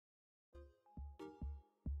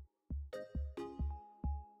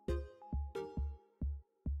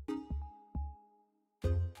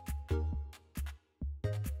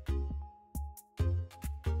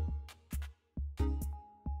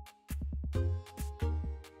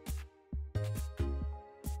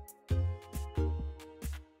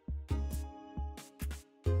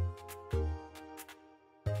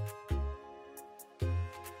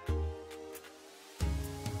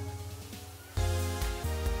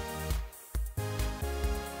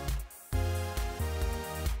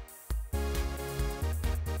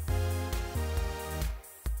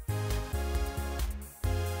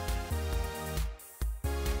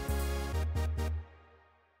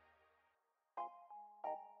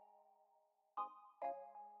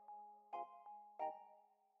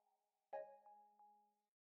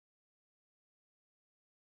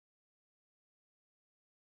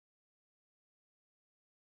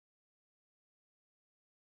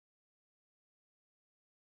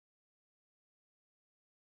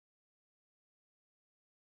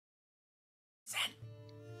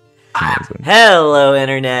Hello,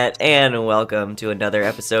 Internet, and welcome to another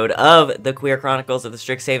episode of the Queer Chronicles of the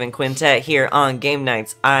Strixhaven Quintet here on Game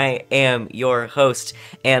Nights. I am your host,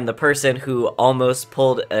 and the person who almost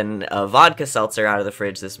pulled a vodka seltzer out of the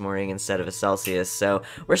fridge this morning instead of a Celsius, so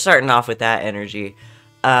we're starting off with that energy.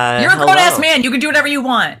 You're a grown-ass man, you can do whatever you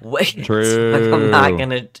want. Wait, True. I'm not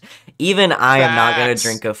gonna... Even I am not gonna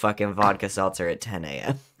drink a fucking vodka seltzer at 10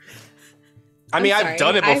 a.m. I've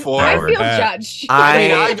done it before. I feel judged.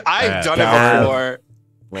 I've done it before.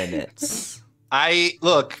 Limits.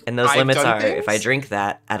 And those limits are, if I drink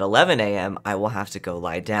that at 11 a.m., I will have to go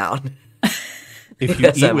lie down. If you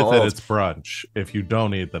eat with it, it's brunch. If you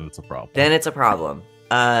don't eat, then it's a problem. Then it's a problem.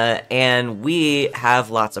 And we have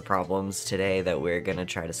lots of problems today that we're going to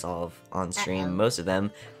try to solve on stream, most of them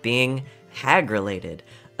being hag-related.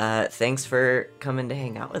 Thanks for coming to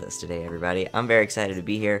hang out with us today, everybody. I'm very excited to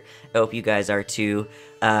be here. I hope you guys are too.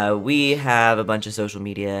 We have a bunch of social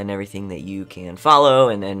media and everything that you can follow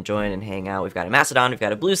and join and hang out. We've got a Mastodon, we've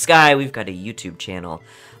got a Blue Sky, we've got a YouTube channel,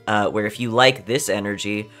 where if you like this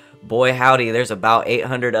energy, boy howdy, there's about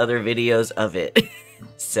 800 other videos of it.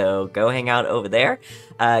 So go hang out over there.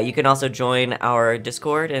 You can also join our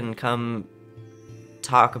Discord and come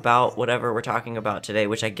talk about whatever we're talking about today,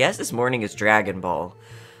 which I guess this morning is Dragon Ball.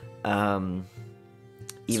 Even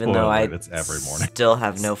though I it's every morning. Still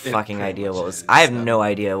have no fucking idea what was... I have no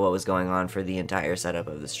idea what was going on for the entire setup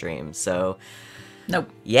of the stream, so...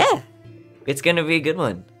 Nope. Yeah, it's gonna be a good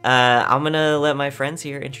one. I'm gonna let my friends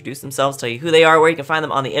here introduce themselves, tell you who they are, where you can find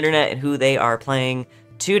them on the internet, and who they are playing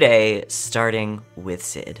today, starting with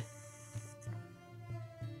Sid.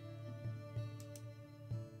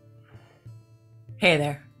 Hey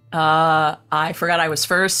there. I forgot I was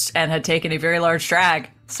first and had taken a very large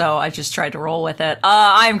drag, so I just tried to roll with it.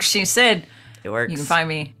 I'm Christine Sid. It works. You can find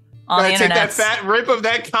me on the internet. Take that fat rip of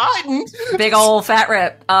that cotton. Big old fat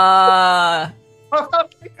rip.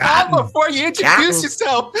 Before you introduce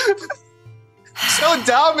yourself. So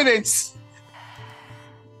dominant.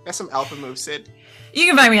 That's some alpha move, Sid. You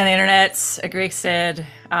can find me on the internet, a Greek Sid.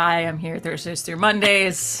 I am here Thursdays through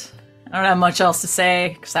Mondays. I don't have much else to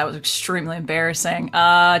say because that was extremely embarrassing. Today,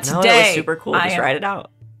 no, it was super cool. Just write it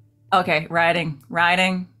out. Okay, writing.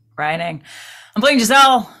 I'm playing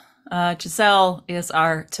Giselle. Giselle is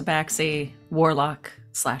our Tabaxi warlock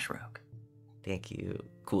 / rogue. Thank you,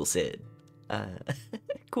 cool Sid.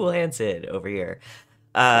 Cool hand Sid over here.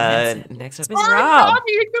 Next up is Rob.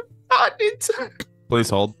 Please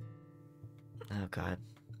hold. Oh God.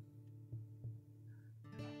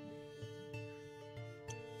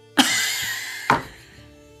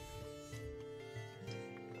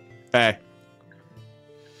 Hey.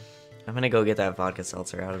 I'm gonna go get that vodka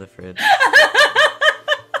seltzer out of the fridge.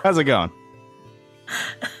 How's it going?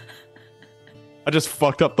 I just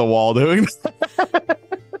fucked up the wall doing that.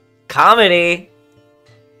 Comedy!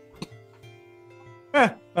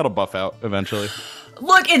 That'll buff out eventually.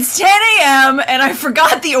 Look, it's 10 a.m. and I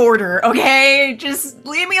forgot the order, okay? Just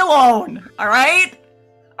leave me alone, alright?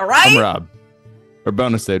 Alright? I'm Rob. Or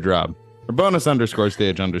bonus stage Rob. Or bonus _stage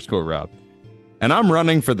 _Rob. And I'm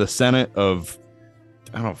running for the Senate of...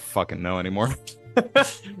 I don't fucking know anymore.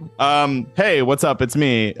 Hey, what's up? It's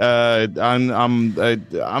me. I'm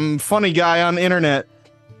funny guy on the internet.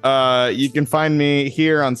 You can find me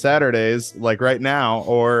here on Saturdays, like right now,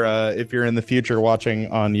 or if you're in the future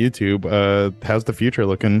watching on YouTube. How's the future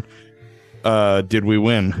looking? Did we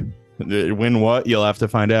win? Win what? You'll have to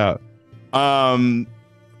find out.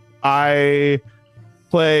 I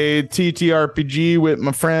play TTRPG with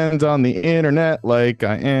my friends on the internet like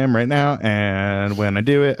I am right now, and when I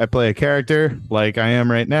do it, I play a character like I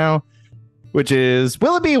am right now, which is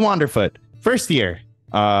Willoughby Wanderfoot, first year.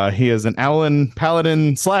 He is an Owlin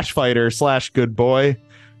paladin / fighter / good boy,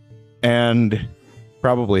 and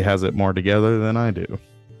probably has it more together than I do. I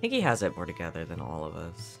think he has it more together than all of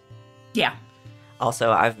us. Yeah.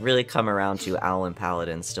 Also, I've really come around to Owlin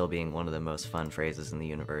Paladin still being one of the most fun phrases in the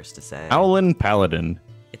universe to say. Owlin Paladin.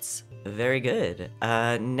 It's very good.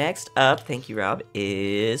 Next up, thank you, Rob,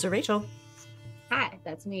 is Rachel. Hi,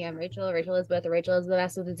 that's me. I'm Rachel. Rachel Elizabeth. Rachel is the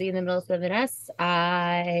best with the Z in the middle of the S.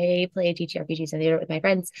 I play TTRPGs in the with my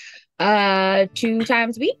friends 2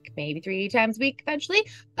 times a week, maybe 3 times a week eventually.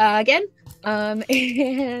 Again.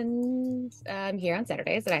 And I'm here on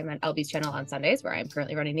Saturdays, and I'm on LB's channel on Sundays, where I'm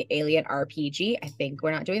currently running the Alien RPG. I think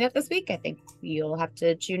we're not doing that this week. I think you'll have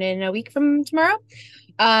to tune in a week from tomorrow.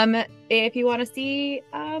 If you want to see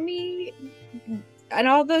me and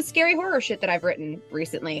all the scary horror shit that I've written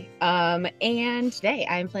recently. And today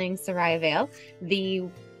I'm playing Sereia Vale, the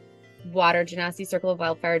Water Genasi Circle of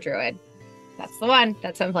Wildfire Druid. That's the one.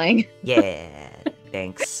 That's what I'm playing. Yeah.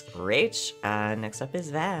 Thanks, Rach. Next up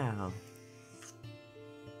is Val.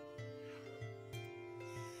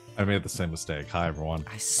 I made the same mistake. Hi, everyone.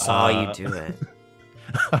 I saw you do it.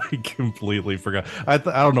 I completely forgot. I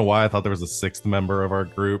don't know why I thought there was a sixth member of our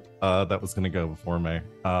group that was going to go before me.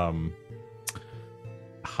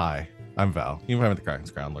 Hi, I'm Val. You can find me at the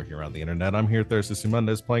Kraken's Ground lurking around the internet. I'm here Thursdays through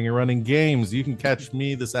Mondays playing and running games. You can catch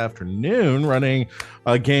me this afternoon running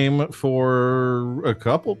a game for a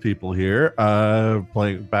couple people here.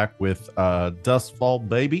 Playing back with Dustfall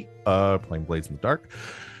Baby, playing Blades in the Dark,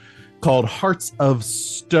 called Hearts of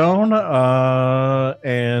Stone.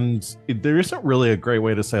 And there isn't really a great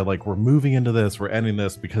way to say, like, we're moving into this, we're ending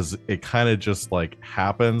this, because it kind of just, like,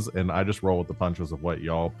 happens, and I just roll with the punches of what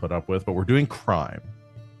y'all put up with. But we're doing crime.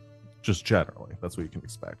 Just generally, that's what you can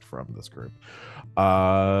expect from this group.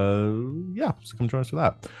 Yeah, so come join us for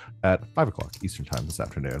that at 5 o'clock Eastern time this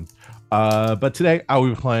afternoon. But today I will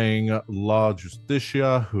be playing La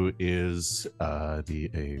Justicia, who is a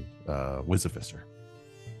Wizardifister.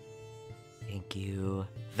 Thank you,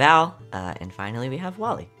 Val. And finally, we have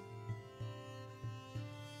Wally.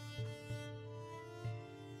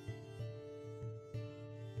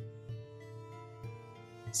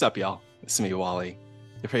 What's up, y'all? It's me, Wally,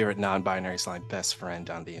 your favorite non-binary slime best friend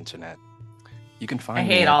on the internet. You can find I me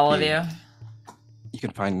hate all of you. You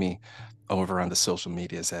can find me over on the social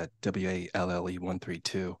medias at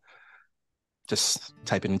WALLE132. Just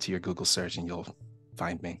type it into your Google search and you'll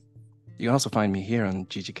find me. You can also find me here on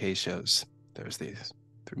GGK shows Thursdays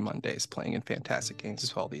through Mondays, playing in fantastic games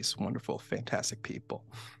with all these wonderful, fantastic people.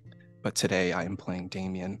 But today I am playing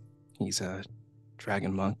Damian. He's a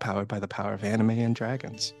dragon monk powered by the power of anime and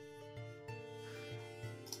dragons.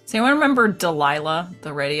 Does anyone remember Delilah,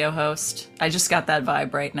 the radio host? I just got that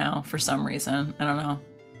vibe right now for some reason. I don't know.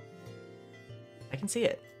 I can see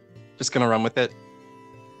it. Just gonna run with it.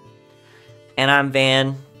 And I'm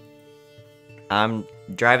Van. I'm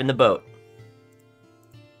driving the boat.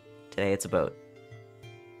 Today it's a boat.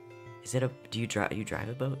 Is it a? Do you drive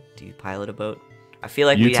a boat? Do you pilot a boat? I feel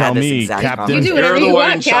like You we tell had this me, exact Captain. conversation. You do whatever You're the you one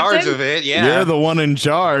want, in charge Captain. of it. Yeah, You're the one in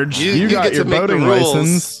charge. You got get your to make the boating rules.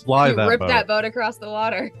 license. Fly You that rip boat. that boat across the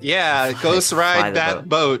water. Yeah, ghost Fly ride the that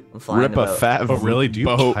boat. I'm flying Rip the a boat. fat Oh, really? Do you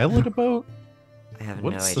boat. pilot a boat? I have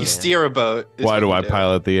What's no the- idea. You steer a boat. is Why what do you I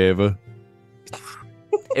pilot the Ava?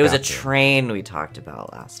 It was a Gotcha. train we talked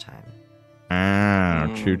about last time. Ah,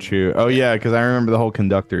 choo choo. Oh yeah, because I remember the whole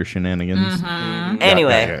conductor shenanigans. Mm-hmm. Yeah,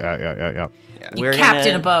 Anyway. yeah. You We're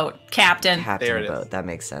captain gonna- a boat. Captain. Captain There a it boat. is. That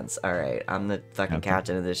makes sense. All right, I'm the fucking Captain.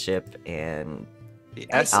 captain of this ship, and The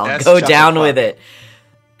I'll SS go Chuck down the with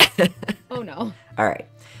Fuck. it. Oh no. All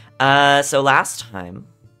right. So last time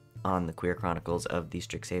on the Queer Chronicles of the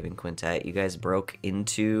Strixhaven Quintet, you guys broke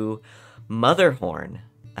into Motherhorn,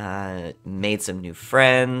 made some new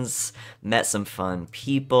friends, met some fun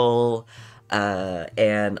people,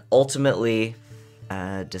 and ultimately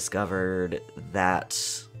discovered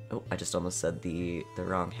that. Oh, I just almost said the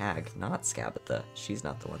wrong hag. Not Scabatha. She's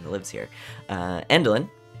not the one that lives here. Endlin,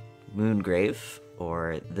 Moongrave,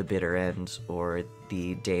 or the Bitter End, or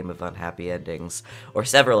the Dame of Unhappy Endings, or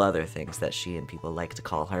several other things that she and people like to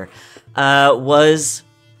call her, was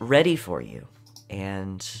ready for you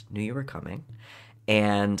and knew you were coming.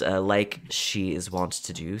 And like she is wont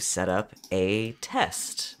to do, set up a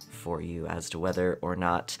test for you as to whether or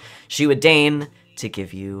not she would deign to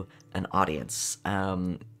give you an audience.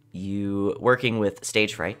 You working with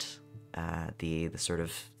Stage Fright, the sort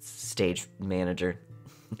of stage manager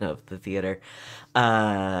of the theater,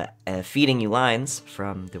 feeding you lines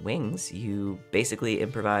from the wings, you basically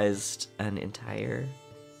improvised an entire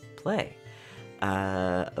play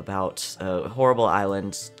about a horrible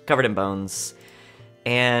island covered in bones,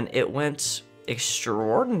 and it went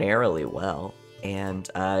extraordinarily well. And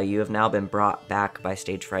you have now been brought back by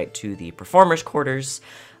Stage Fright to the performers' quarters,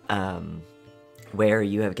 where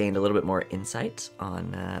you have gained a little bit more insight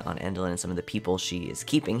on Endlin and some of the people she is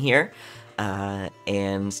keeping here.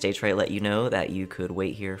 And Stage Fright let you know that you could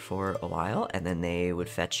wait here for a while, and then they would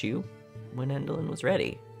fetch you when Endlin was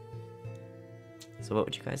ready. So what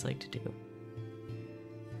would you guys like to do?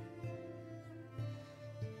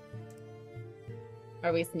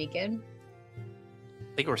 Are we sneaking?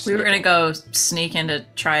 I think we're We were gonna sneaking. go sneak in to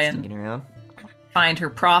try and Sneaking around? find her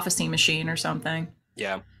prophecy machine or something.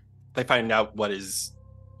 Yeah, they find out what is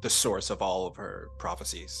the source of all of her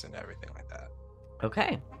prophecies and everything like that.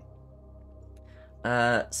 Okay.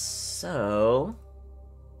 So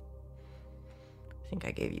I think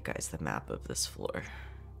I gave you guys the map of this floor.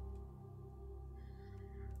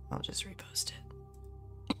 I'll just repost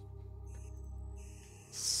it.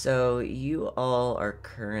 So you all are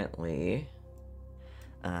currently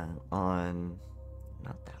on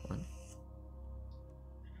not that one.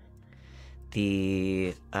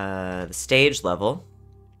 The stage level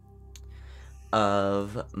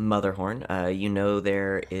of Motherhorn. You know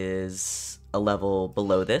there is a level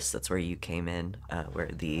below this. That's where you came in, where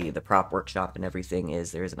the prop workshop and everything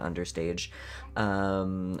is. There's an understage.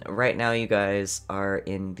 Right now you guys are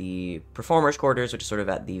in the performers' quarters, which is sort of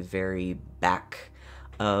at the very back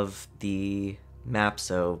of the map.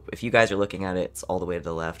 So if you guys are looking at it, it's all the way to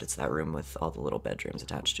the left. It's that room with all the little bedrooms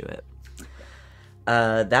attached to it.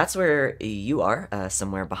 That's where you are,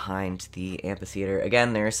 somewhere behind the amphitheater.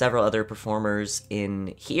 Again, there are several other performers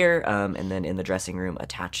in here, and then in the dressing room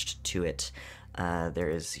attached to it, there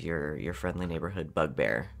is your friendly neighborhood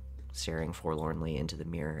bugbear staring forlornly into the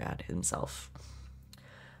mirror at himself.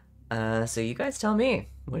 So you guys tell me,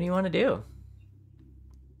 what do you want to do?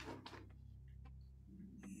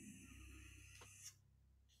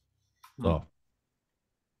 So,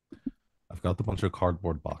 I've got a bunch of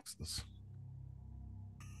cardboard boxes.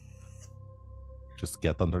 Just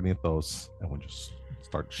get underneath those, and we'll just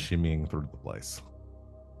start shimmying through the place.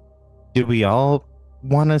 Do we all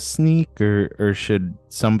want to sneak, or should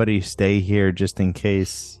somebody stay here just in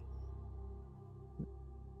case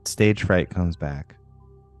stage fright comes back?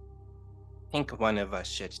 I think one of us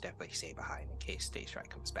should definitely stay behind in case stage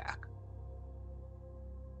fright comes back.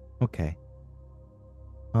 Okay.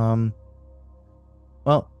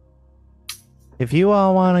 Well, if you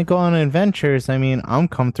all want to go on adventures, I mean, I'm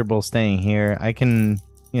comfortable staying here. I can,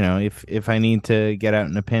 if I need to get out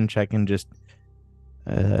in a pinch, I can just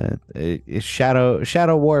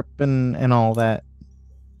shadow warp and all that.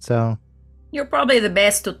 So You're probably the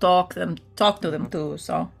best to talk to them too.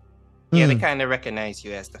 So Yeah, they kind of recognize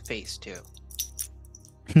you as the face too.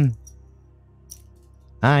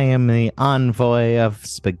 I am the envoy of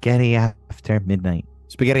Spaghetti After Midnight.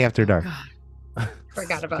 Spaghetti After Dark.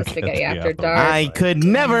 Forgot about Spaghetti After Dark. I could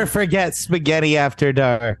never forget Spaghetti After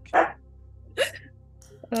Dark.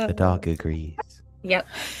 The dog agrees. Yep.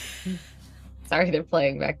 Sorry, they're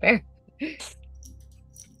playing back there.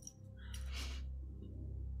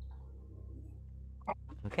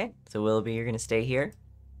 Okay, so Willoughby, you're gonna stay here.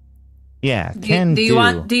 Yeah, can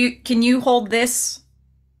you hold this?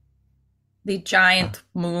 The giant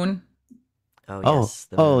moon. Oh Oh, yes.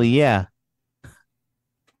 the oh moon. yeah.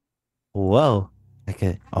 Whoa.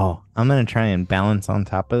 I'm gonna try and balance on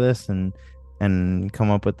top of this and come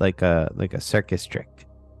up with like a circus trick.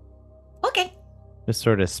 Okay. Just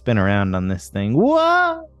sort of spin around on this thing.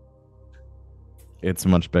 Whoa! It's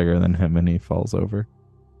much bigger than him and he falls over.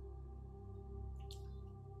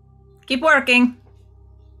 Keep working.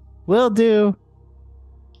 Will do.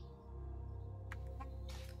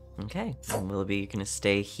 Okay, and Willoughby, you're gonna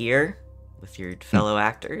stay here with your fellow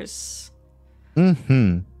actors.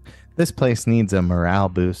 This place needs a morale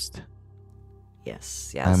boost.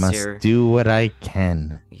 Yes. I must do what I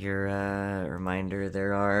can. Your reminder,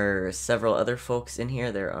 there are several other folks in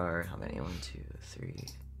here. There are, how many? 1, 2, 3.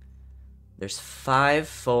 There's 5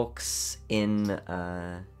 folks in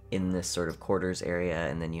this sort of quarters area,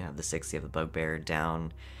 and then you have the 6, you have the bugbear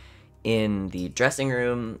down in the dressing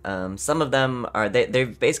room. Some of them are, they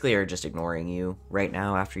basically are just ignoring you right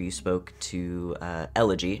now after you spoke to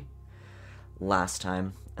Elegy last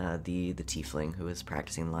time. The tiefling who was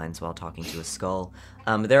practicing lines while talking to a skull.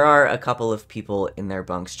 There are a couple of people in their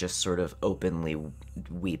bunks just sort of openly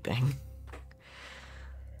weeping.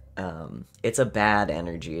 It's a bad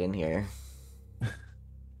energy in here.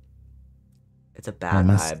 It's a bad I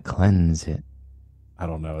must vibe. cleanse it. I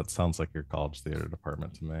don't know. It sounds like your college theater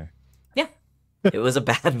department to me. Yeah, it was a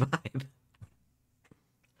bad vibe.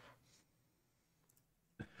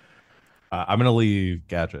 I'm going to leave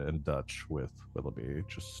Gadget and Dutch with Willoughby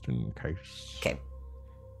just in case. Okay.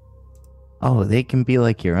 Oh, they can be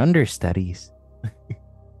like your understudies.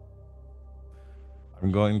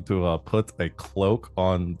 I'm going to put a cloak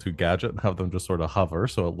on to Gadget and have them just sort of hover.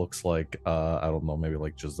 So it looks like, I don't know, maybe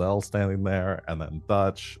like Giselle standing there. And then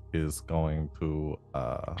Dutch is going to,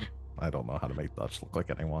 I don't know how to make Dutch look like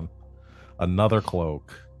anyone. Another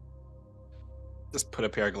cloak. Just put a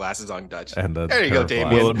pair of glasses on Dutch. And There you go, Damian.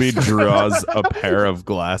 Willoughby draws a pair of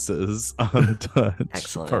glasses on Dutch.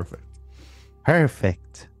 Excellent. Perfect.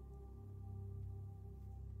 Perfect.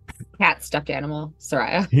 Cat stuffed animal,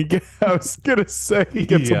 Sereia. I was gonna say he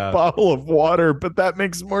gets Yeah. a bottle of water, but that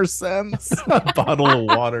makes more sense. A bottle of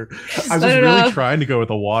water. I was I don't really know. trying to go with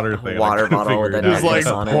a water thing. Water I couldn't bottle figure with it a out. Just like necklace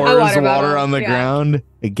on it. pours A water, water bottle, on the yeah. ground.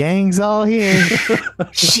 The gang's all here.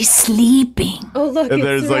 She's sleeping. Oh, look, And it's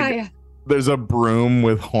there's, like, Sereia. There's a broom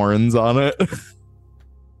with horns on it.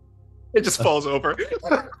 It just falls over.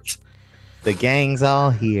 The gang's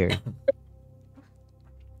all here.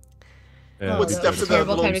 Yeah, Oh, What these that was steps a in the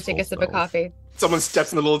terrible little time to take a sip of spells. coffee. Someone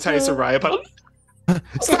steps in the little tiny Sereia puddle.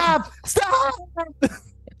 Stop! Stop!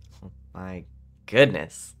 My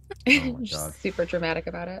goodness. Oh my God. Just super dramatic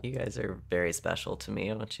about it. You guys are very special to me.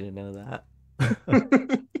 I want you to know that.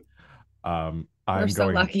 We're I'm so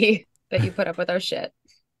going. lucky that you put up with our shit.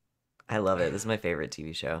 I love it. This is my favorite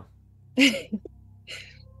TV show.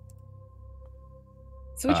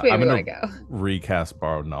 So which way do I'm we gonna want to go? recast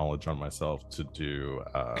borrowed knowledge on myself to do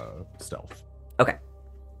stealth. Okay.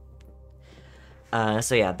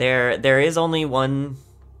 So yeah, there is only one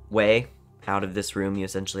way out of this room. You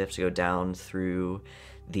essentially have to go down through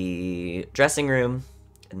the dressing room,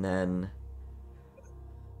 and then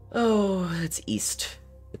it's east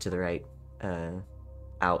to the right,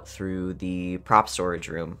 out through the prop storage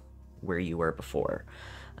room where you were before.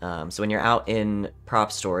 So when you're out in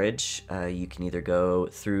prop storage, you can either go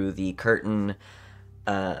through the curtain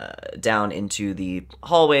down into the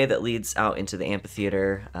hallway that leads out into the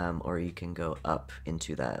amphitheater, or you can go up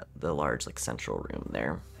into the large like central room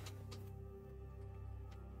there.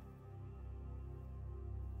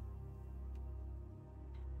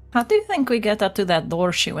 How do you think we get up to that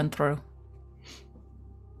door she went through?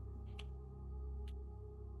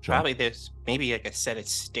 Probably there's maybe like a set of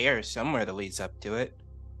stairs somewhere that leads up to it.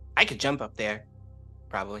 I could jump up there,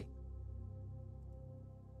 probably.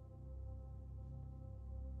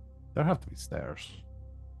 There have to be stairs.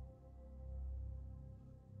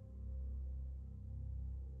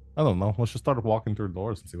 I don't know. Let's just start walking through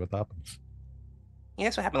doors and see what happens. Yeah,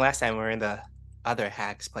 that's what happened last time we were in the other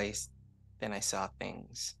hack's place. Then I saw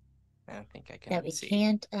things I don't think I can That we unsee.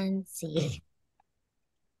 can't unsee.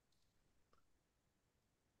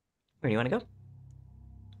 Where do you want to go?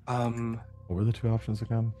 What were the two options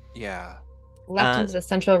again? Yeah. Left into the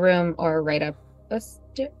central room or right up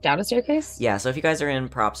down a staircase? Yeah, so if you guys are in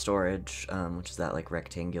prop storage, which is that like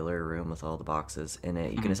rectangular room with all the boxes in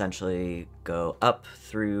it, you can essentially go up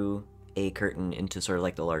through a curtain into sort of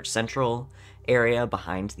like the large central area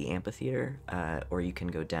behind the amphitheater, or you can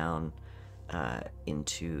go down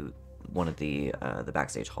into one of the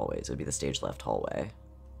backstage hallways. It would be the stage left hallway.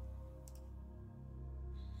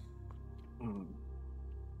 Hmm.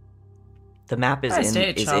 The map is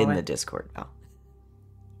Backstage in hallway. the Discord now.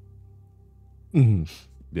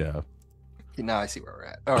 Yeah. Now I see where we're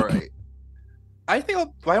at. All right. I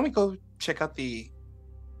think why don't we go check out the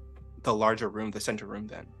larger room, the center room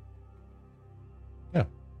then? Yeah.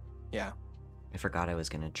 Yeah. I forgot I was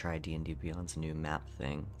gonna try D&D Beyond's new map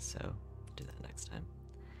thing, so do that next time.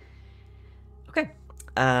 Okay.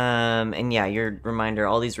 And yeah, your reminder,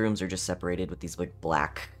 all these rooms are just separated with these like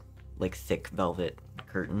black, like thick velvet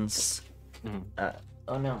curtains. Mhm.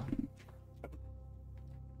 Oh no.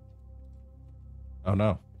 Oh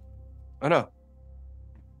no. Oh no.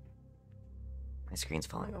 My screen's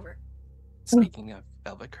falling over. Speaking of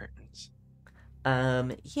velvet curtains.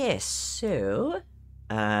 Yes, so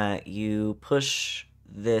you push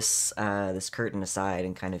this this curtain aside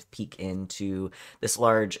and kind of peek into this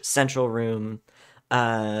large central room.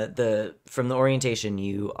 From the orientation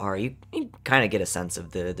you kind of get a sense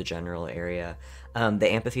of the general area.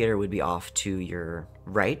 The amphitheater would be off to your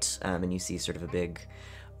right, and you see sort of a big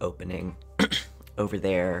opening over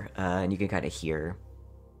there, and you can kind of hear,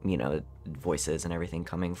 voices and everything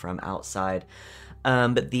coming from outside.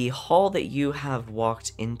 But the hall that you have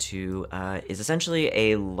walked into is essentially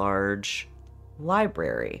a large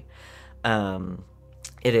library.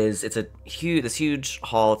 It's this huge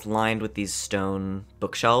hall. It's lined with these stone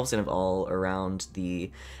bookshelves kind of all around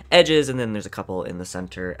the edges, and then there's a couple in the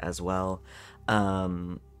center as well.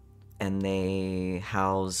 And they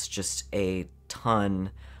house just a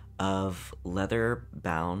ton of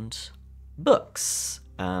leather-bound books.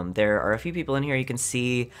 There are a few people in here. You can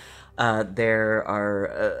see there are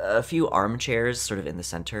a few armchairs sort of in the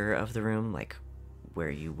center of the room, like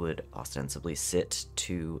where you would ostensibly sit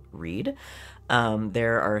to read.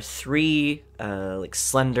 There are three like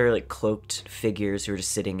slender, like cloaked figures who are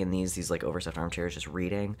just sitting in these like overstuffed armchairs just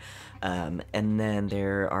reading. And then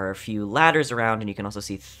there are a few ladders around, and you can also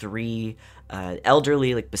see three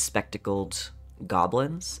elderly, like bespectacled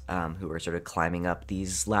goblins who are sort of climbing up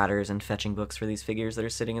these ladders and fetching books for these figures that are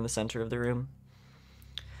sitting in the center of the room.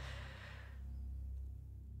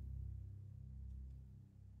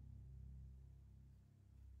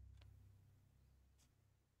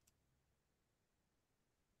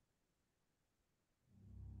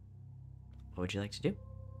 What would you like to do?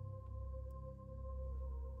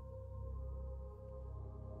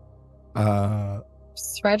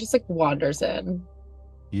 Sereia just like wanders in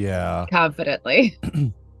Yeah. confidently.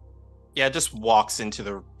 Yeah, just walks into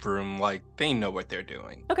the room like they know what they're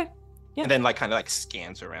doing. Okay. Yeah. And then like kind of like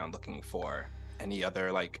scans around looking for any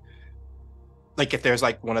other like if there's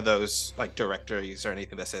like one of those like directories or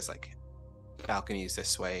anything that says like balconies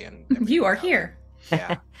this way and You are else. here.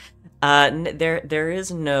 Yeah. There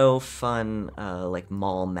is no fun like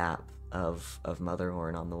mall map of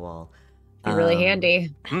Motherhorn on the wall. Be really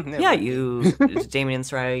handy. Yeah, you, Damian and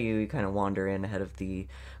Sereia, you kind of wander in ahead of the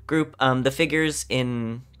group. The figures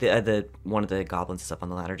in the one of the goblins is up on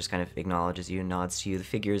the ladder, just kind of acknowledges you and nods to you. The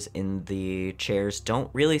figures in the chairs don't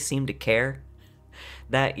really seem to care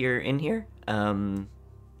that you're in here.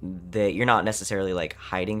 That you're not necessarily like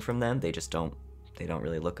hiding from them. They just don't. They don't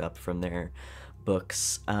really look up from their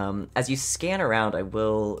books. As you scan around, I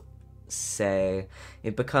will say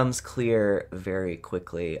it becomes clear very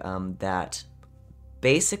quickly that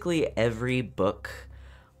basically every book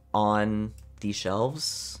on the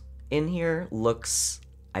shelves in here looks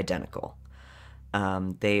identical.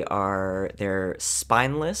 They're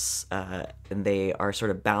spineless, and they are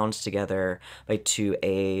sort of bound together to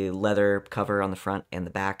a leather cover on the front and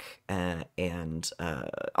the back, and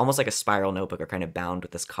almost like a spiral notebook are kind of bound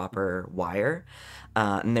with this copper wire.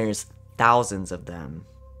 And there's thousands of them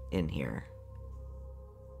in here.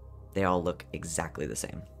 They all look exactly the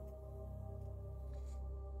same.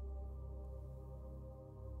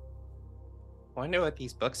 I wonder what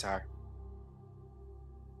these books are.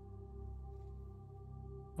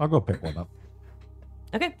 I'll go pick one up.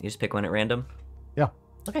 Okay, you just pick one at random. Yeah.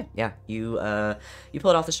 Okay, yeah. You pull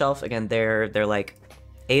it off the shelf. Again, they're like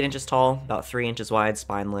 8 inches tall, about 3 inches wide,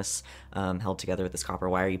 spineless, held together with this copper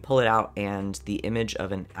wire. You pull it out, and the image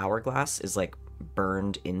of an hourglass is like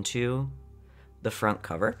burned into the front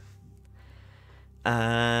cover.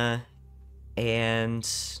 And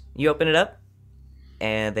you open it up,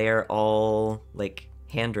 and they are all like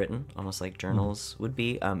handwritten, almost like journals would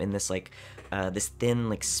be, in this like this thin,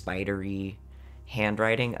 like spidery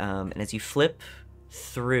handwriting. And as you flip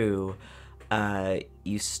through,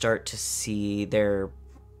 you start to see they're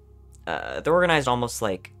organized almost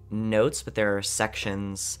like notes, but there are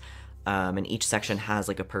sections, and each section has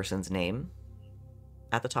like a person's name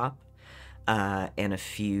at the top, and a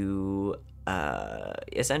few,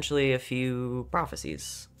 essentially a few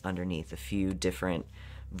prophecies underneath, a few different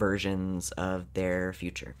versions of their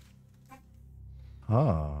future.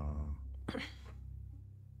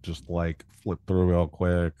 Just like flip through real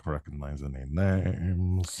quick, recognize any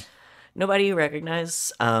names. Nobody you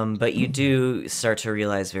recognize, but you do start to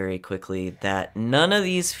realize very quickly that none of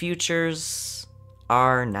these futures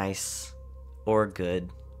are nice or good.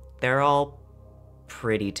 They're all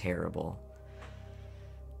pretty terrible.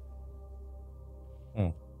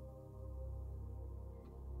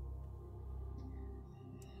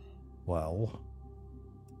 Well,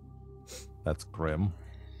 that's grim.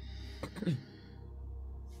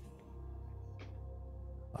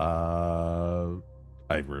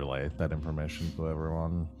 I relay that information to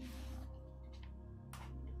everyone.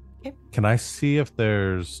 Okay. Can I see if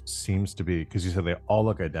there's seems to be, because you said they all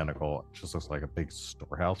look identical, it just looks like a big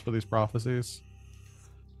storehouse for these prophecies?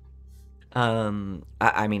 I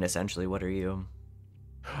mean, essentially, what are you?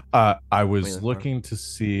 I was looking to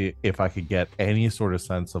see if I could get any sort of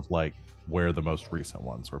sense of like where the most recent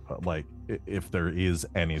ones were put, like if there is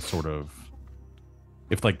any sort of,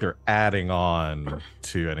 if like they're adding on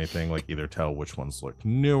to anything, like either tell which ones look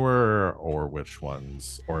newer or which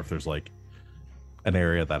ones, or if there's like an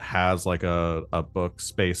area that has like a book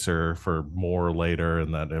spacer for more later,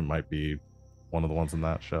 and that it might be one of the ones in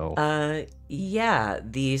that shelf. Yeah.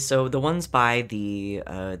 So the ones by the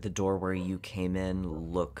door where you came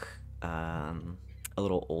in look a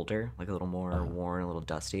little older, like a little more worn, a little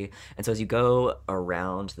dusty. And so as you go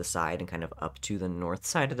around the side and kind of up to the north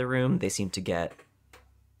side of the room, they seem to get,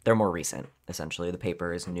 they're more recent. Essentially, the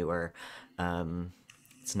paper is newer.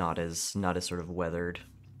 It's not as sort of weathered.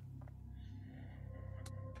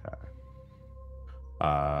 Okay.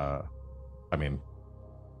 I mean,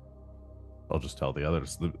 I'll just tell the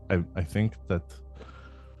others. I think that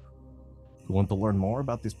we want to learn more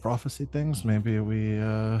about these prophecy things. Maybe we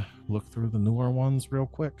look through the newer ones real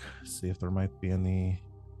quick, see if there might be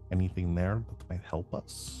anything there that might help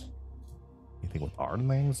us. Anything with our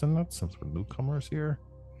names in it, since we're newcomers here.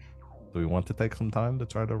 Do we want to take some time to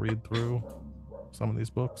try to read through some of these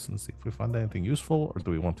books and see if we find anything useful, or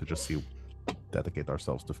do we want to just dedicate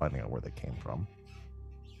ourselves to finding out where they came from?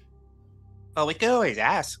 Well, we could always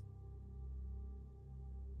ask.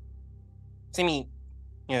 I mean,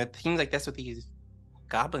 you know, it seems like that's what these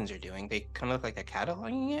goblins are doing. They kind of look like they're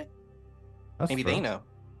cataloging it. Maybe true. they know.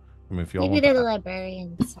 I mean, if y'all Maybe want they're the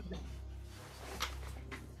librarians.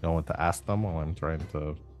 y'all want to ask them while I'm trying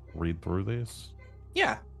to read through these.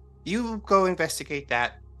 Yeah. You go investigate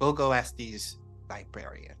that, We'll go ask these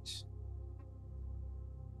librarians.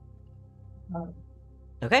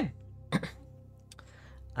 Okay.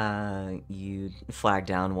 You flag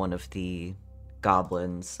down one of the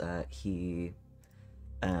goblins. He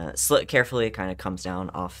carefully kind of comes down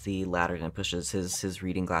off the ladder and pushes his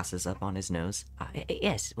reading glasses up on his nose.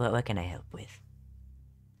 Yes, what can I help with?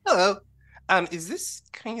 Hello. Is this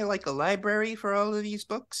kind of like a library for all of these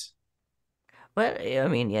books? Well, I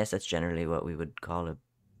mean, yes, that's generally what we would call a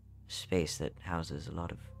space that houses a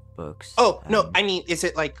lot of books. Oh, no, I mean, is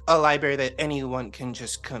it like a library that anyone can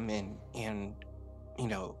just come in and,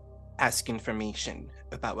 ask information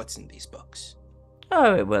about what's in these books?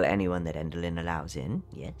 Oh, well, anyone that Endelyn allows in,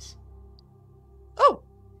 yes. Oh,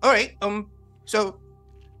 all right. So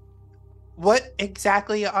what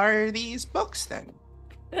exactly are these books then?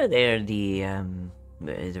 They're the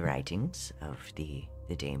writings of the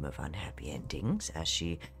Dame of Unhappy Endings, as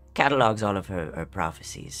she catalogs all of her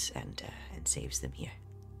prophecies and saves them here.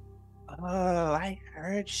 Oh, I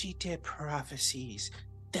heard she did prophecies.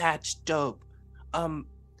 That's dope.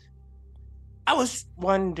 I was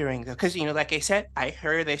wondering though, because like I said, I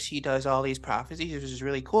heard that she does all these prophecies, which is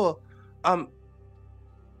really cool.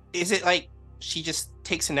 Is it like she just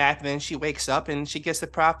takes a nap and then she wakes up and she gets the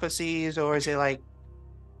prophecies, or is it like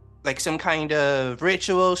some kind of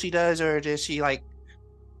ritual she does, or does she like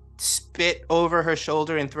spit over her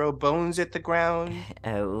shoulder and throw bones at the ground?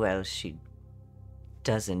 Well, she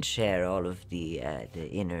doesn't share all of the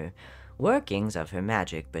inner workings of her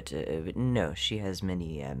magic, but no, she has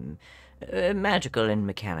many magical and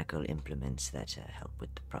mechanical implements that help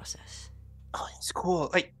with the process. Oh, it's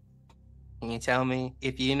cool. Like, can you tell me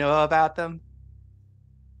if you know about them?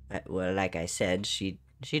 Well, like I said, she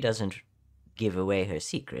doesn't give away her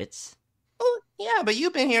secrets. Oh, yeah, but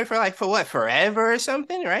you've been here for what, forever or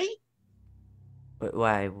something, right?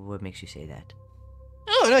 Why? What makes you say that?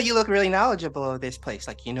 Oh, no, you look really knowledgeable of this place,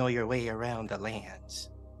 like you know your way around the lands.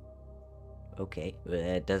 Okay, well,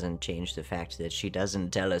 that doesn't change the fact that she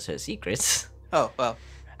doesn't tell us her secrets. Oh, well,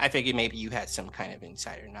 I figured maybe you had some kind of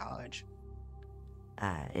insider knowledge.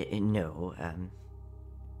 No,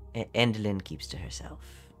 Endelyn keeps to herself.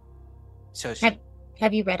 So she...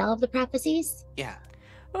 Have you read all of the prophecies? Yeah.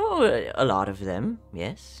 Oh, a lot of them,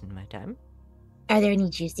 yes, in my time. Are there any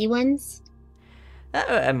juicy ones?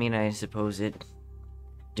 I mean, I suppose it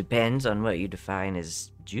depends on what you define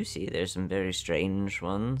as juicy. There's some very strange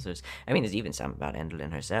ones. There's even some about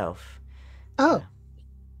Endelyn herself. Oh.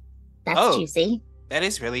 That's juicy. That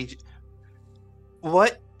is really...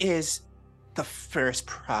 What is the first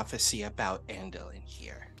prophecy about Endelyn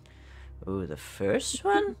here? Oh, the first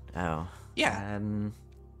one? Oh. Yeah.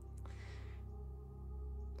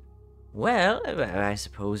 Well, I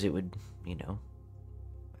suppose it would,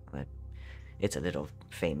 it's a little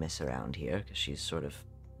famous around here, because she's sort of,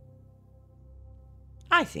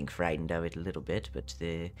 I think, frightened of it a little bit, but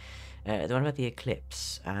the one about the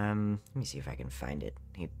eclipse, let me see if I can find it.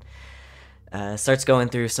 He starts going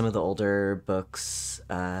through some of the older books,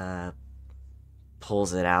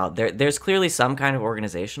 pulls it out. There's clearly some kind of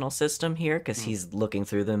organizational system here, because he's looking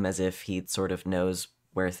through them as if he sort of knows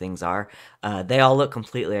where things are. They all look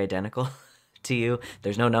completely identical to you.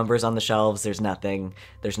 There's no numbers on the shelves. There's nothing.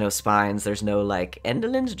 There's no spines. There's no,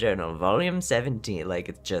 Endelyn's Journal, Volume 17.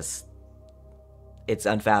 It's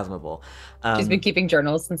unfathomable. She's been keeping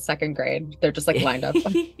journals since second grade. They're just, lined up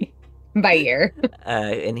by year.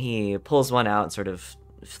 And he pulls one out and sort of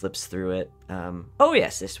flips through it. Oh,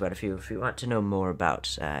 yes, this one. If you want to know more about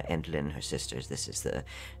Endelyn and her sisters, this is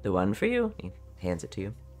the one for you. He hands it to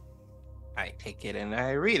you. I take it and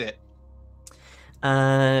I read it.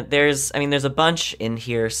 There's a bunch in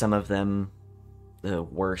here, some of them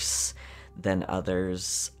worse than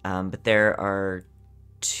others, but there are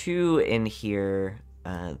two in here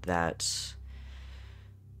that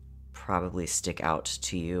probably stick out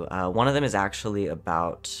to you. One of them is actually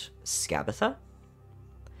about Scabatha,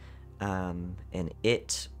 and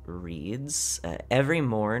it reads, every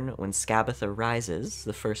morn when Scabatha rises,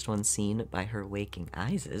 the first one seen by her waking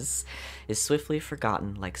eyes is swiftly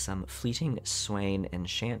forgotten like some fleeting swain and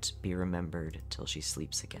shan't be remembered till she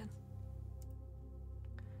sleeps again.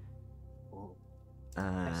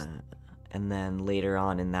 And then later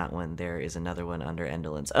on in that one, there is another one under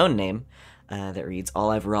Endelyn's own name that reads, all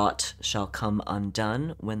I've wrought shall come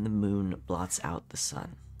undone when the moon blots out the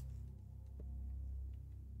sun.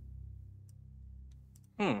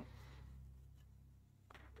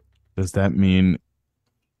 Does that mean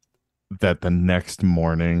that the next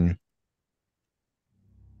morning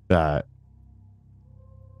that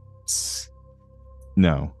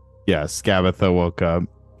Scabatha woke up,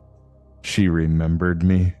 she remembered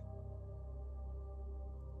me?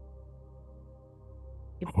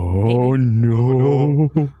 Oh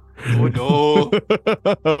no. Oh no.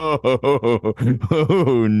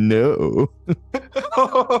 Oh no.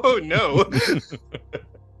 Oh no.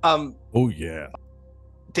 Oh yeah.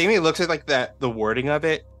 Damian looks at like the wording of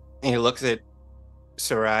it, and he looks at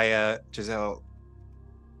Sereia, Giselle,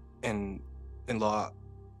 and Law.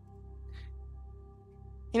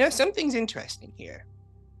 You know, something's interesting here.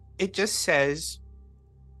 It just says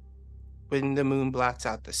when the moon blots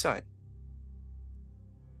out the sun.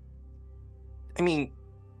 I mean,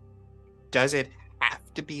 does it have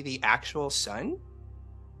to be the actual sun?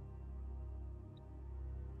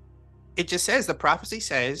 It just says, the prophecy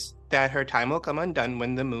says that her time will come undone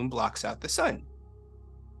when the moon blocks out the sun.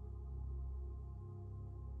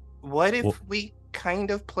 What if we kind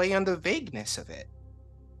of play on the vagueness of it?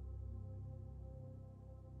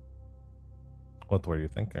 What were you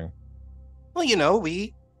thinking? Well, you know,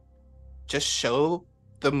 we just show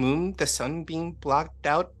the sun being blocked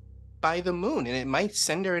out by the moon, and it might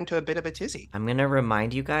send her into a bit of a tizzy. I'm gonna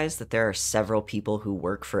remind you guys that there are several people who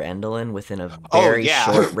work for Endolin within a very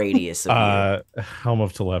short radius of you. Helm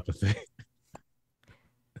of telepathy.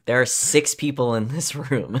 There are 6 people in this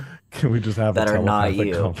room. Can we just have that a are not telepathic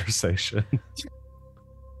you. conversation?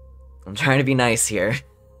 I'm trying to be nice here.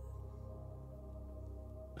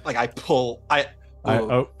 Like I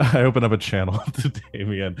open up a channel to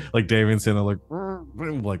Damian. Like Damian's in there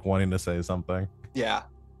like wanting to say something. Yeah.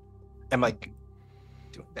 I'm like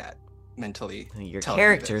doing that mentally. Your telling you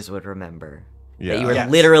characters this. would remember. Yeah. That you were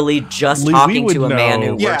Yes. literally just We talking would to a man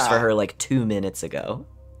who know. works for Yeah. her like 2 minutes ago.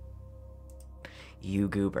 You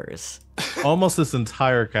goobers. Almost this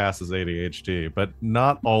entire cast is ADHD, but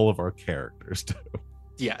not all of our characters do.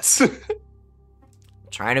 Yes.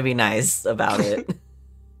 Trying to be nice about it.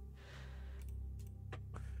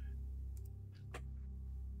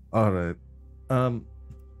 All right.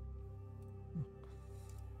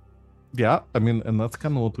 Yeah, I mean, and that's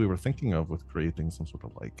kind of what we were thinking of with creating some sort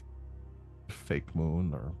of like fake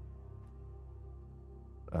moon or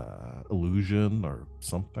illusion or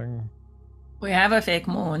something. We have a fake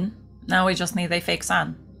moon. Now we just need a fake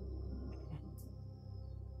sun.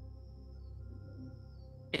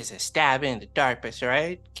 It's a stab in the darkness,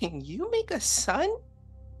 right? Can you make a sun? You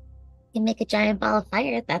can make a giant ball of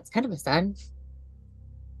fire. That's kind of a sun.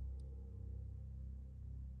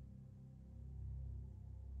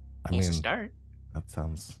 I It's a mean, start. that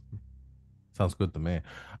sounds good to me.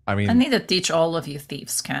 I mean, I need to teach all of you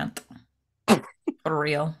thieves can't. For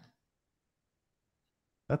real.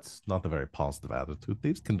 that's not a very positive attitude.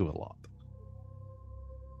 Thieves can do a lot.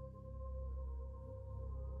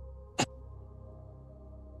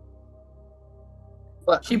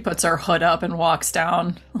 She puts her hood up and walks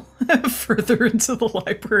down further into the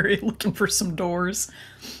library looking for some doors.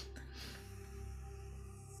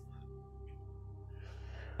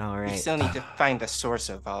 All right. We still need to find the source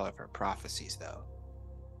of all of her prophecies, though.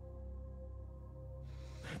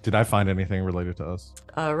 Did I find anything related to us?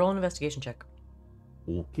 Roll an investigation check.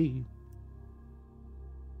 Okay.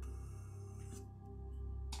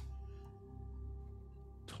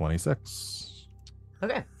 $26.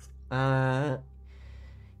 Okay.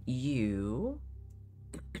 You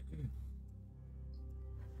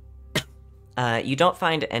you don't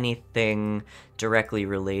find anything directly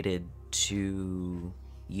related to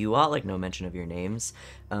you all, like no mention of your names,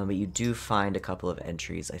 but you do find a couple of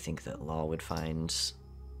entries I think that Law would find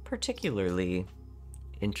particularly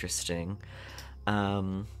interesting.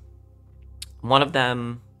 One of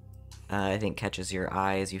them I think catches your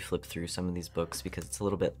eye as you flip through some of these books because it's a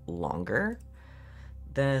little bit longer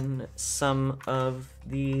than some of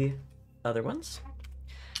the other ones.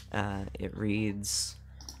 It reads,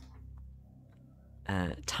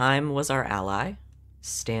 time was our ally,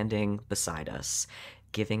 standing beside us,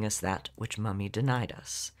 giving us that which Mummy denied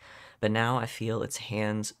us. But now I feel its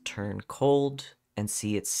hands turn cold and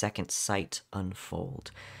see its second sight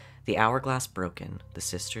unfold. The hourglass broken, the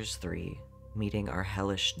sisters 3, meeting our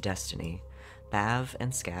hellish destiny. Bav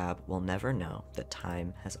and Scab will never know that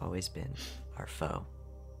time has always been our foe.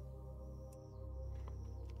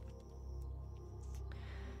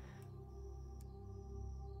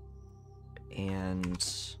 And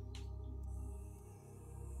Do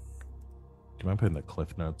you mind putting the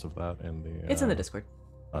cliff notes of that in the? it's in the Discord.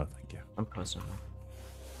 Oh, thank you. I'm posting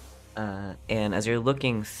them. And as you're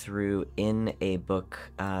looking through in a book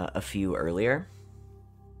a few earlier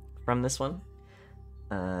from this one,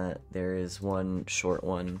 there is one short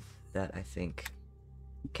one that I think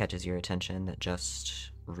catches your attention that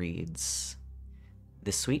just reads,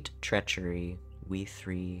 "The sweet treachery we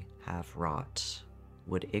 3 have wrought.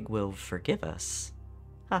 Would Igwil forgive us?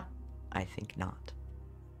 Ha, I think not."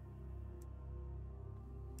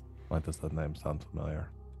 Why does that name sound familiar?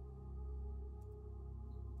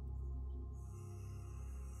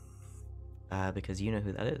 Because you know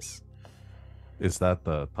who that is. Is that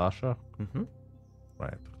the Tasha? Mm-hmm.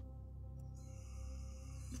 Right.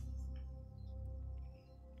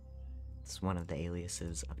 It's one of the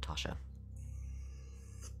aliases of Tasha.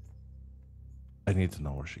 I need to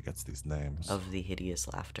know where she gets these names. Of the hideous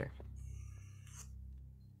laughter.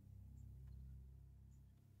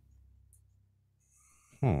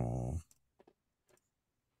 Hmm.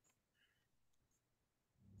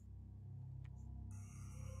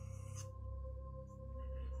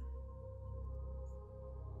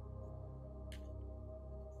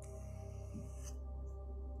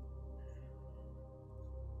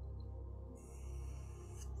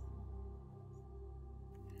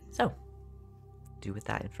 So, do with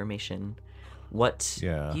that information what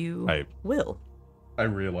Yeah, you I- will. I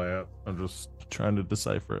relay it. I'm just trying to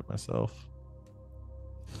decipher it myself.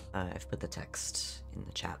 I've put the text in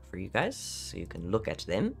the chat for you guys, so you can look at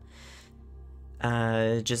them.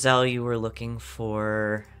 Giselle, you were looking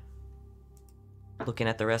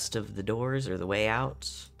at the rest of the doors or the way out,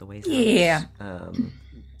 the ways out. Yeah.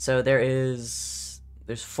 So there's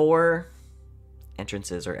 4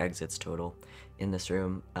 entrances or exits total in this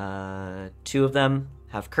room. 2 of them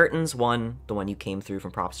have curtains. One, the one you came through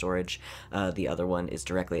from prop storage. The other one is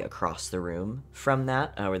directly across the room from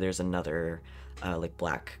that, where there's another like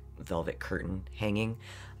black velvet curtain hanging.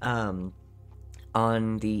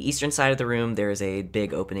 On the eastern side of the room, there is a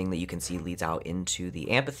big opening that you can see leads out into the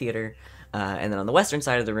amphitheater. And then on the western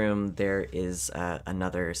side of the room, there is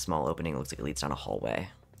another small opening. It looks like it leads down a hallway.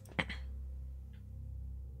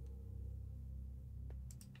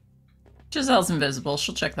 Giselle's invisible.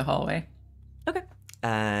 She'll check the hallway. Okay.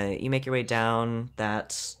 You make your way down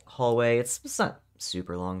that hallway. It's not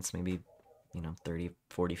super long. It's maybe, 30,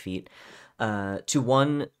 40 feet. To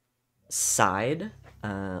one side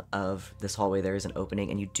of this hallway, there is an opening,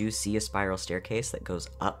 and you do see a spiral staircase that goes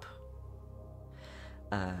up.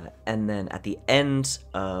 And then at the end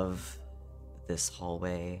of this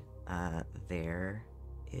hallway, there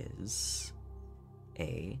is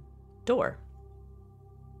a door.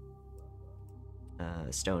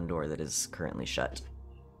 A stone door that is currently shut.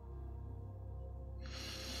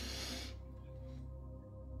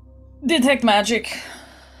 Detect magic.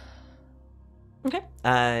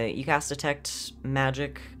 Okay. You cast Detect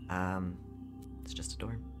Magic. It's just a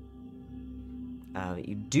door.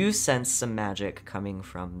 You do sense some magic coming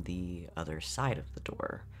from the other side of the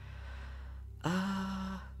door. What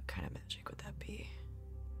kind of magic would that be?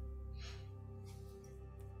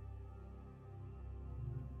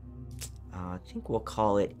 I think we'll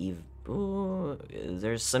call it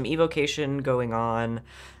there's some evocation going on.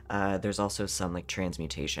 There's also some like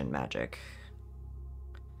transmutation magic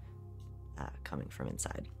coming from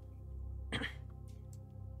inside.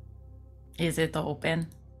 Is it open?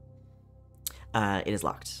 It is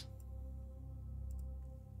locked.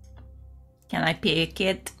 Can I pick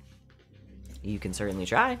it? You can certainly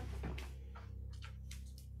try.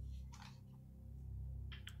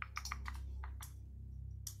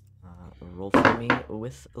 Roll for me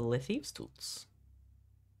with the thieves' tools.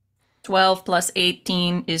 12 plus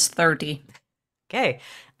 18 is 30. Okay.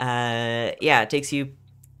 Yeah, it takes you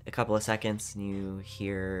a couple of seconds, and you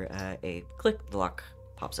hear a click. The lock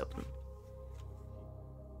pops open.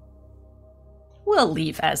 We'll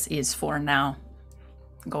leave as is for now.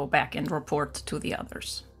 Go back and report to the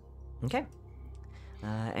others. Okay.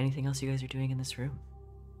 Anything else you guys are doing in this room?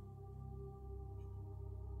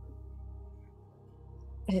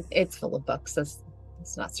 It's full of books. That's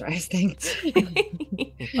not Seraia's thing.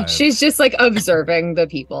 I've- She's just like observing the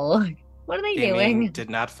people. What are they Damian doing? did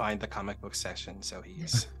not find the comic book section, so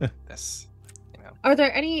he's that's Are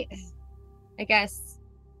there any? I guess.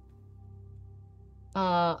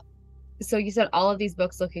 So you said all of these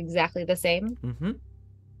books look exactly the same. Mm-hmm.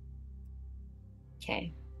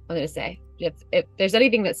 Okay, I'm gonna say if there's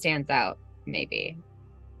anything that stands out, maybe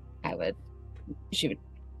I would. She would.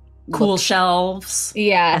 Cool look- shelves.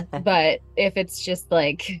 Yeah, but if it's just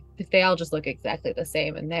like if they all just look exactly the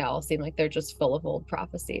same and they all seem like they're just full of old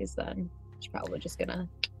prophecies, then she's probably just gonna.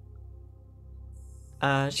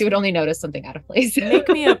 She would only notice something out of place. make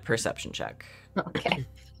me a perception check. Okay,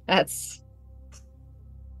 that's.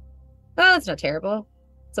 Oh, that's not terrible.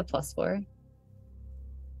 It's a +4.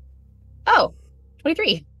 Oh,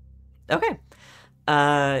 23. Okay.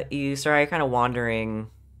 You Sereia, kind of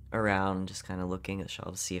wandering around, just kind of looking at the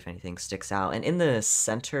shelves, see if anything sticks out. And in the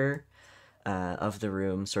center of the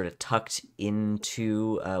room, sort of tucked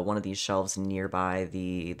into one of these shelves nearby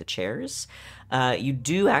the chairs, you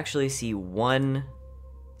do actually see one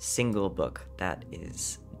single book that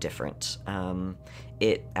is different.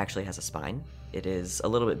 It actually has a spine. It is a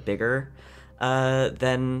little bit bigger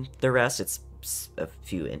than the rest. It's a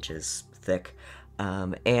few inches thick,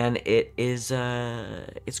 and it is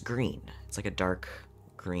it's green. It's like a dark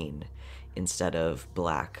green instead of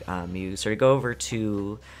black. You sort of go over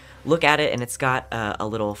to look at it, and it's got a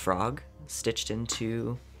little frog stitched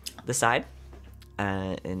into the side.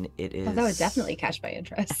 And it is. Oh, that would definitely catch my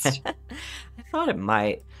interest. I thought it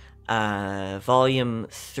might. Volume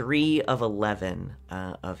 3 of 11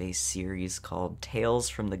 of a series called Tales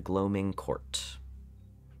from the Gloaming Court.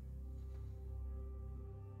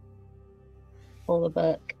 Pull the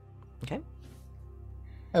book. Okay.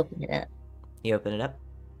 Open it up. You open it up.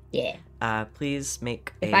 Yeah. Please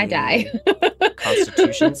make If I die.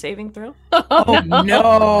 Constitution saving throw. Oh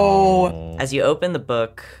no! As you open the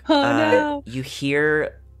book, No. you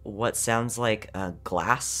hear what sounds like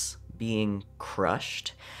glass being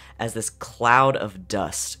crushed as this cloud of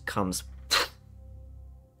dust comes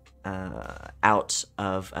out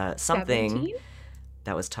of something 17?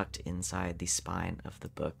 that was tucked inside the spine of the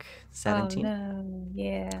book. 17. Oh no.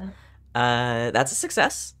 Yeah. That's a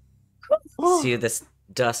success. So this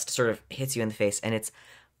dust sort of hits you in the face, and it's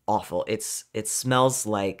awful. It smells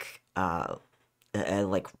like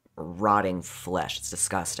rotting flesh. It's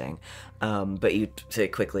disgusting. But you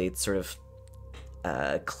quickly sort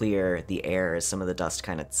of clear the air as some of the dust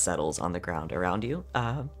kind of settles on the ground around you.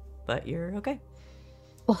 But you're okay.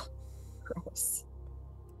 Oh, gross.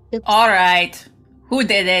 Oops. All right, who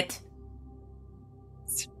did it?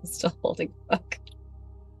 Still holding the book.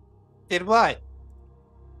 Did what?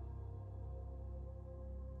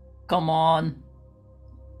 Come on.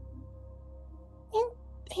 I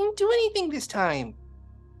didn't do anything this time.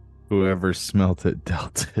 Whoever smelt it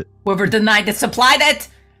dealt it. Whoever denied it supplied it.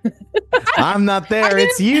 I'm not there.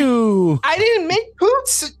 It's you. I didn't make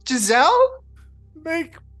poots, Giselle.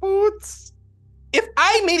 Make boots. If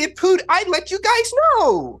I made it poot, I'd let you guys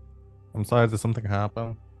know. I'm sorry, did something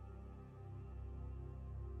happen?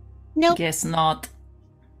 Nope. Guess not.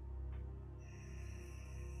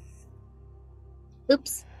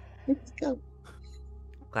 Oops. Let's go.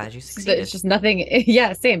 Glad you So succeeded. it's just nothing.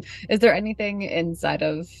 Yeah, same. Is there anything inside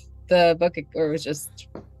of the book, or was just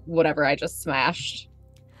whatever I just smashed?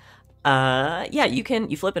 Yeah,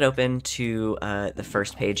 you flip it open to the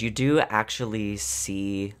first page. You do actually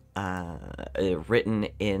see written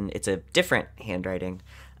in, it's a different handwriting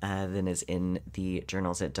than is in the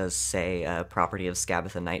journals. It does say property of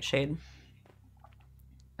Scabatha Nightshade.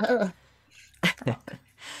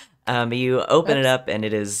 You open it up, and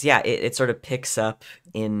it is, it sort of picks up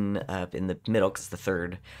in the middle, because it's the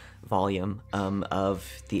third volume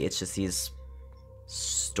it's just these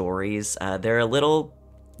stories. They're a little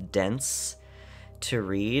dense to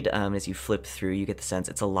read. As you flip through, you get the sense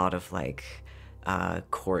it's a lot of like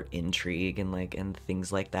court intrigue and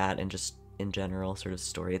things like that, and just in general sort of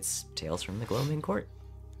story. It's Tales from the Gloaming Court.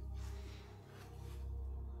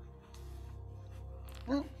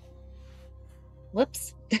 Oh.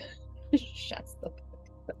 Whoops. Shuts the book.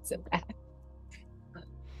 Puts it back.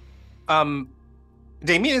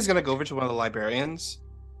 Damian is gonna go over to one of the librarians.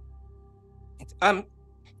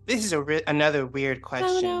 This is another weird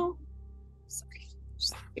question. Oh no. Sorry.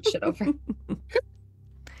 Just get shit over.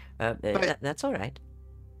 That's all right.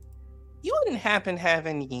 You wouldn't happen to have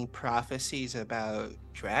any prophecies about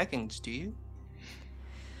dragons, do you?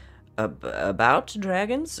 About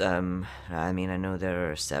dragons? I mean, I know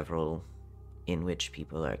there are several in which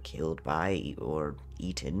people are killed by or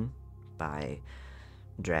eaten by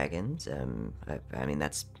dragons. I mean,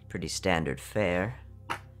 that's pretty standard fare.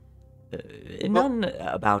 None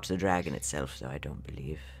about the dragon itself, though, I don't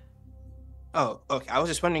believe. Oh, okay. I was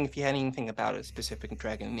just wondering if you had anything about a specific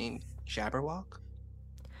dragon named Jabberwock.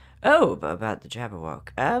 Oh, about the Jabberwock.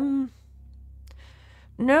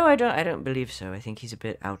 No, I don't believe so. I think he's a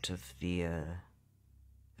bit out of the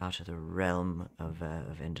realm of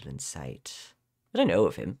Enderlin's sight. But I know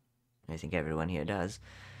of him. I think everyone here does.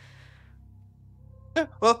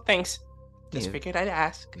 Well, thanks. Just You- figured I'd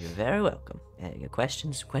ask. You're very welcome. Your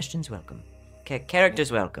questions welcome.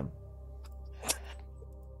 Characters welcome.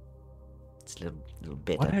 It's a little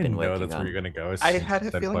bit Why I've did I been know working that's where on. you're gonna go? I had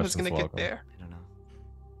a Said feeling I was questions gonna get welcome. there. I don't know.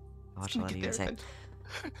 I watched a Gonna lot of get you there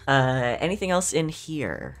say. Anything else in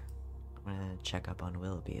here? I'm gonna check up on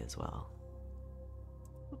Willoughby as well.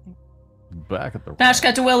 Back at the Smash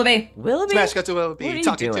cut to Willoughby. Willoughby? Smash got to What are Willoughby you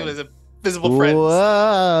talking doing? to his invisible friends.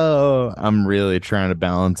 Whoa! I'm really trying to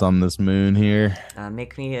balance on this moon here.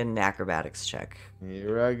 Make me an acrobatics check.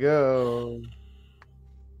 Here I go.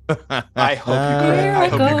 I hope you crit. I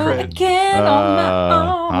hope you crit. Again on my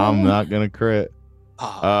own. I'm not gonna crit.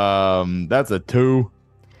 Oh, That's a 2.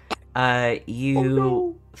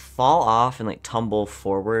 You fall off and like tumble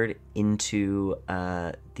forward into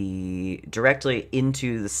directly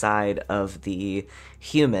into the side of the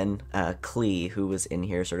human Klee, who was in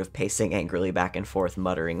here sort of pacing angrily back and forth,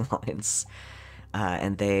 muttering lines.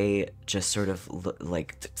 And they just sort of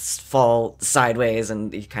fall sideways,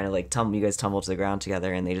 and you kind of like you guys tumble to the ground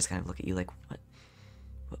together, and they just kind of look at you like,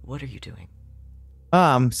 what are you doing? Oh,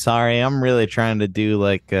 I'm sorry. I'm really trying to do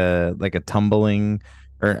like a tumbling,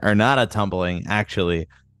 or not a tumbling actually.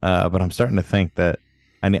 But I'm starting to think that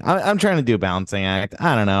I'm trying to do a balancing act.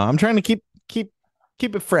 I don't know. I'm trying to keep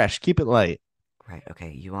it fresh, keep it light. Right. Okay.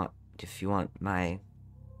 If you want my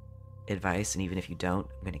advice, and even if you don't,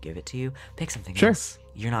 I'm gonna give it to you. Pick something else.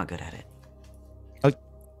 You're not good at it.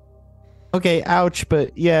 Okay. Ouch.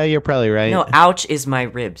 But yeah, you're probably right. No, ouch is my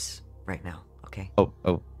ribs right now. Okay. Oh.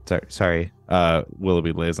 Sorry.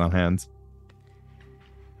 Willoughby lays on hands.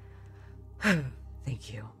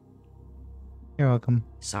 Thank you. You're welcome.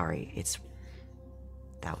 Sorry,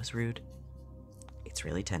 that was rude. It's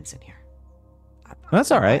really tense in here.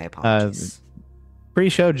 That's all My right. apologies.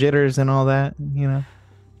 Pre-show jitters and all that, you know.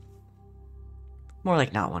 More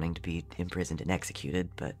like not wanting to be imprisoned and executed,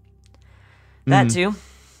 but that too.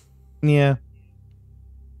 Yeah.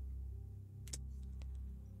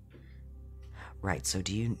 Right. So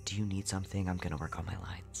do you need something? I'm gonna work on my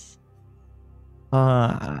lines.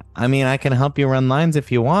 I mean, I can help you run lines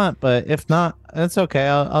if you want, but if not, that's okay.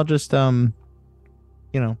 I'll just be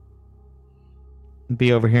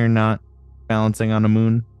over here not balancing on a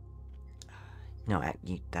moon. No,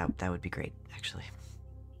 that would be great, actually.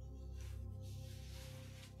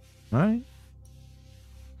 All right.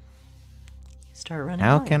 Start running.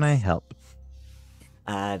 How lines. can I help?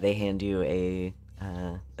 They hand you a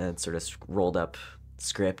sort of rolled up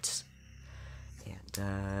script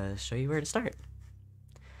and show you where to start.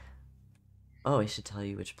 Oh, I should tell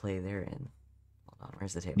you which play they're in. Hold on,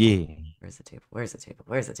 where's the table? Yeah. Where's the table? Where's the table?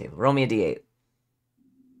 Where's the table? Roll me a d8.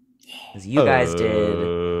 Because you guys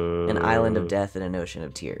did an Island of Death and an Ocean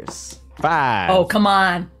of Tears. 5. Oh, come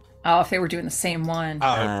on. Oh, if they were doing the same one.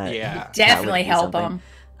 Yeah. Definitely be help something.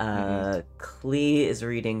 them. Klee is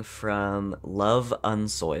reading from Love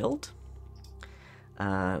Unsoiled,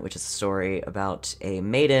 which is a story about a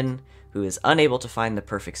maiden who is unable to find the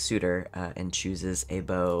perfect suitor and chooses a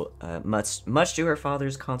bow, much to her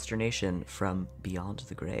father's consternation, from beyond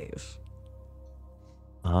the grave.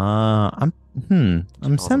 I'm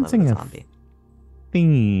sensing a zombie.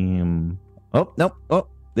 theme. Oh, nope. Oh,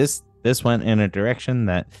 this went in a direction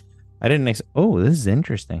that I didn't oh, this is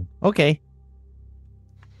interesting. Okay.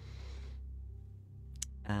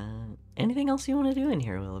 Anything else you want to do in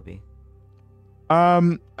here, Willoughby?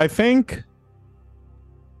 I think,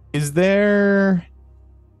 is there,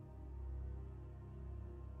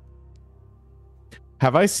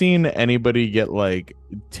 have I seen anybody get like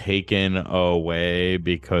taken away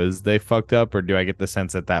because they fucked up, or do I get the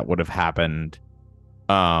sense that would have happened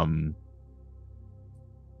as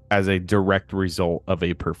a direct result of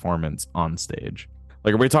a performance on stage?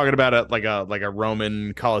 Like, are we talking about a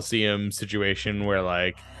Roman Colosseum situation where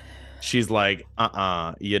like she's like,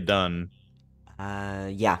 you done?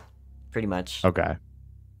 Yeah, pretty much. Okay.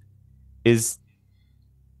 Do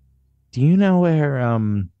you know where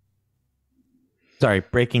sorry,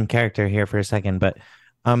 breaking character here for a second, but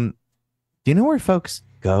do you know where folks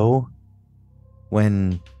go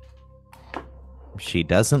when she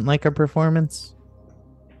doesn't like a performance?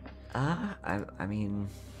 I mean,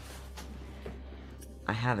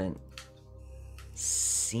 I haven't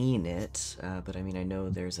seen it, but I mean, I know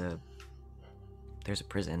there's a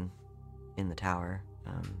prison in the tower.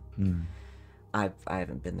 I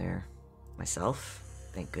haven't been there myself,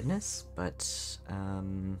 thank goodness, but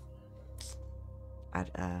I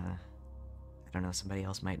don't know, somebody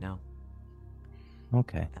else might know.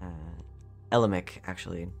 Okay. Elamic,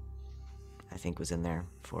 actually, I think was in there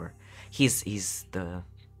for. He's the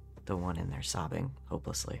one in there sobbing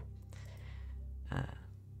hopelessly.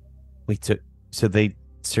 Wait, so they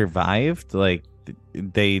survived? Like,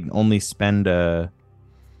 they only spend a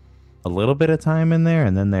little bit of time in there,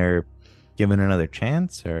 and then they're given another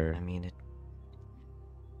chance, or? I mean,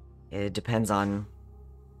 it depends on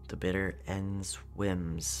the bitter end's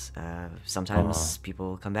whims. Sometimes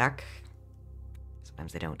people come back,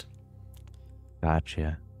 sometimes they don't.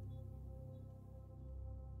 Gotcha.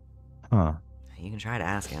 Huh. You can try to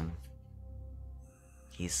ask him.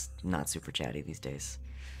 He's not super chatty these days.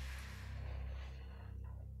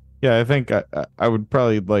 Yeah, I think I would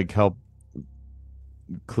probably like help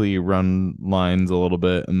Klee run lines a little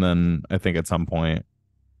bit, and then I think at some point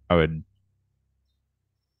I would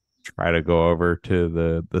try to go over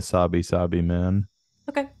to the Sabi man.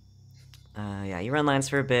 Okay. you run lines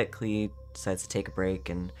for a bit. Klee decides to take a break,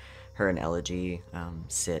 and her and Elegy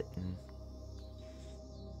sit and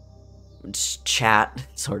just chat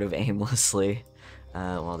sort of aimlessly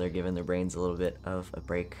while they're giving their brains a little bit of a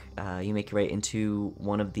break. You make your way into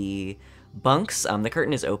one of the bunks. The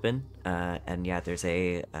curtain is open, and yeah, there's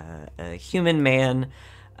a human man,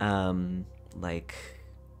 like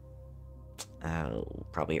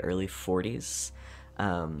probably early 40s.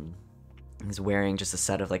 He's wearing just a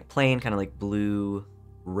set of like plain kind of like blue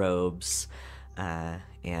robes,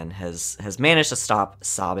 and has managed to stop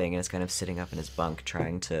sobbing and is kind of sitting up in his bunk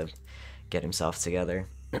trying to get himself together.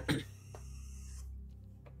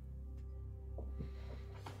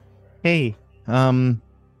 Hey, mind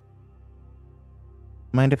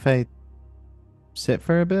if I sit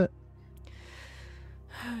for a bit?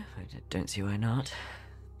 I don't see why not.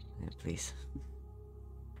 Please.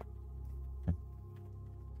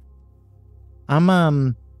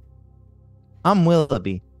 I'm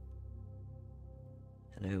Willoughby.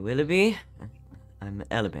 Hello, Willoughby. I'm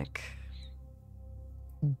Elamic.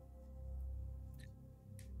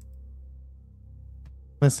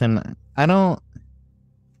 Listen, I don't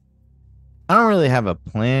really have a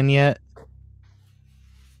plan yet,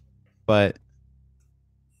 but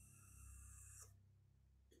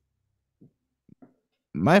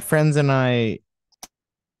my friends and I,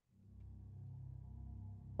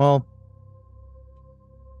 well,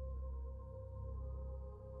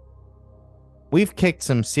 we've kicked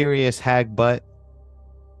some serious hag butt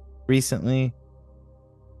recently,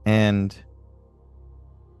 and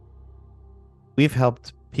we've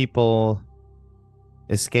helped people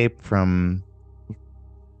escape from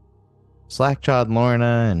Slackjawed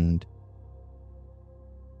Lorna and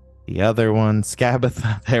the other one,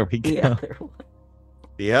 Scabatha. There we go. The other one.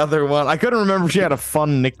 The other one. I couldn't remember if she had a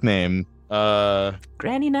fun nickname.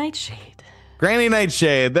 Granny Nightshade. Granny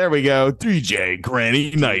Nightshade. There we go. 3J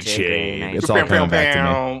Granny Nightshade. Granny It's all coming back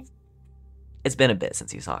to me. It's been a bit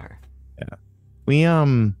since you saw her. Yeah. We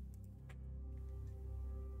well,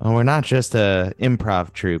 we're not just a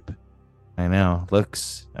improv troupe. I know,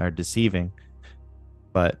 looks are deceiving,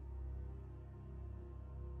 but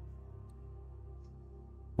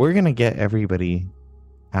we're gonna get everybody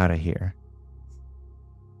out of here.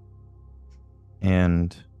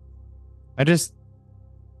 And I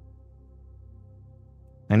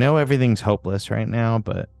know everything's hopeless right now,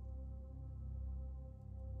 but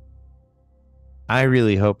I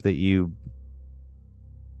really hope that you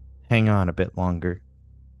hang on a bit longer.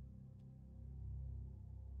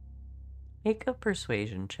 Make a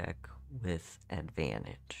persuasion check with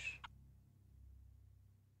advantage.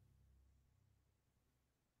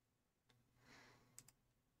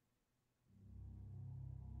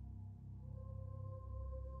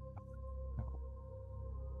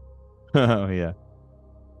 Oh, yeah.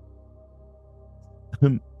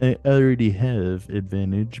 I already have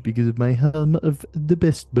advantage because of my helm of the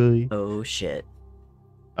best boy. Oh shit.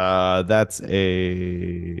 That's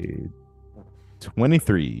a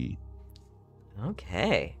 23.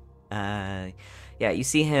 Okay. Yeah, you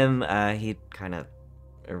see him, he kind of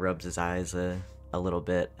rubs his eyes a little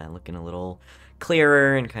bit, looking a little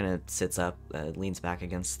clearer, and kind of sits up, leans back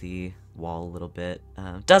against the wall a little bit.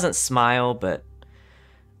 Doesn't smile, but,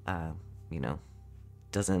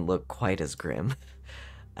 doesn't look quite as grim.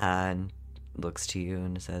 And looks to you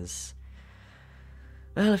and says,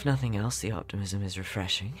 well, if nothing else, the optimism is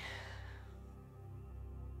refreshing.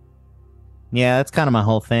 Yeah, that's kind of my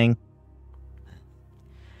whole thing.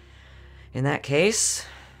 In that case,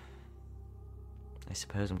 I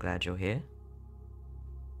suppose I'm glad you're here.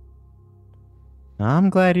 I'm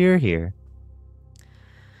glad you're here.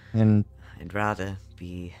 And I'd rather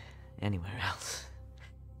be anywhere else.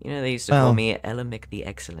 They used to call me Elamic the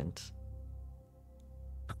Excellent.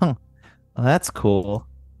 Huh. Well, that's cool.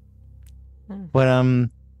 But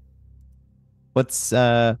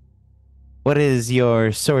what is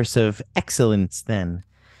your source of excellence then?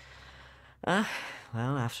 Well,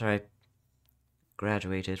 after I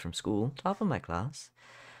graduated from school, top of my class,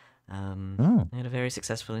 I had a very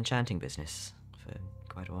successful enchanting business for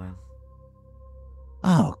quite a while.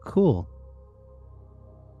 Oh, cool.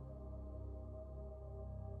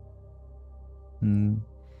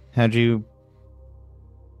 How'd you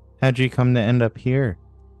come to end up here?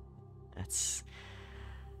 That's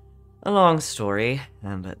a long story,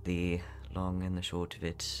 but the long and the short of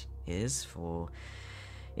it is, for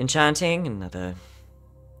enchanting and other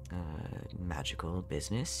magical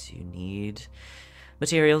business, you need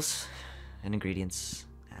materials and ingredients,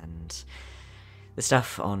 and the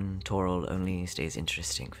stuff on Toril only stays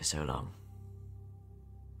interesting for so long.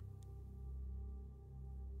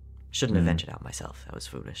 Shouldn't have ventured out myself. That was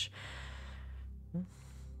foolish.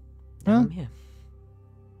 Now Huh? I'm here.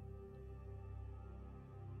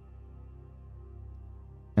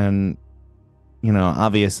 And,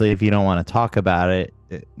 obviously, if you don't want to talk about it,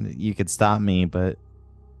 you could stop me, but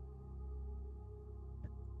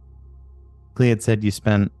Clea had said you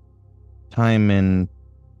spent time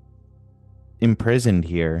imprisoned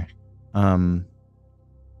here. Do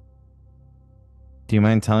you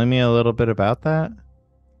mind telling me a little bit about that?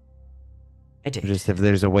 I did. Just if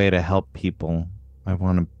there's a way to help people, I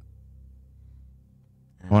want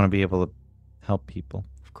to be able to help people.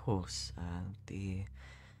 Of course.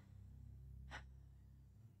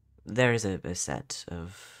 There is a set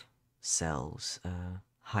of cells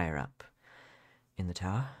higher up in the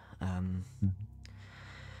tower.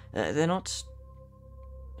 They're not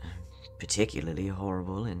particularly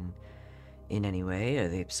horrible in any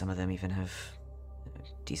way. Some of them even have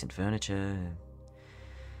decent furniture,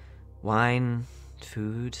 wine,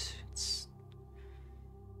 food. It's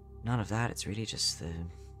none of that. It's really just the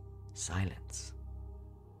silence.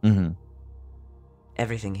 Mm-hmm.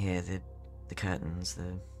 Everything here, the curtains,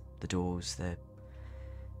 the doors, they're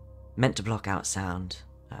meant to block out sound,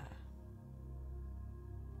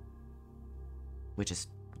 which is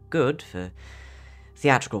good for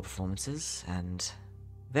theatrical performances and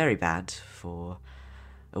very bad for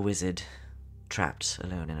a wizard trapped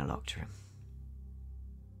alone in a locked room.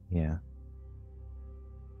 Yeah.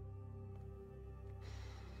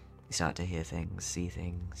 You start to hear things, see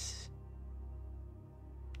things,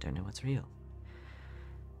 don't know what's real.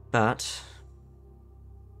 But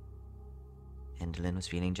Endelyn was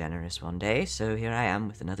feeling generous one day, so here I am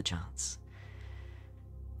with another chance.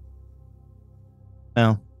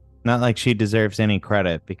 Well, not like she deserves any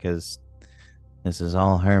credit because this is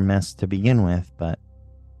all her mess to begin with, but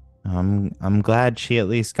I'm glad she at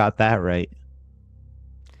least got that right.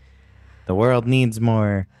 The world needs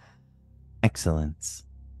more excellence.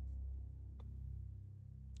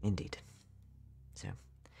 Indeed. So,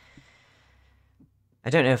 I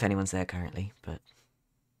don't know if anyone's there currently, but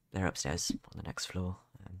they're upstairs on the next floor.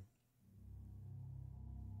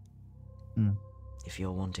 If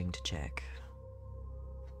you're wanting to check.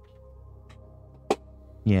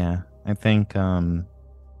 Yeah, I think my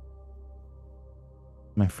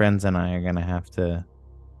friends and I are gonna have to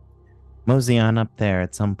mosey on up there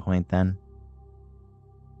at some point then.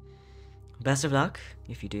 Best of luck,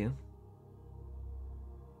 if you do.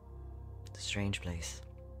 It's a strange place.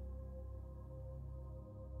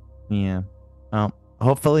 Yeah. Well,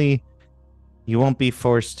 hopefully you won't be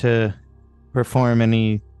forced to perform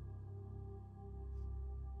any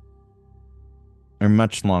or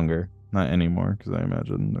much longer. Not anymore, because I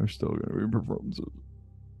imagine there's still going to be performances.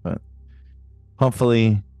 But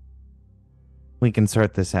hopefully we can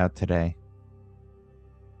sort this out today.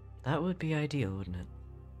 That would be ideal, wouldn't it?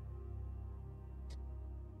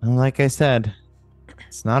 And like I said,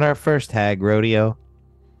 it's not our first hag rodeo.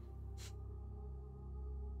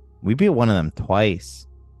 We beat one of them twice.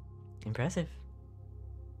 Impressive.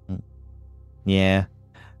 Yeah.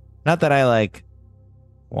 Not that I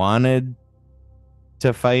wanted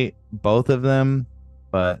to fight both of them,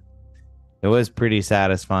 but it was pretty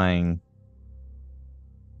satisfying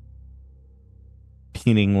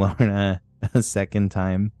beating Lorna a second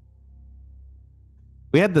time.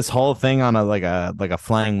 We had this whole thing on a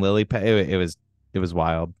flying lily pad. It was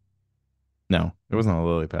wild. No, it wasn't a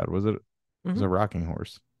lily pad, was it? It was a rocking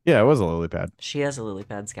horse. Yeah, it was a lily pad. She has a lily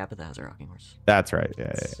pad, Scapitha has a rocking horse. That's right.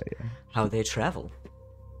 Yeah. How they travel.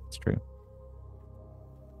 It's true.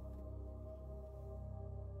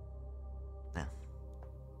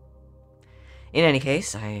 In any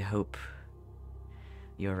case, I hope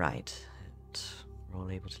you're right, and we're all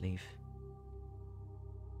able to leave.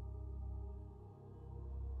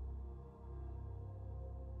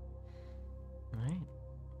 Alright. You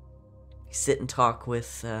sit and talk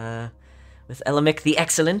with Elamic the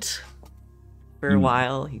Excellent for a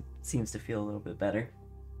while. He seems to feel a little bit better.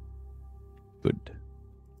 Good.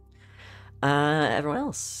 Everyone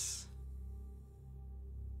else?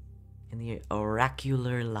 In the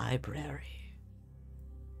oracular library.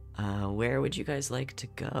 Where would you guys like to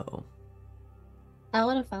go? I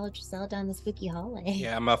want to follow Giselle down the spooky hallway.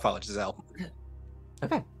 Yeah, I'm gonna follow Giselle.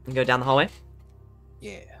 Okay, you go down the hallway.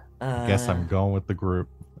 Yeah. Guess I'm going with the group.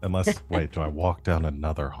 Unless, wait, do I walk down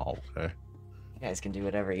another hallway? You guys can do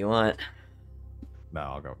whatever you want. No,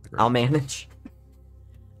 I'll go with the group. I'll manage.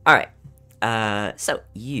 All right. So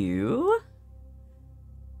you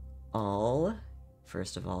all.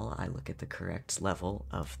 First of all, I look at the correct level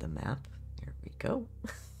of the map. Here we go.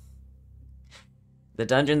 The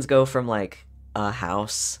dungeons go from a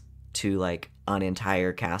house to an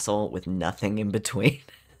entire castle with nothing in between.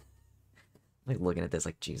 like looking at this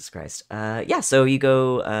like Jesus Christ. Yeah, so you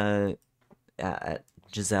go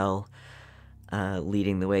Giselle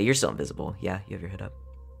leading the way. You're still invisible. Yeah, you have your hood up.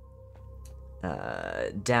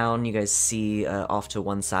 Down, you guys see off to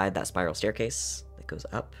one side that spiral staircase that goes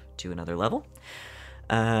up to another level.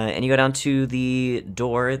 And you go down to the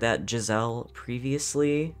door that Giselle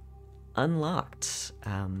previously unlocked.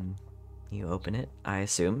 You open it, I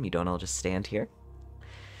assume. You don't all just stand here.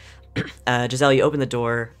 Giselle, you open the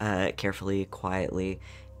door carefully, quietly,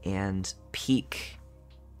 and peek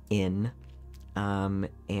in.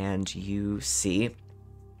 And you see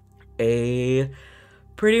a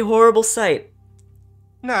pretty horrible sight.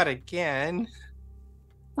 Not again.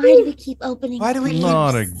 Why do we keep opening? Why do we keep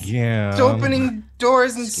Not again. opening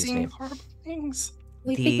doors and Excuse seeing me. horrible things?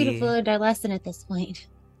 We think we'd have learned our lesson at this point.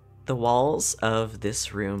 The walls of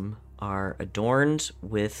this room are adorned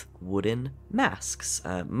with wooden masks,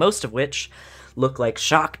 most of which look like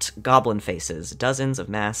shocked goblin faces. Dozens of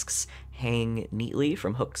masks hang neatly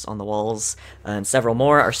from hooks on the walls, and several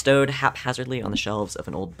more are stowed haphazardly on the shelves of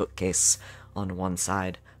an old bookcase on one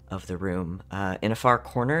side of the room. In a far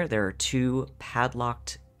corner, there are two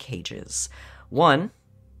padlocked cages. One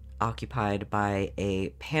occupied by a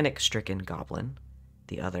panic-stricken goblin,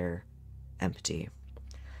 the other empty.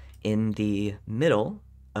 In the middle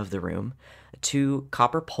of the room, two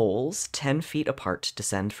copper poles 10 feet apart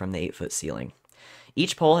descend from the 8-foot ceiling.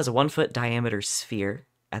 Each pole has a 1-foot diameter sphere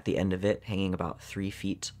at the end of it, hanging about 3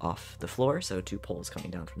 feet off the floor, so two poles coming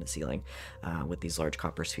down from the ceiling with these large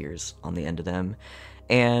copper spheres on the end of them.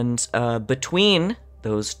 And between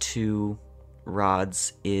those two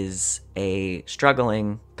rods is a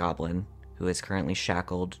struggling goblin who is currently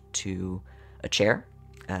shackled to a chair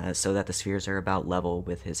so that the spheres are about level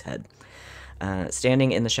with his head.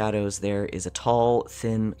 Standing in the shadows, there is a tall,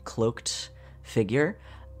 thin, cloaked figure,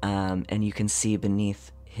 and you can see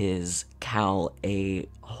beneath his cowl a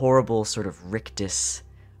horrible sort of rictus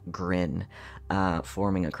grin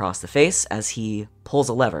forming across the face as he pulls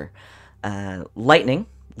a lever. Lightning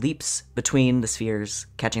leaps between the spheres,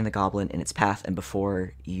 catching the goblin in its path, and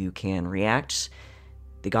before you can react,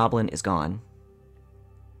 the goblin is gone,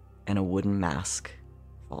 and a wooden mask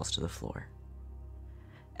falls to the floor.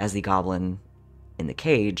 As the goblin in the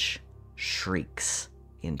cage shrieks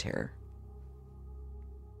in terror.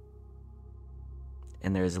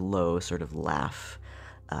 And there's a low sort of laugh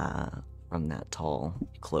from that tall,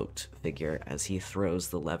 cloaked figure as he throws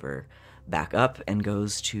the lever back up and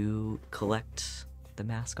goes to collect the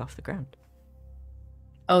mask off the ground.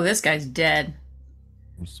 Oh, this guy's dead.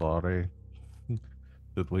 I'm sorry.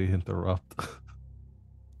 Did we interrupt?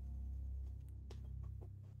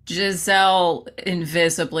 Giselle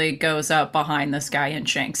invisibly goes up behind this guy and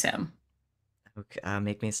shanks him. Okay,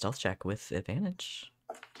 make me a stealth check with advantage.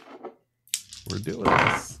 We're doing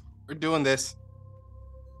this. We're doing this.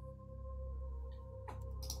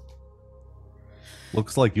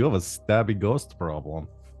 Looks like you have a stabby ghost problem.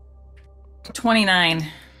 29.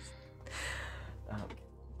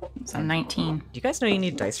 So 19. Do you guys know you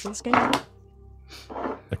need dice for this game?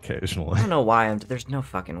 Occasionally. I don't know why there's no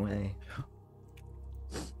fucking way.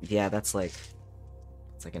 Yeah, it's like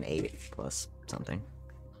an 8 plus something.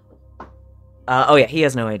 Oh yeah, he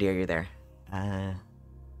has no idea you're there.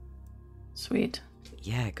 Sweet.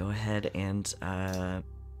 Yeah, go ahead and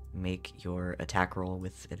make your attack roll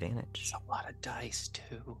with advantage. It's a lot of dice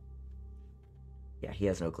too. Yeah, he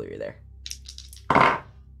has no clue you're there.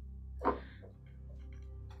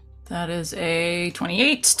 That is a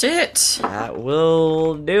 28 to hit. That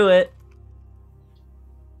will do it.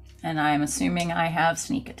 And I'm assuming I have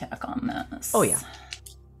sneak attack on this. Oh yeah.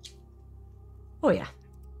 Oh yeah.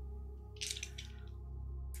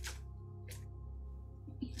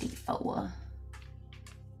 84.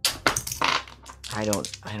 I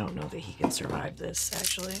don't know that he can survive this,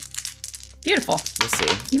 actually. Beautiful. We'll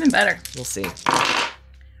see. Even better. We'll see.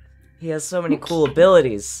 He has so many cool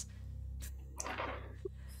abilities.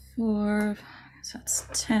 4, so that's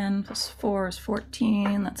 10 plus 4 is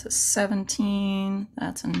 14. That's a 17.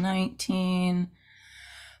 That's a 19.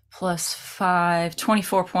 Plus 5,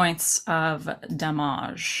 24 points of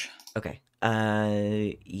damage. Okay.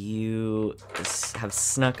 You have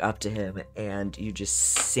snuck up to him and you just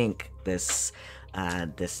sink this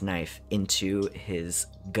knife into his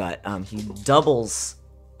gut. He doubles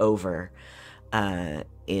over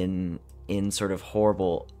in sort of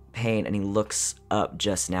horrible pain, and he looks up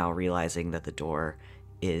just now, realizing that the door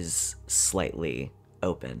is slightly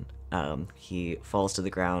open. He falls to the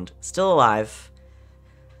ground, still alive,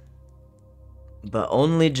 but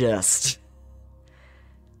only just.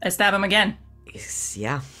 I stab him again.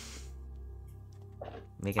 Yeah.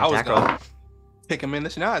 Make an I was attack roll. kick him in the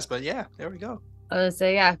schnoz, but yeah, there we go. So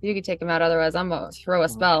yeah, you could take him out. Otherwise, I'm gonna throw a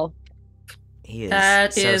spell. He is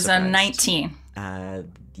That so is a surprised. 19.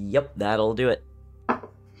 Yep, that'll do it.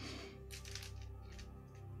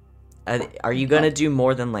 Are you gonna do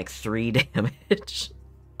more than like 3 damage?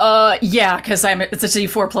 Yeah, because it's a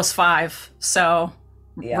D4 plus 5, so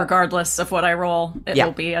Yeah. regardless of what I roll, it Yeah.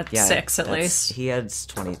 will be a 6 at least. He has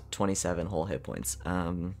 27 whole hit points.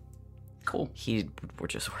 Cool. He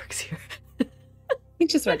just works here. He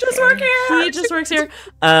just works He just works here.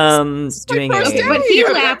 Doing first a day. But he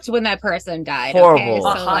laughed when that person died. Horrible.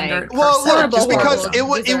 Okay? So, like, 100%. Well, look, Horrible, just because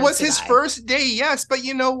horrible. it was Deserves his to die. first day, yes, but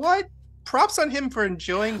you know what? Props on him for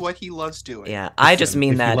enjoying what he loves doing. yeah. I just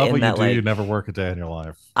mean if that you love in what that you do, like you never work a day in your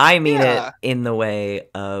life. I mean Yeah. it in the way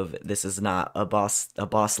of this is not a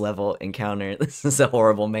boss level encounter. This is a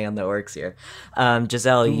horrible man that works here.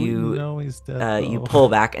 Giselle, you know he's dead. you though. pull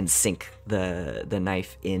back and sink the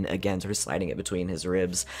knife in again, sort of sliding it between his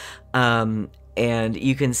ribs. And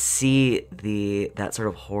you can see that sort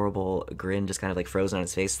of horrible grin just kind of like frozen on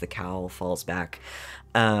his face. The cowl falls back.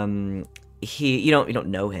 You don't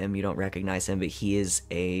know him, you don't recognize him, but he is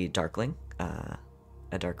a darkling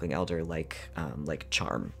elder like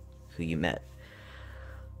Charm, who you met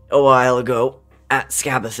a while ago at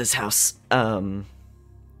Scabbeth's house. I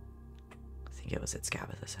think it was at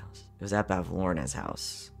Scabbeth's house. It was at Bavlorna's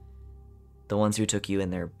house. The ones who took you in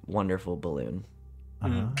their wonderful balloon,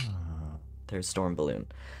 their storm balloon.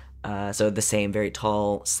 So the same, very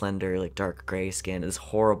tall, slender, like dark gray skin. This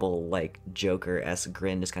horrible, like Joker-esque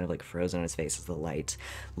grin, just kind of like frozen on his face as the light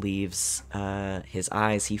leaves his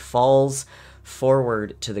eyes. He falls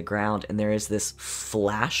forward to the ground, and there is this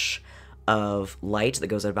flash of light that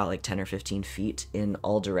goes at about like 10 or 15 feet in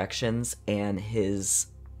all directions, and his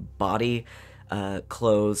body,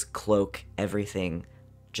 clothes, cloak, everything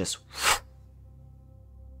just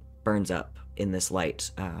burns up in this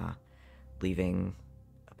light, leaving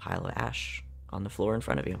pile of ash on the floor in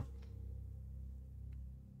front of you.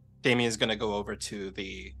 Damian's gonna go over to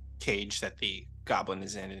the cage that the goblin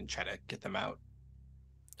is in and try to get them out.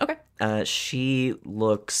 Okay. She's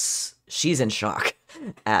in shock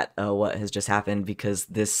at what has just happened, because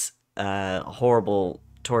this horrible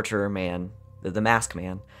torturer man, the mask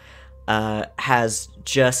man, has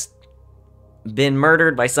just been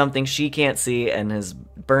murdered by something she can't see and has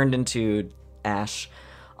burned into ash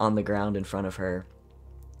on the ground in front of her.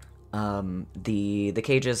 The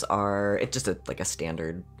cages are just a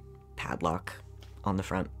standard padlock on the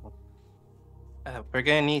front. I'm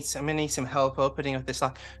gonna need some help opening up this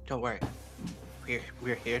lock. Don't worry,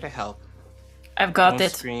 we're here to help. I've got Don't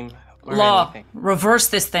it. scream or Law, anything. reverse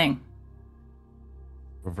this thing.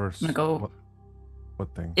 Reverse. I'm gonna go.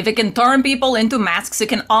 What thing? If it can turn people into masks, it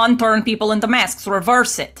can unturn people into masks.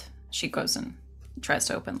 Reverse it. She goes and tries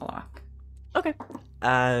to open the lock. Okay.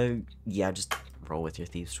 Yeah, just roll with your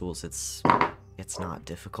thieves' tools. It's not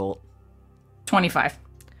difficult. 25.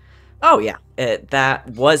 Oh yeah,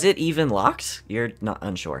 was it even locked? You're not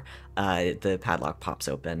unsure. The padlock pops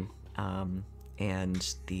open,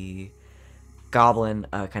 and the goblin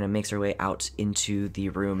kind of makes her way out into the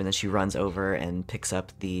room, and then she runs over and picks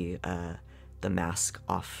up the mask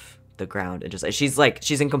off the ground, and she's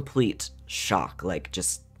in complete shock,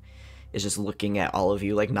 is just looking at all of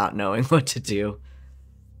you, like not knowing what to do.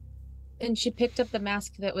 And she picked up the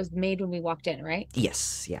mask that was made when we walked in, right?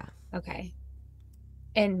 Yes, yeah. Okay.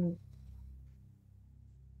 And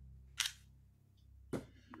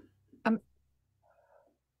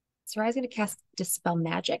Seraia's gonna cast Dispel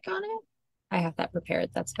Magic on it. I have that prepared.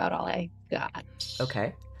 That's about all I got.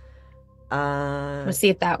 Okay. Let's see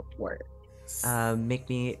if that works. Make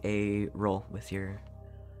me a roll with your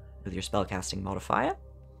spellcasting modifier.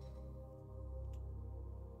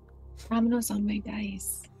 Domino's on my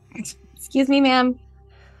dice. Excuse me, ma'am.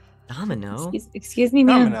 Domino. Excuse me,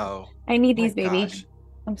 ma'am. Domino. I need My these, baby. gosh.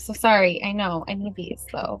 I'm so sorry. I know. I need these,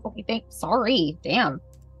 though. Okay, sorry. Damn.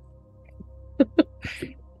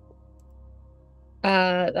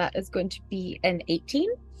 That is going to be an 18.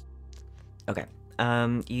 Okay.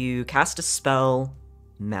 You cast a spell,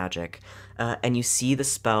 magic, and you see the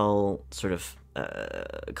spell sort of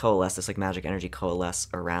coalesce, this like magic energy coalesce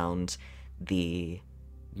around the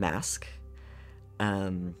mask,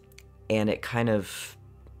 and it kind of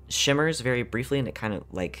shimmers very briefly, and it kind of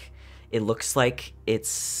it looks like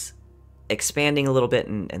it's expanding a little bit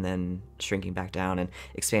and then shrinking back down, and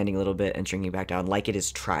expanding a little bit and shrinking back down, like it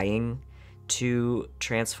is trying to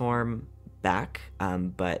transform back,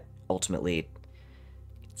 but ultimately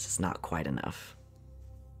it's just not quite enough.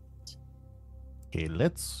 Okay,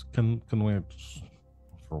 can we just,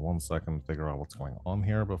 for 1 second, figure out what's going on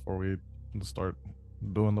here before we start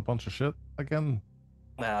doing a bunch of shit again?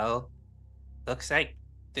 Well, looks like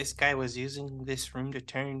this guy was using this room to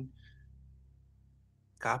turn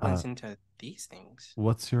goblins into these things.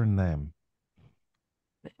 What's your name?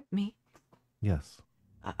 Me? Yes.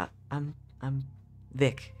 I'm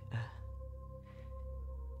Vic.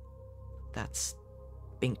 That's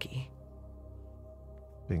Binky.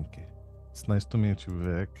 Pinky. It's nice to meet you,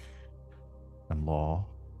 Vic. And Law,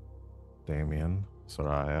 Damian,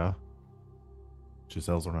 Sereia.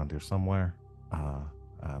 Giselle's around here somewhere.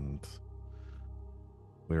 And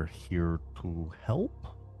we're here to help.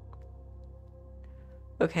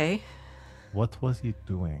 Okay. What was he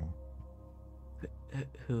doing?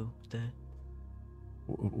 Who?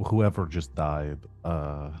 Whoever just died.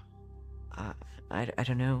 I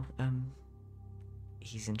don't know.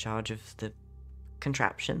 He's in charge of the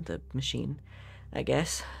contraption, the machine, I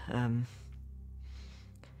guess.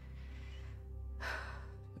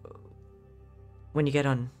 When you get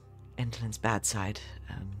on Endelin's bad side,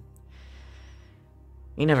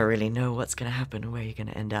 you never really know what's gonna happen or where you're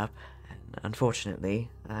gonna end up. And unfortunately,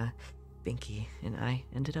 Binky and I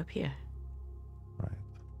ended up here. Right.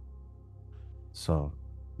 So,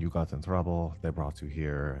 you got in trouble, they brought you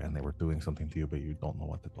here, and they were doing something to you, but you don't know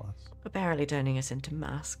what it was. Apparently turning us into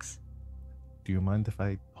masks. Do you mind if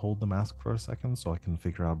I hold the mask for a second so I can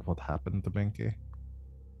figure out what happened to Binky?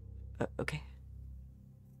 Okay.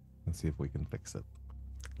 And see if we can fix it.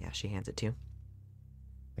 Yeah, she hands it to you.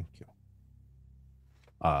 Thank you.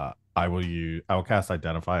 I will cast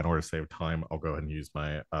Identify in order to save time. I'll go ahead and use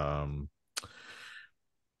my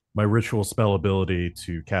my ritual spell ability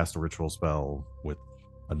to cast a ritual spell with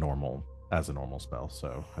a normal spell,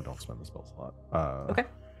 so I don't spend the spell slot. Okay.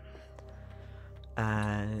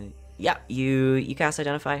 Yeah, you cast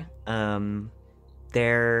Identify.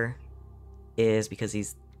 There is, because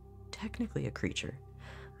he's technically a creature,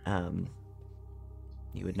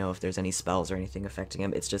 you would know if there's any spells or anything affecting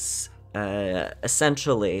him. It's just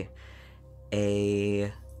essentially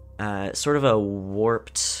a sort of a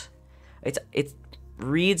warped. It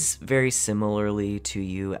reads very similarly to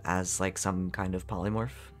you as like some kind of polymorph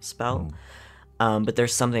spell, but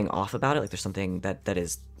there's something off about it. Like there's something that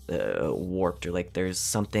is warped, or like there's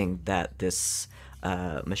something that this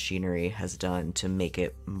machinery has done to make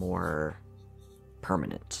it more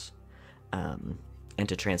permanent, and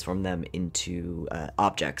to transform them into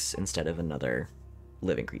objects instead of another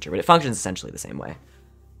living creature. But it functions essentially the same way.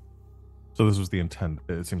 So this was the intent.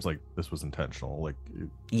 It seems like this was intentional. Like,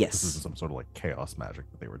 yes, this isn't some sort of like chaos magic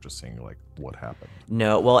that they were just seeing like what happened.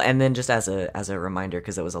 No, well, and then just as a reminder,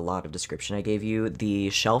 because it was a lot of description I gave you, the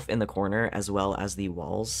shelf in the corner as well as the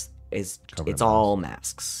walls it's all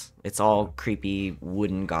masks. It's all creepy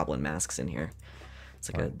wooden goblin masks in here. It's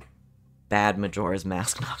like a bad Majora's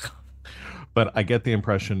Mask knockoff. But I get the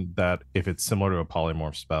impression that if it's similar to a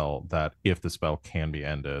polymorph spell, that if the spell can be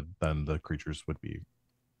ended, then the creatures would be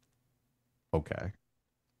okay,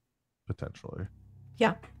 potentially.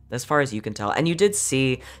 Yeah, as far as you can tell. And you did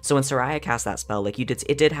see, so when Sereia cast that spell, like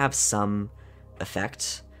it did have some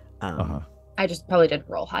effect. I just probably didn't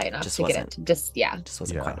roll high enough to get it to just, yeah. It just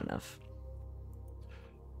wasn't quite enough.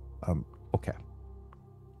 Okay.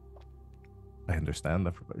 I understand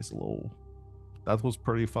everybody's a little... That was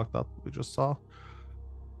pretty fucked up, we just saw.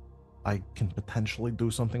 I can potentially do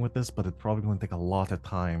something with this, but it's probably going to take a lot of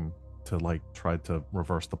time to like try to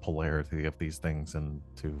reverse the polarity of these things and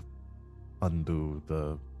to undo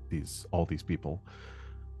all these people.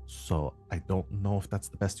 So I don't know if that's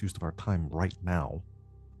the best use of our time right now.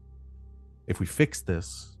 If we fix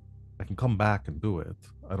this, I can come back and do it.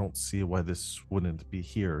 I don't see why this wouldn't be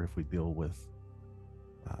here if we deal with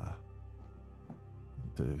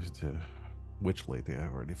the witch lady. I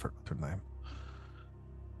already forgot her name.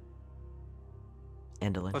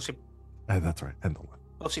 Endelin. Well, that's right, Endelin.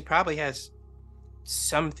 Well, she probably has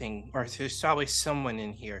something, or there's probably someone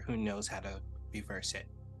in here who knows how to reverse it.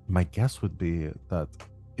 My guess would be that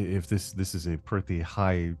if this is a pretty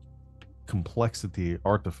high complexity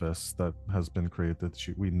artifice that has been created,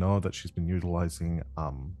 we know that she's been utilizing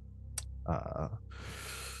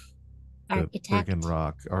Architect.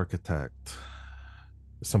 Rock architect.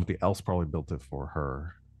 Somebody else probably built it for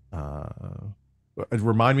her.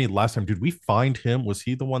 Remind me, last time, did we find him? Was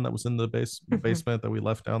he the one that was in the basement that we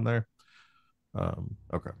left down there?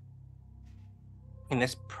 Okay. And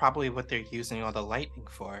that's probably what they're using all the lightning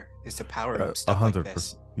for, is to power up stuff 100%. like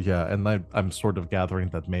this. Yeah, and I'm sort of gathering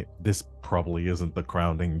that this probably isn't the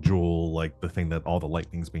crowning jewel, like the thing that all the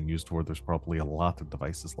lightning's being used for. There's probably a lot of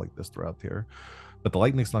devices like this throughout here. But the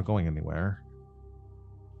lightning's not going anywhere.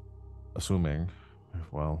 Assuming,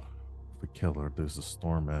 if we kill her, there's a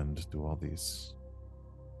storm and do all these...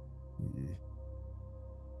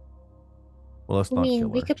 Well, let's I not mean, kill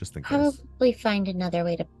we her, could just in case. probably find another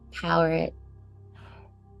way to power it.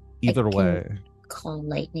 Either can- way, Call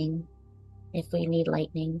lightning if we need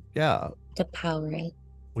lightning yeah, to power it.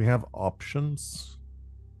 we have options.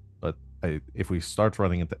 But if we start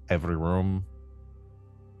running into every room,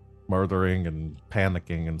 murdering and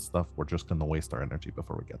panicking and stuff, we're just going to waste our energy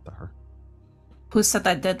before we get to her. Who said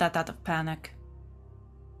I did that out of panic?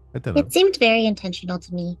 I didn't. It seemed very intentional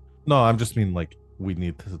to me. No, I'm just mean like we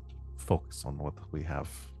need to focus on what we have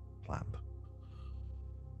planned.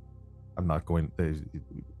 I'm not going.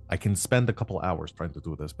 I can spend a couple hours trying to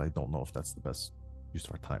do this, but I don't know if that's the best use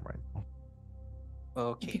of our time right now. If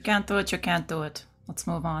Okay. you can't do it, you can't do it. Let's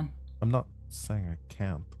move on. I'm not saying I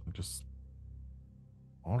can't. I'm just.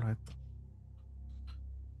 All right.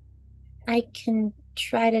 I can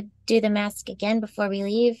try to do the mask again before we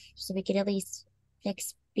leave, so we could at least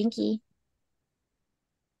fix Binky.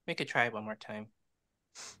 We could try it one more time.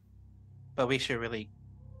 But we should really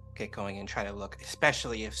get going and try to look,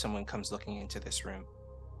 especially if someone comes looking into this room.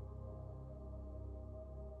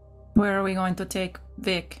 Where are we going to take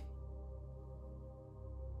Vic?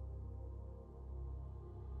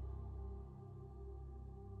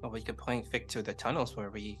 Well, we could point Vic to the tunnels where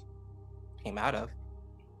we came out of.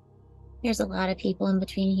 There's a lot of people in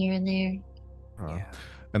between here and there. Yeah.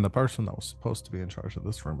 And the person that was supposed to be in charge of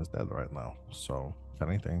this room is dead right now. So, if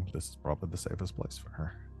anything, this is probably the safest place for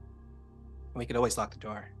her. We could always lock the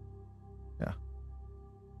door. Yeah.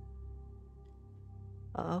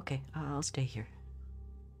 Okay, I'll stay here.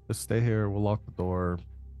 Just stay here. We'll lock the door.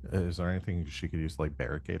 Is there anything she could use to like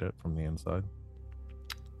barricade it from the inside?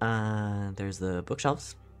 There's the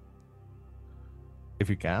bookshelves. If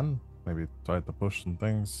you can, maybe try to push some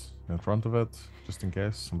things in front of it, just in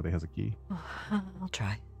case somebody has a key. I'll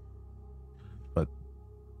try. But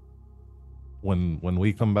when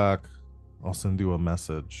we come back, I'll send you a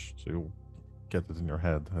message so you'll get it in your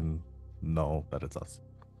head and know that it's us.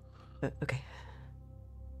 Okay.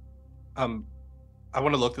 I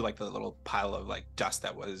want to look through like the little pile of like dust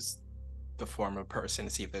that was the former person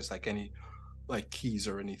to see if there's like any like keys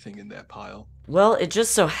or anything in that pile. Well, it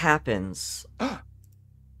just so happens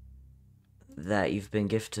that you've been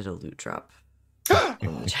gifted a loot drop.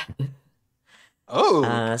 In the chat.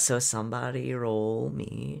 Oh. So somebody roll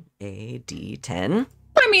me a d10.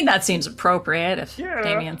 I mean, that seems appropriate if Yeah.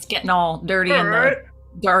 Damian's getting all dirty in the Alright. In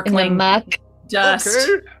the darkling muck. dust.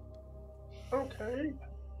 Okay.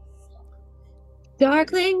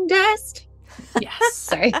 Darkling dust. Yes.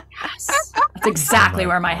 Sorry. Yes. That's exactly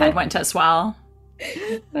where my head went as well.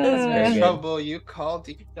 That's very In good. trouble, you call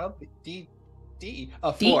D a 4.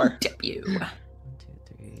 DW. 1, 2,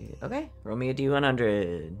 3. Okay, roll me a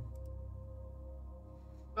d100.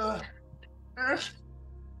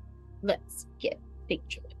 Let's get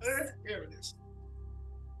pictures. Here it is.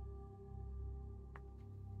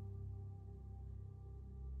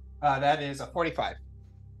 That is a 45.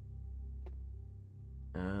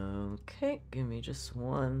 Okay, give me just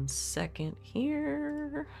 1 second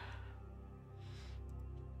here.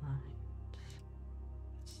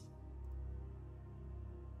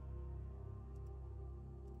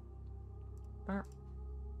 Right.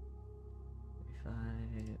 5.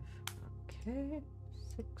 Okay,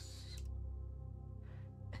 6.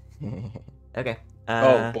 Okay.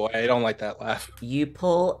 Oh boy, I don't like that laugh. You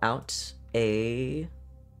pull out a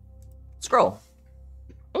scroll.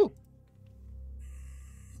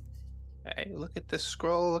 Hey, look at this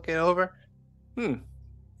scroll, look it over.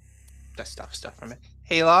 That's stuff from it.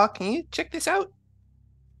 Hey Law, can you check this out?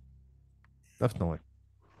 Definitely.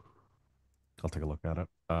 I'll take a look at it.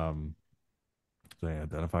 The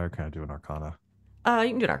identifier, can I do an arcana? You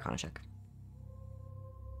can do an arcana check.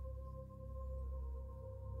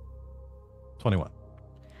 21.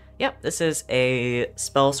 Yep, this is a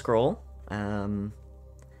spell scroll. I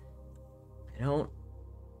don't.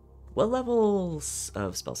 What levels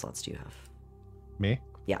of spell slots do you have? Me?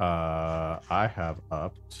 Yeah. I have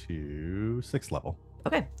up to 6th level.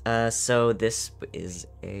 Okay. So this is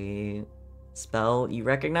a spell you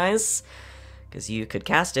recognize because you could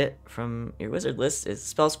cast it from your wizard list. It's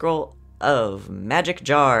spell scroll of Magic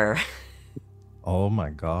Jar. Oh my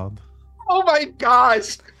god. Oh my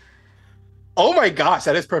gosh! Oh my gosh,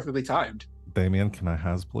 that is perfectly timed. Damian, can I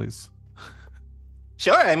has, please?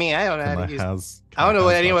 Sure, I mean, I don't know Can how I to use. has? I don't know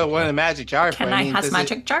what anyone wanted wanted a magic jar for. Can I mean, has does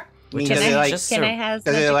magic jar? Which Can is I- just Can a, I have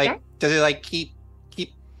Does magic it jar? does it like keep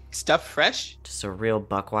stuff fresh? just a real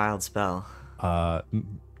buck wild spell.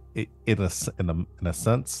 In a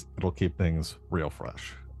sense, it'll keep things real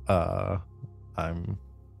fresh. I'm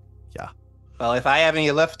Well, if I have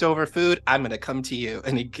any leftover food, I'm gonna come to you.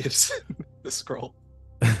 And he gives the scroll.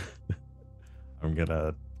 I'm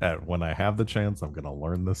gonna And when I have the chance, I'm gonna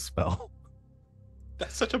learn this spell.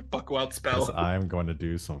 That's such a buckwild Because spell. I'm going to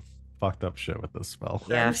do some fucked up shit with this spell.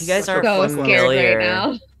 Yeah, I'm if you guys such aren't a So fuck scared right familiar,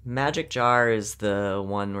 now. Magic Jar is the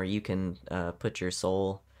one where you can put your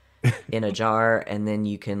soul in a jar and then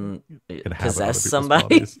you can Inhabit possess other people's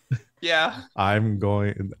somebody. bodies. Yeah. I am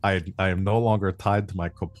no longer tied to my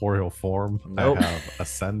corporeal form. Nope. I have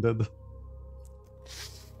ascended.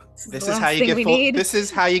 This the is how last you thing get we full. need. This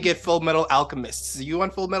is how you get Full Metal Alchemists. Are you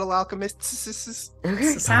on Full Metal Alchemists? This Okay.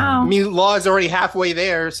 is how. I mean, law is already halfway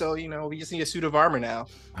there, so we just need a suit of armor now.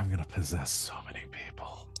 I'm gonna possess so many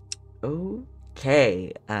people.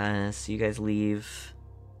 Okay, so you guys leave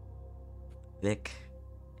Vic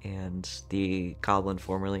and the goblin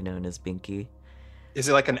formerly known as Binky. Is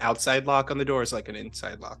it like an outside lock on the door? Or is it like an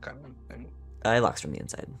inside lock kind of thing? It locks from the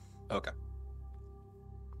inside. Okay.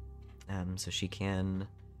 So she can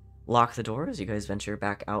lock the door as you guys venture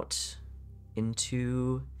back out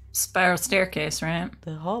into Spiral staircase, right?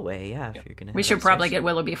 the hallway. Yeah, if you're gonna. We head should probably upstairs. get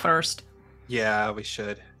Willoughby first. Yeah, we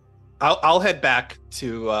should. I'll head back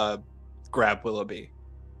to grab Willoughby.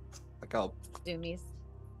 Like I'll. Zoomies.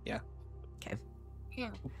 Okay. Yeah.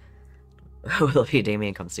 Willoughby,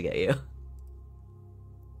 Damian comes to get you.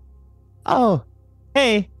 Oh,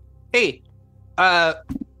 hey. Hey,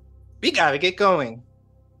 we gotta get going.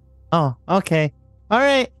 Oh, okay. All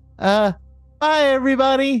right. Bye,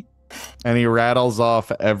 everybody. And he rattles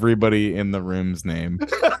off everybody in the room's name.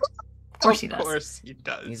 course he does. Of course he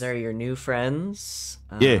does. These are your new friends.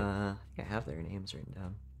 Yeah. I have their names written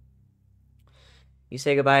down. You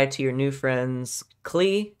say goodbye to your new friends,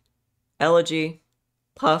 Klee, Elegy,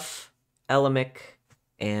 Puff, Elamic,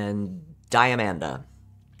 and Diamanda.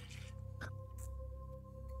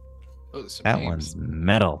 Those are some That names. one's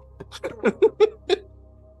metal.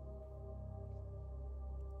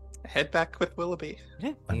 Head back with Willoughby.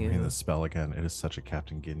 Okay, I'm reading you- this spell again. It is such a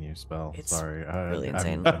Captain Ginyu spell. It's Sorry, really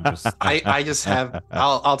insane. I'm just, I just have.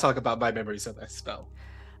 I'll talk about my memories of that spell.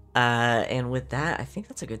 And with that, I think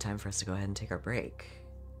that's a good time for us to go ahead and take our break.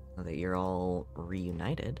 Now that you're all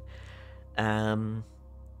reunited.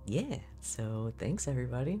 Yeah, so thanks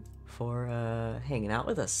everybody for hanging out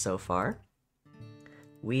with us so far.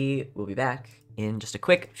 We will be back in just a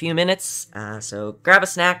quick few minutes. So grab a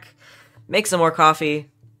snack, make some more coffee,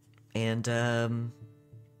 and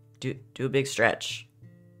do a big stretch.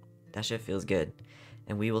 That shit feels good.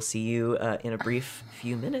 And we will see you in a brief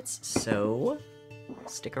few minutes, so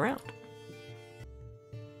stick around.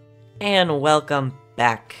 And welcome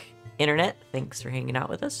back, Internet. Thanks for hanging out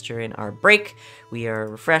with us during our break. We are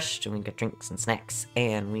refreshed and we got drinks and snacks,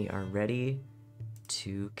 and we are ready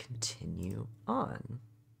to continue on.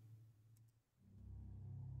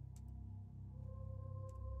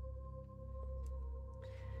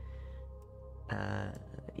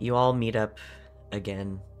 You all meet up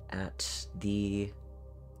again at the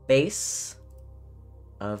base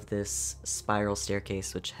of this spiral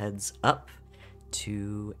staircase, which heads up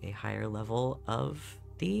to a higher level of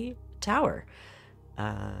the tower.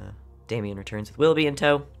 Damian returns with Willoughby in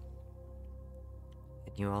tow.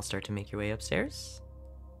 And you all start to make your way upstairs.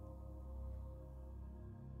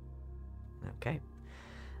 Okay.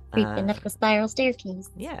 Creeping up the spiral staircase.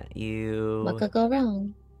 Yeah, What could go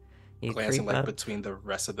wrong? you Glancing creep like up. between the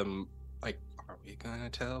rest of them, like, are we gonna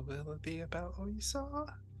tell Willoughby about what we saw?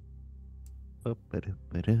 Look at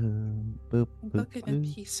him,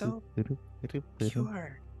 he's so pure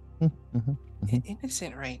and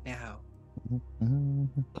innocent right now.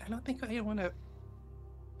 I don't think I want to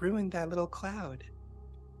ruin that little cloud.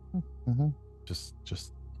 just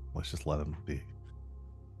let's just let him be.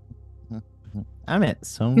 I met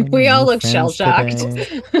so many We all new look friends shell-shocked.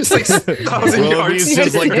 today. It's like 1,000 yards. Willoughby's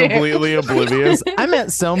just like completely oblivious. I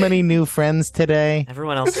met so many new friends today.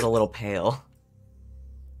 Everyone else is a little pale.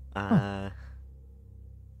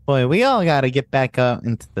 Boy, we all got to get back out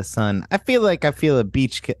into the sun. I feel a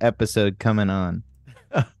beach episode coming on.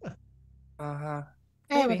 Uh-huh.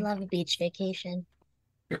 I would Maybe. love a beach vacation.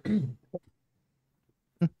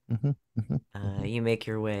 You make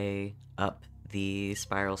your way up the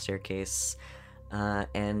spiral staircase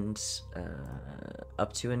and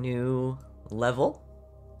up to a new level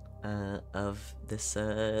of this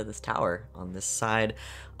tower on this side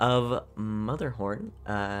of Motherhorn.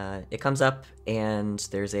 It comes up and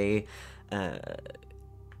there's a little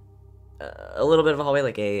bit of a hallway,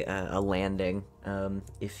 like a landing,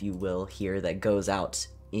 if you will, here that goes out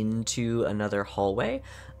into another hallway.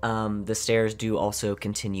 The stairs do also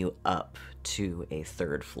continue up to a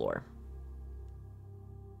third floor.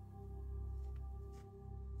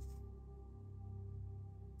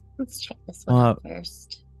 Let's check this one out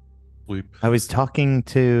first. Bleep. I was talking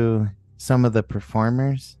to some of the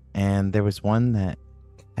performers, and there was one that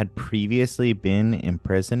had previously been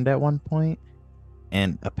imprisoned at one point,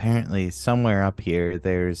 and apparently somewhere up here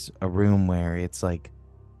there's a room where it's like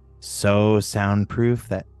so soundproof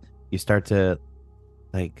that you start to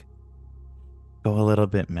like go a little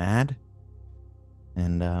bit mad.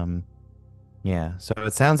 And yeah, so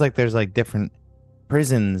it sounds like there's like different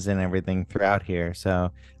prisons and everything throughout here.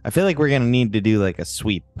 So I feel like we're gonna need to do like a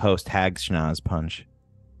sweep post hag schnoz punch.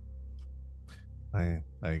 I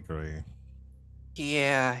agree.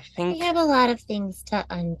 Yeah, I We think. have a lot of things to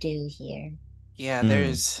undo here. Yeah,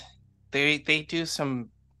 Hmm. they do some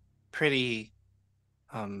pretty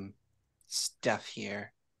stuff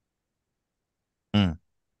here. Hmm.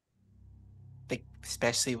 Like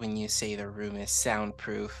especially when you say the room is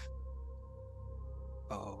soundproof.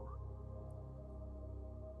 Oh.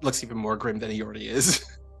 Looks even more grim than he already is.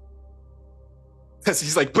 As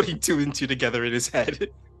he's like putting two and two together in his head.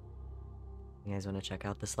 You guys want to check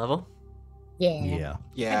out this level? Yeah.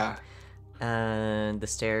 Yeah. And the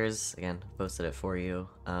stairs, again, posted it for you,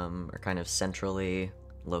 are kind of centrally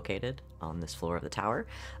located on this floor of the tower.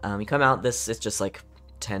 You come out, this is just like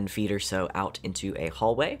 10 feet or so out into a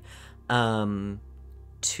hallway. To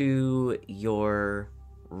your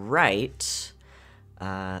right,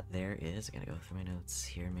 there is, I gotta go through my notes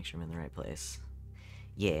here and make sure I'm in the right place.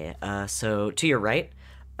 Yeah, so to your right,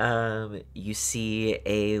 you see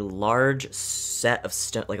a large set of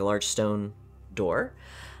stone, like a large stone door.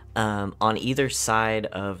 On either side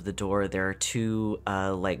of the door, there are two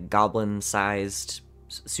like goblin-sized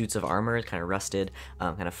suits of armor, kind of rusted,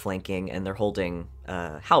 kind of flanking, and they're holding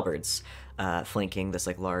halberds, flanking this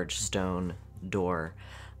like large stone door.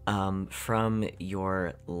 From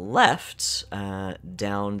your left,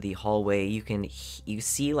 down the hallway, you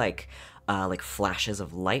see like flashes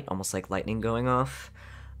of light, almost like lightning going off,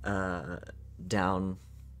 down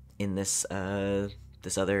in this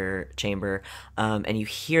this other chamber, and you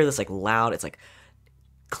hear this like loud, it's like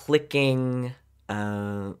clicking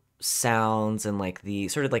sounds and like the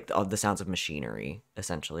sort of like the sounds of machinery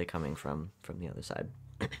essentially coming from the other side.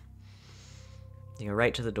 You go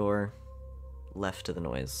right to the door, left to the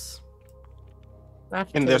noise.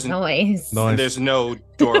 Left And to there's the noise. And there's no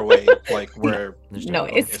doorway like where There's no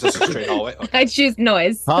Noise. it's just a straight hallway. Okay. I choose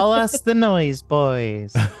noise. Call us the noise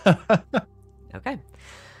boys. Okay.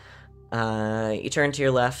 You turn to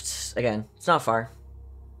your left. Again, it's not far.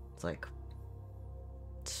 It's like,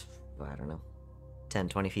 I don't know, 10,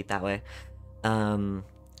 20 feet that way.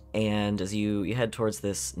 And as you head towards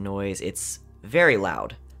this noise, it's very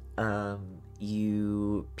loud.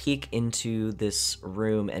 You peek into this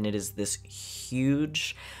room, and it is this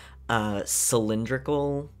huge,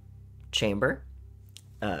 cylindrical chamber.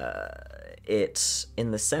 It's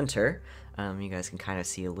in the center. You guys can kind of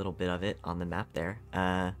see a little bit of it on the map there.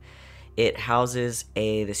 It houses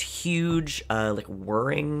this huge, like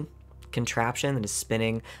whirring contraption that is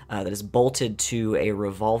spinning, that is bolted to a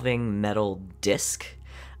revolving metal disc.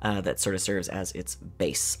 That sort of serves as its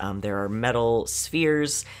base. There are metal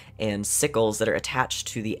spheres and sickles that are attached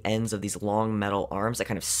to the ends of these long metal arms that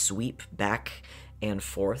kind of sweep back and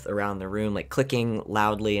forth around the room, like clicking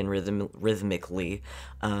loudly and rhythmically,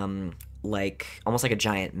 like almost like a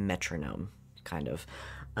giant metronome, kind of.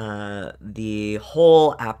 The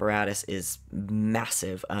whole apparatus is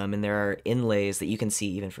massive, and there are inlays that you can see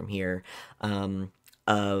even from here,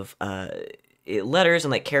 of letters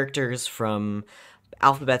and like characters from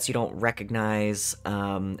alphabets you don't recognize,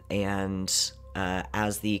 and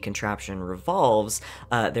as the contraption revolves,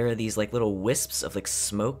 there are these like little wisps of like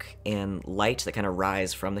smoke and light that kind of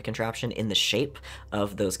rise from the contraption in the shape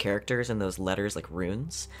of those characters and those letters like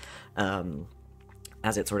runes,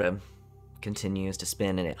 as it sort of continues to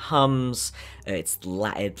spin, and it hums. It's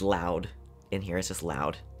loud in here. It's just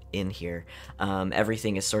loud in here.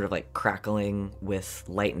 Everything is sort of like crackling with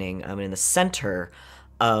lightning. And in the center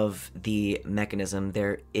of the mechanism,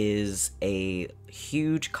 there is a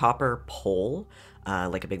huge copper pole,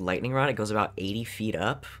 like a big lightning rod. It goes about 80 feet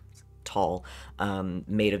up, tall,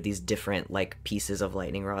 made of these different like pieces of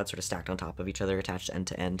lightning rod sort of stacked on top of each other, attached end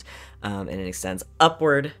to end, and it extends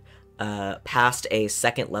upward past a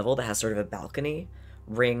second level that has sort of a balcony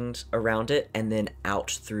ringed around it, and then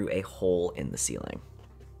out through a hole in the ceiling.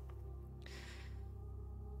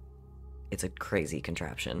 It's a crazy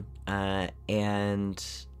contraption. And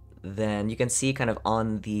then you can see kind of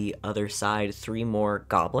on the other side 3 more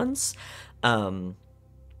goblins.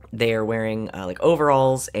 They are wearing like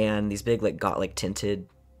overalls and these big like tinted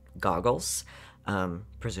goggles,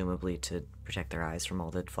 presumably to protect their eyes from all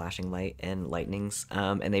the flashing light and lightnings.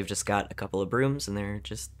 And they've just got a couple of brooms and they're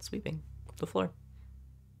just sweeping the floor.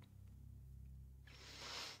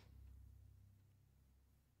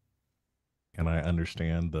 Can I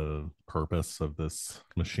understand the purpose of this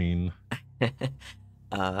machine?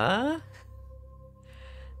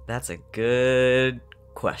 That's a good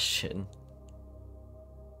question.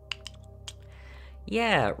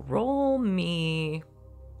 Yeah, roll me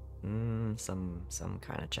some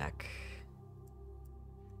kind of check.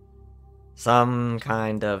 Some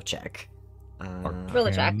kind of check. Roll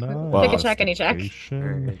a check. Arcana, Pick a check, any check.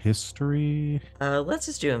 investigation, history. Let's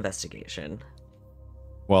just do investigation.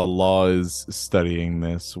 While Law is studying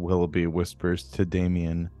this, Willoughby whispers to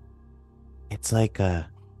Damian, "It's like a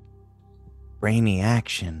brainy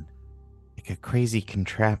action, like a crazy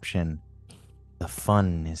contraption. The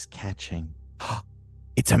fun is catching.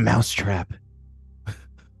 It's a mousetrap."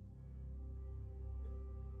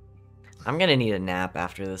 I'm gonna need a nap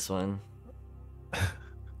after this one.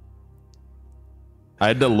 I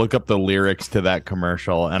had to look up the lyrics to that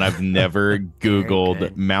commercial, and I've never Googled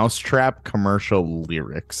good. mousetrap commercial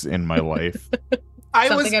lyrics in my life.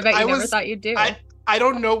 Something I bet you never thought you'd do. I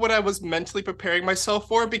don't know what I was mentally preparing myself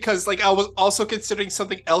for, because like I was also considering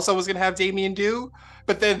something else I was gonna have Damian do,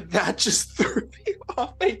 but then that just threw me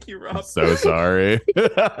off. Thank you, Rob. So sorry.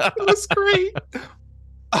 It was great.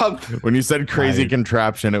 When you said crazy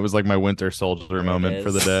contraption, it was like my Winter Soldier There it moment for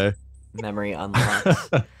the is. day. Memory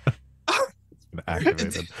unlocked.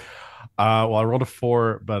 Activated. Well, I rolled a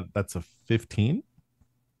 4, but that's a 15.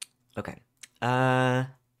 Okay. I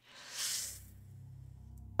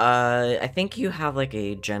think you have like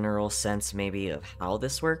a general sense maybe of how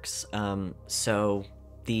this works. So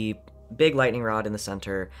the big lightning rod in the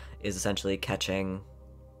center is essentially catching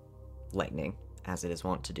lightning, as it is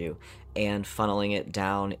wont to do, and funneling it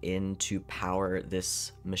down in to power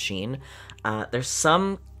this machine. There's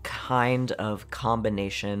some kind of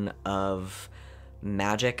combination of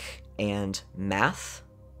magic and math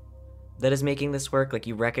that is making this work. Like,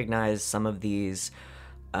 you recognize some of these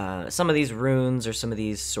runes or some of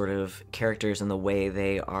these sort of characters, and the way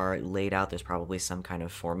they are laid out, there's probably some kind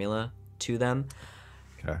of formula to them.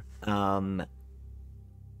 Okay.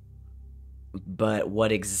 But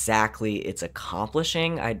what exactly it's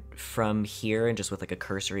accomplishing, from here and just with like a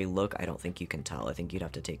cursory look, I don't think you can tell. I think you'd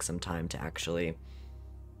have to take some time to actually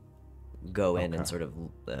go in and sort of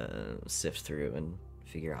sift through and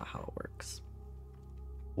figure out how it works.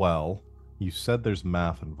 Well, you said there's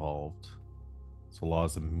math involved, so Law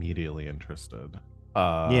is immediately interested.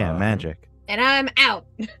 Yeah, magic. And I'm out.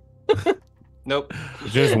 Nope.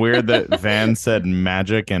 It's just weird that Van said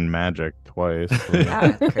magic and magic twice.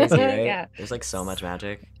 Yeah, crazy, right? Yeah. There's like so much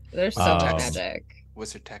magic. There's so much Um, magic.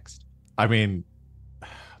 Wizard text. I mean,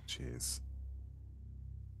 jeez.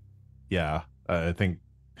 Yeah, I think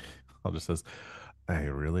I'll just says, I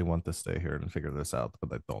really want to stay here and figure this out,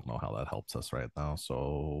 but I don't know how that helps us right now.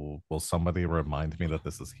 So will somebody remind me that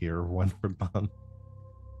this is here when we're done?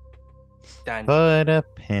 Done. Put a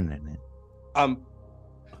pin in it.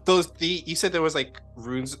 You said there was like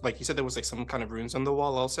runes, like you said there was like some kind of runes on the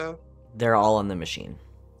wall also? They're all on the machine.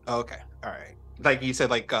 Oh, okay. All right. Like you said,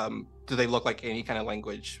 like do they look like any kind of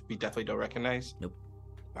language we definitely don't recognize? Nope.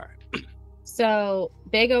 All right. So,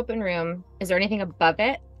 big open room. Is there anything above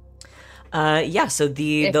it? Yeah, so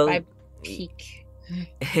If I peek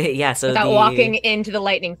yeah, so without walking into the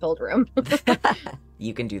lightning-filled room.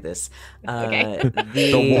 You can do this. Okay.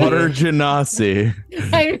 The water genasi.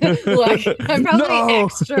 Look, I'm probably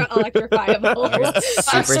extra electrifiable.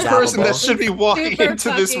 Super That's the person that zappable. should be walking Super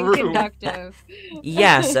into this fucking room. conductive.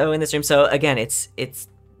 Yeah, so in this room, so again, it's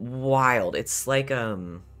wild. It's like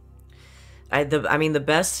the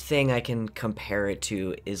best thing I can compare it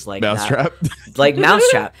to is like Mousetrap. like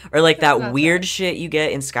Mousetrap, or like that Mousetrap. weird shit you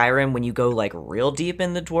get in Skyrim when you go like real deep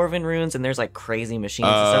in the dwarven runes and there's like crazy machines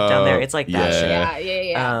and stuff down there. It's like that shit.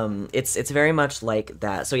 Yeah. It's very much like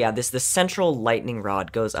that. So yeah, the central lightning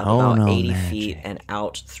rod goes up Oh, about no 80 magic. feet and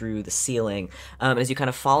out through the ceiling. As you kind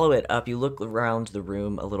of follow it up, you look around the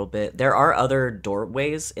room a little bit. There are other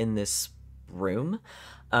doorways in this room.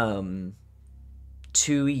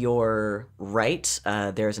 To your right,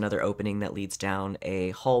 there's another opening that leads down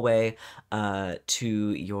a hallway.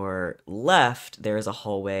 To your left, there's a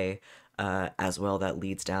hallway as well that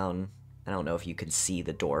leads down. I don't know if you can see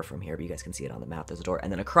the door from here, but you guys can see it on the map. There's a door. And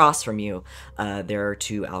then across from you, there are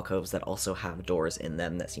two alcoves that also have doors in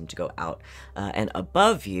them that seem to go out. And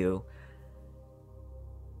above you...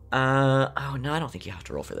 oh, no, I don't think you have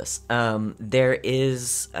to roll for this. There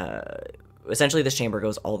is... essentially, this chamber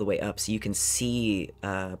goes all the way up, so you can see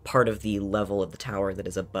part of the level of the tower that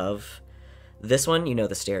is above this one. You know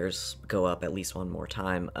the stairs go up at least one more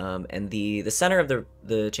time. And the center of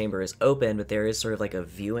the chamber is open, but there is sort of like a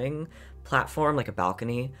viewing platform, like a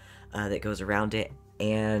balcony, that goes around it.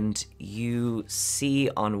 and you see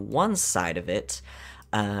on one side of it,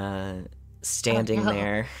 standing no.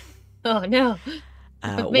 there, Oh no.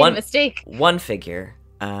 I've made one a mistake. one figure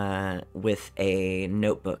with a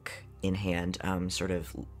notebook in hand, sort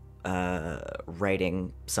of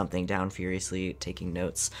writing something down furiously, taking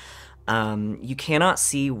notes. You cannot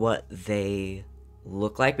see what they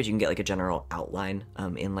look like, but you can get like a general outline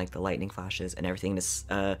in like the lightning flashes and everything. This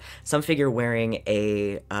some figure wearing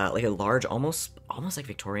a like a large, almost like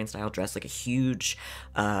Victorian style dress, like a huge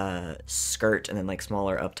skirt, and then like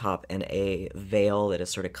smaller up top, and a veil that is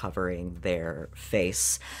sort of covering their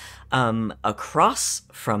face. Across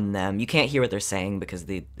from them, you can't hear what they're saying because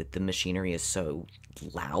the machinery is so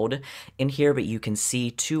loud in here, but you can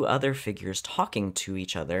see two other figures talking to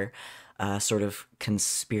each other, sort of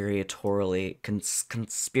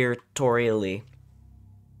conspiratorially.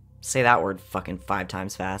 Say that word fucking 5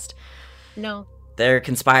 times fast. No. They're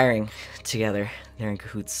conspiring together. They're in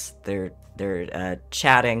cahoots. They're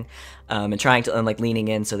chatting and trying to, and like leaning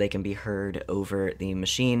in so they can be heard over the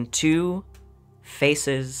machine. Two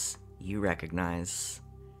faces you recognize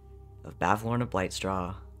of Bavlorn of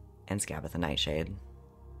Blightstraw and Scabatha Nightshade.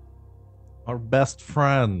 Our best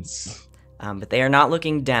friends. But they are not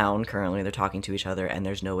looking down currently. They're talking to each other, and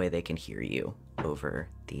there's no way they can hear you over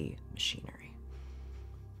the machinery.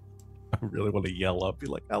 I really want to yell up, be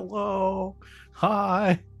like, hello,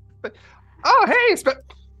 hi. Oh, hey,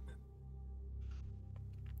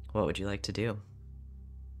 What would you like to do?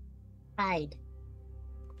 Hide.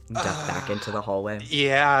 Duck back into the hallway?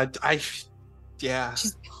 Yeah.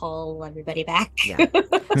 Just pull everybody back. Yeah.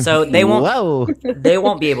 So they won't. Whoa. They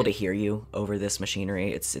won't be able to hear you over this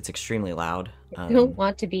machinery. It's extremely loud. We don't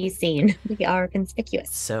want to be seen. We are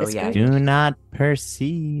conspicuous. So yeah, Do not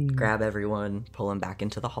perceive. grab everyone, pull them back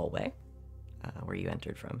into the hallway where you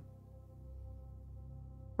entered from.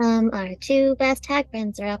 Our 2 best hag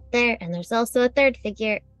friends are up there, and there's also a 3rd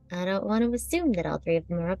figure. I don't want to assume that all 3 of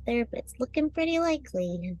them are up there, but it's looking pretty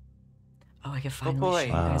likely. Oh, I can finally boy. show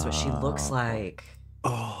you guys what she looks like.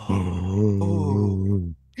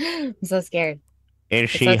 Ooh. I'm so scared. Is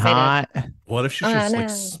so she excited. hot? What if she's Oh, just no. like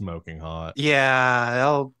smoking hot?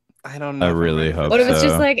 Yeah. I don't know. I if I'm really ready for hope What if it's so.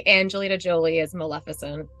 just like Angelina Jolie as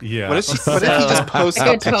Maleficent? Yeah. What if you just post Like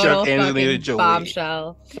a a picture total of Angelina fucking Jolie?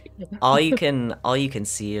 bombshell. all you can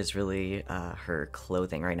see is really her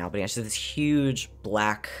clothing right now. But yeah, she has this huge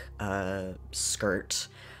black skirt,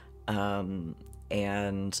 and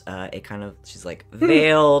it kind of, she's like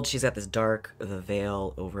veiled. She's got this dark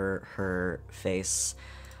veil over her face,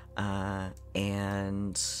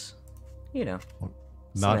 and you know,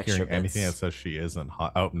 some Not extra hearing anything that bits. says she isn't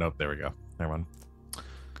hot. Oh, nope. There we go. Never mind.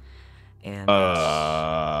 And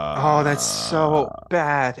Oh, that's so So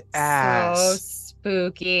badass.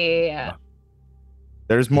 spooky.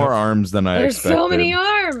 There's more Nope. arms than I There's expected. so many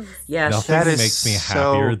arms. yeah, Nothing That is makes me so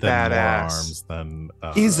happier than more badass. arms than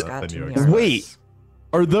Is- Got than too you many express. Wait.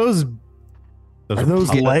 Are those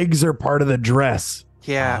legs or part of the dress?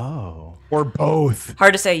 Yeah. Oh. Or both?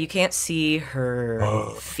 hard to say. You can't see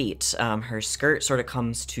her feet. Her skirt sort of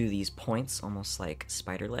comes to these points, almost like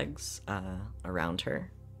spider legs, around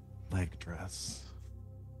her. Leg dress.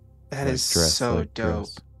 That Leg is dress, so leg dope.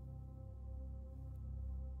 dress.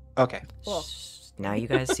 Okay. Cool. Now you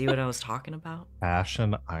guys see what I was talking about?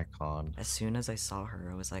 Fashion icon. As soon as I saw her,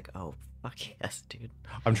 I was like, oh, fuck yes, dude.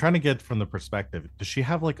 I'm trying to get from the perspective. Does she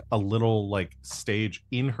have like a little like stage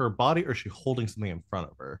in her body, or is she holding something in front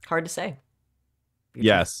of her? Hard to say. You're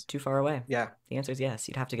Yes. Too far away. Yeah. The answer is yes.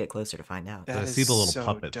 You'd have to get closer to find out. That I is see the little so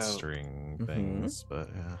puppet dope. string Mhm. things, but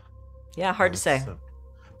yeah. Yeah, hard to say. So-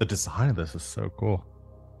 the design of this is so cool.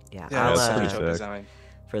 Yeah, Yeah, I'll, that's pretty such a sick. dope design.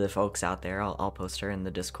 for the folks out there, I'll post her in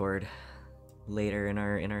the Discord later in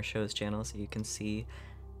our show's channel so you can see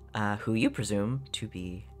who you presume to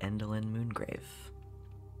be Endolin Moongrave.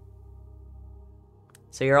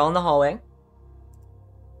 So you're all in the hallway.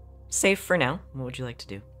 Safe for now. What would you like to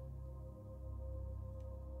do?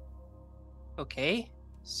 Okay.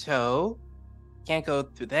 So, can't go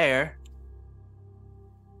through there.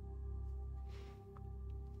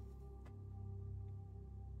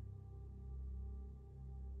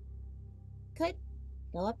 Could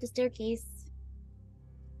go up the staircase,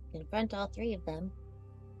 confront all 3 of them.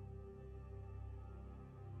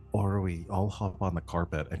 Or we all hop on the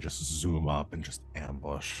carpet and just zoom up and just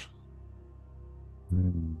ambush.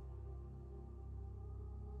 Hmm.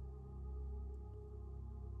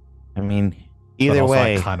 I mean, But either also,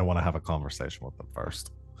 way, I kind of want to have a conversation with them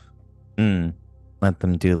first. let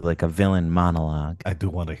them do like a villain monologue. I do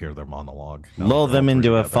want to hear their monologue. Lull All them three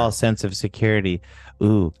into a together. false sense of security.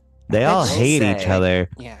 Ooh, they I all will hate each say- other.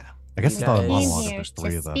 Yeah. I guess You it's not a guys- Came monologue if here there's 3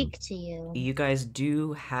 to of them. speak to you. You guys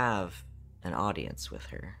do have an audience with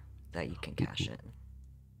her that you can cash in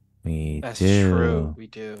We That's do. true. We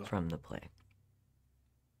do. from the play.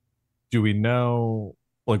 Do we know,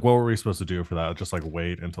 like, what were we supposed to do for that? Just like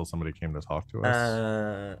wait until somebody came to talk to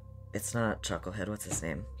us? It's not Chucklehead. What's his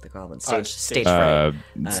name? The goblin. Stage Stage fright.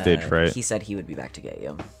 Stage fright. He said he would be back to get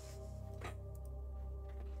you.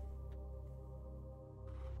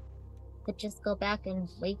 Could just go back and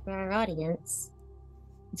wait for our audience.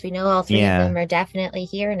 Since we know all 3 Yeah. of them are definitely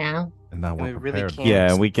here now. And now We we're really prepared. can't.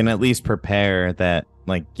 Yeah, we can at least prepare that,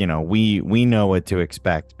 like, you know, we know what to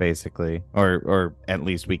expect, basically, or at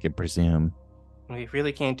least we could presume. We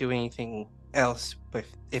really can't do anything else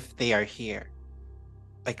with if they are here.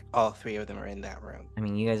 Like all 3 of them are in that room. I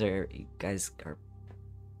mean, you guys are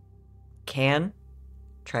can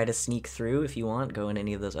try to sneak through if you want. Go in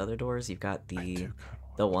any of those other doors. You've got the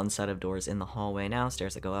one set of doors in the hallway now,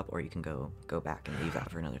 stairs that go up, or you can go back and leave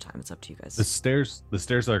that for another time. It's up to you guys. The stairs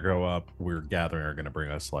that go up, we're gathering, are going to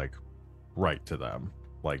bring us like right to them.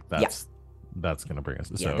 Like that's going to bring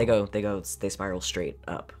us. Yeah, So they spiral straight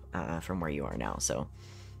up from where you are now. So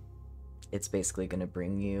it's basically going to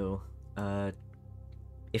bring you,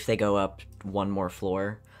 if they go up one more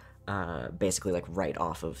floor, basically like right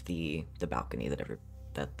off of the balcony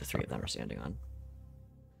that the 3 of them are standing on.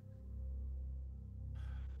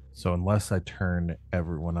 So unless I turn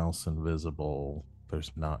everyone else invisible,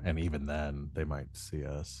 there's not, and even then they might see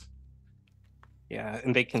us. Yeah,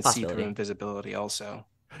 and they can see through Possibility. invisibility also.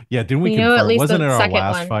 Yeah, didn't we We know at confirm? least Wasn't the it our second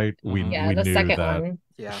last one. fight? We Mhm. Yeah, we the knew second that one.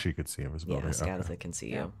 Yeah. she could see invisibility. Yeah, scouts Okay. that can see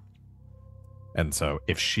Yeah. you. And so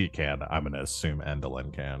if she can, I'm going to assume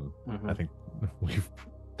Endolin can. Mhm. I think we've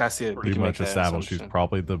That's it. we pretty can make much that established she's assumption.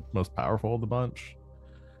 probably the most powerful of the bunch.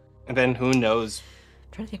 And then who knows?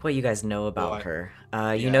 I'm trying to think what you guys know about What? her.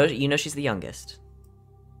 Yeah. You know she's the youngest,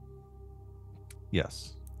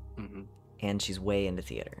 Yes. Mhm. and she's way into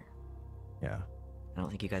theater. Yeah. I don't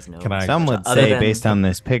think you guys know. Can I- Some much would other say, than- based on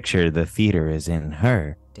this picture, the theater is in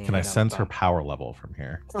her. Can I Damn, sense her done. power level from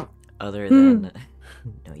here? other Hmm. than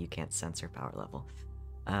no, you can't sense her power level.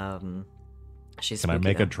 She's Can I spooky,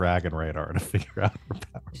 make a though. dragon radar to figure out her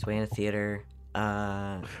power? She's way into theater.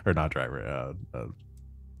 Or not dragon radar.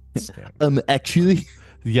 Actually,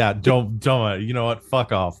 Yeah, don't. You know what?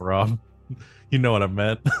 Fuck off, Rob. You know what I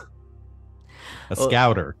meant. A Well-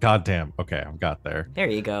 scouter. Goddamn. Okay, I've got there. there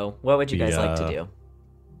you go. What would you guys like to The, do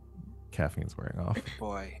Caffeine's wearing off.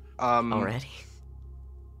 Boy. already?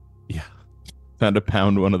 Yeah. time to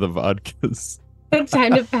pound one of the vodkas.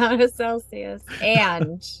 Time to pound a Celsius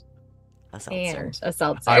and A seltzer. a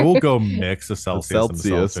seltzer. I will go mix a Celsius, and a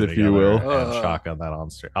Celsius, seltzer if you will. together and Ugh. shotgun that on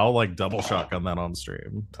stream. I'll like double shotgun that on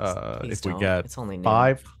stream. Please If we don't. get It's only noon.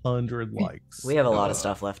 500 likes. We have a lot of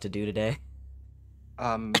stuff left to do today.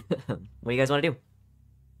 Um, What do you guys want to do?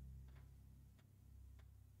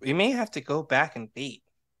 we may have to go back and beat.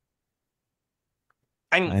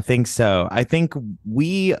 I'm I think so. I think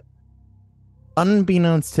we,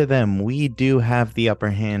 unbeknownst to them, we do have the upper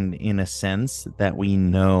hand in a sense that we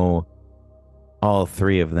know all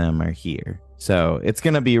 3 of them are here. So it's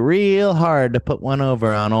going to be real hard to put one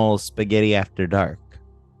over on old Spaghetti After Dark.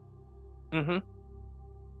 Mm-hmm.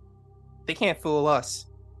 They can't fool us.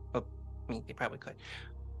 Well, I mean, they probably could.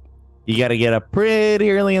 You got to get up pretty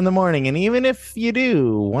early in the morning, and even if you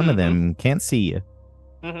do, one of Mhm. them can't see you.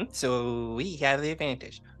 Mm-hmm. So we have the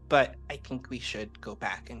advantage. But I think we should go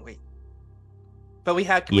back and wait. But we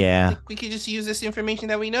have. Yeah. We could just use this information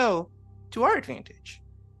that we know to our advantage.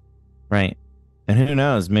 Right. And who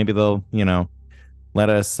knows? Maybe they'll, let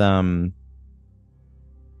us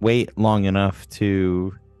wait long enough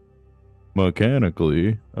to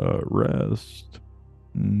mechanically rest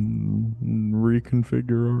and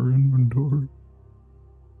reconfigure our inventory.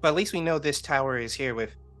 But at least we know this tower is here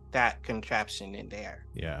with that contraption in there.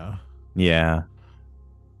 Yeah. Yeah.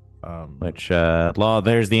 Which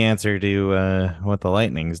there's the answer to what the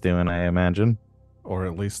lightning's doing, I imagine. Or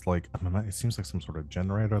at least like it seems like some sort of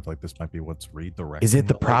generator. Like this might be what's redirecting. Is it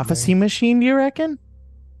the prophecy machine, do you reckon?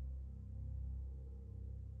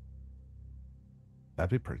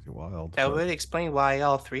 That'd be pretty wild. That but- would explain why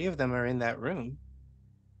all 3 of them are in that room.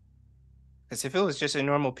 Because if it was just a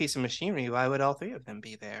normal piece of machinery, why would all 3 of them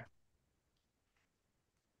be there?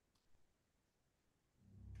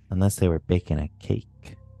 Unless they were baking a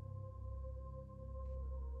cake.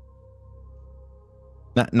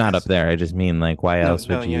 Not up there. I just mean like, why else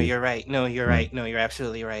would you? No, you're right. No, you're Hmm. right. No, you're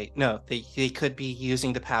absolutely right. No, they could be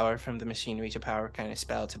using the power from the machinery to power kind of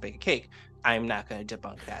spell to bake a cake. I'm not going to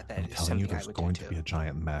debunk that. That I'm is telling you, something I there's would going do to too. be a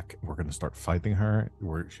giant mech. We're going to start fighting her.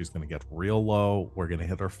 She's going to get real low. We're going to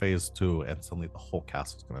hit her phase 2, and suddenly the whole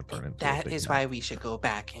castle's going to turn into. That is why we should go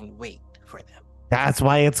back and wait for them. That's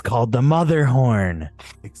why it's called the Mother Horn.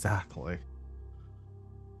 Exactly.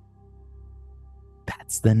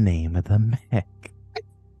 That's the name of the mech.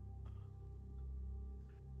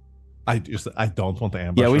 I don't want to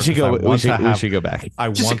ambush Yeah, we her should 'cause go. I want to We have- should go back. I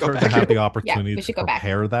Just want go her to back. have the opportunity we to should go back.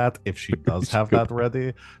 prepare that if she does should have go that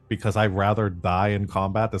ready, because I'd rather die in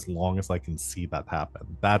combat as long as I can see that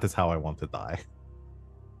happen. That is how I want to die.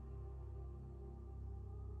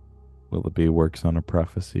 Willoughby works on a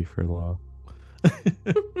prophecy for law.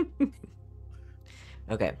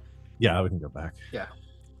 Okay, Yeah, we can go back.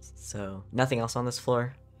 so nothing else on this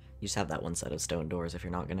floor. You just have that one set of stone doors if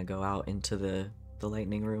you're not gonna go out into the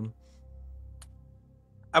lightning room.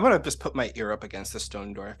 I'm gonna just put my ear up against the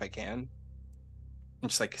stone door if I can, and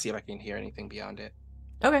just like see if I can hear anything beyond it.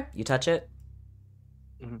 Okay, you touch it.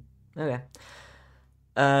 Mhm. Okay.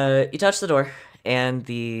 You touch the door, and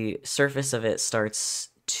the surface of it starts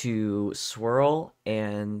to swirl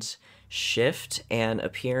and shift, and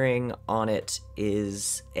appearing on it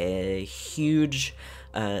is a huge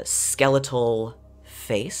skeletal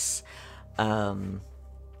face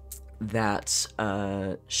that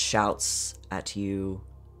shouts at you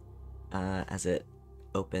as it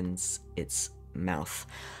opens its mouth.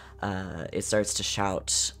 It starts to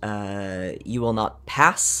shout, "You will not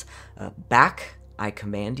pass back, I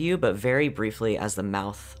command you," but very briefly as the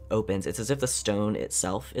mouth opens, it's as if the stone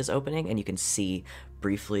itself is opening, and you can see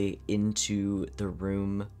briefly into the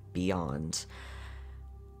room beyond.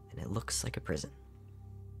 And it looks like a prison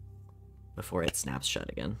before it snaps shut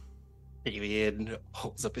again. Damian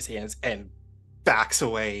holds up his hands and backs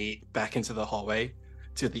away back into the hallway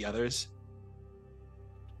to the others.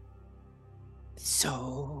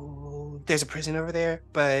 So there's a prison over there,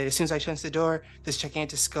 but as soon as I shut the door, this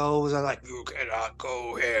gigantic skull was like, "You cannot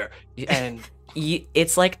go here." And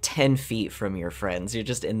It's like 10 feet from your friends. You're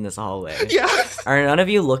just in this hallway. yeah, Are none of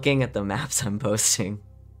you looking at the maps I'm posting?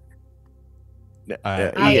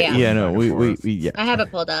 Yeah, no, we yeah. I have it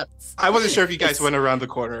pulled up. I wasn't sure if you guys went around the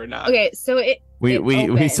corner or not. Okay, so it We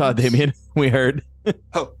saw opened. Damian. We heard.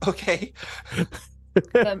 Oh, okay.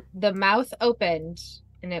 the mouth opened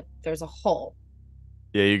and there's a hole.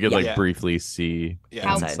 Yeah, you could like Yeah. briefly see Yeah.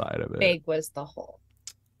 How inside of it. big was the hole?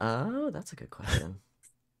 Oh, that's a good question.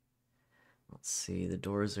 Let's see. The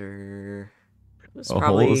doors are. It was A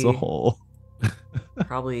hole is a probably hole.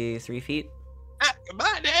 probably 3 feet. Ah,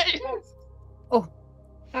 goodbye, Dave. Oh,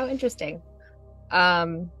 how interesting.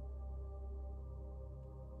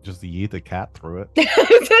 Just yeet a cat through it.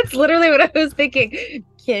 That's literally what I was thinking.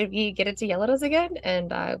 Can we get it to yell at us again?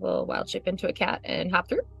 And I will wild shape into a cat and hop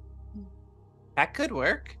through. That could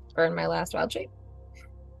work. Burn my last wild shape.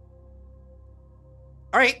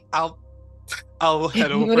 All right, I'll head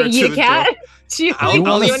You over want to to eat the a cat? door. Do you I'll- You really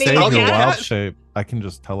want to wanna eat save a your cat? wild shape? I can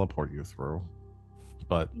just teleport you through.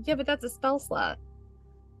 But Yeah, but that's a spell slot.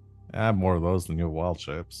 I have more of those than you have wild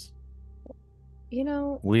shapes. You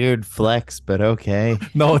know, Weird flex, but okay.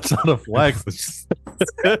 No, it's not a flex. It's just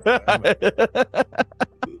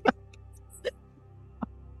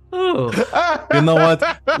Oh, You know what?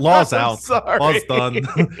 Law's I'm out. sorry. Law's done.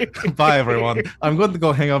 Bye, everyone. I'm going to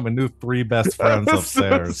go hang out with my new 3 best friends I'm so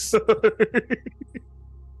upstairs. sorry.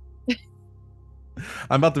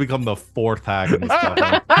 I'm about to become the 4th hag in this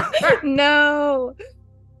game. no.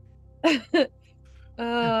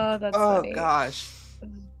 Oh, that's Oh funny. gosh.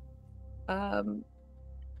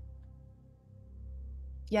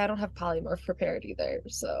 Yeah, I don't have polymorph prepared either,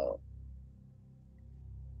 so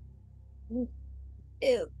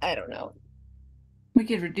I don't know. We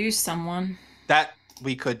could reduce someone. That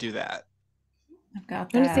we could do that. I've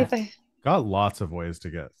got Let me see if that. I. Got lots of ways to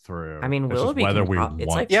get through. I mean, It's just Willoughby whether can we pro- want it's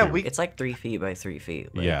like Yeah, to. we- it's like 3 feet by 3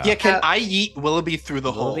 feet. Like, Yeah. Yeah, can I yeet Willoughby through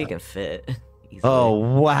the hole? Willoughby can fit. Easily. Oh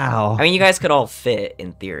wow. I mean, you guys could all fit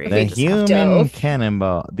in theory. the You just have human Dove.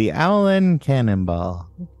 cannonball. The Owlin cannonball.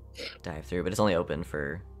 to dive through, but it's only open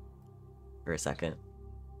for a second.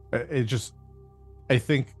 It just, I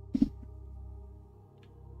think,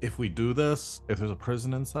 if we do this, if there's a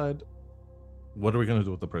prison inside, what are we gonna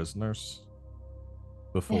do with the prisoners?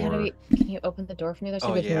 Before How do we, can you open the door for me? There's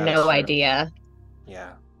Oh, with yeah, no that's true. idea.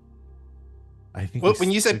 Yeah. I think Well, we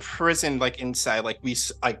when you said stick- prison, like inside, like we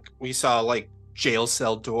saw like jail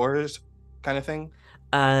cell doors, kind of thing.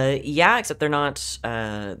 Yeah, except they're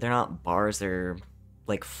not bars. They're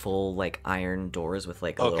like full like iron doors with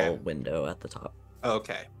like a Okay. little window at the top.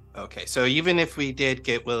 Okay. Okay. So even if we did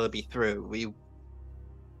get Willoughby through, we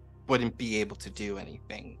wouldn't be able to do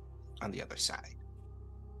anything on the other side.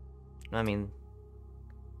 I mean,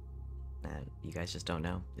 you guys just don't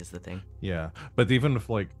know is the thing. Yeah, but even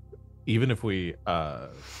if we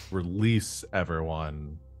release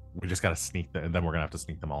everyone, we just gotta sneak them, and then we're gonna have to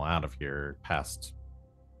sneak them all out of here past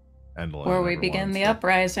Endlin. Or we begin the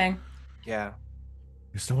uprising. Yeah.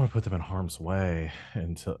 We still want to put them in harm's way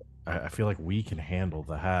until I feel like we can handle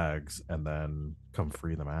the hags and then come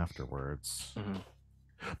free them afterwards. Mm-hmm.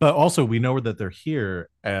 But also we know that they're here,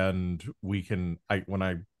 and we can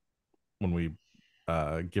when we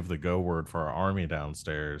give the go word for our army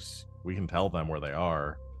downstairs, we can tell them where they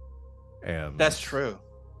are, and that's true,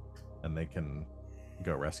 and they can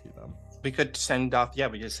go rescue them. We could send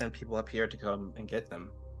we just send people up here to come and get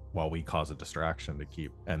them while we cause a distraction to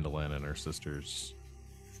keep Endlin and her sisters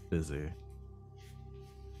busy.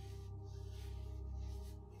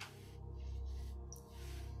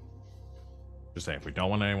 Just saying, if we don't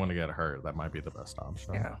want anyone to get hurt, that might be the best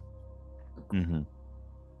option. Yeah. Mm-hmm.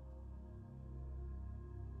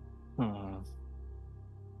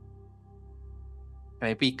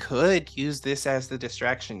 We could use this as the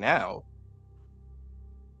distraction now.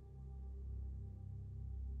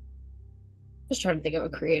 Just trying to think of a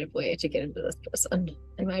creative way to get into this person,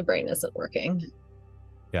 and my brain isn't working.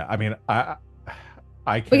 Yeah, I mean, I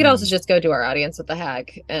can... We could also just go to our audience with the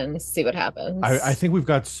hag and see what happens. I think we've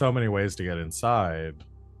got so many ways to get inside.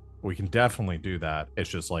 We can definitely do that. It's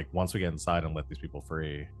just like once we get inside and let these people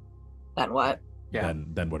free, then what? Yeah.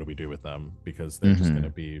 Then what do we do with them? Because they're just going to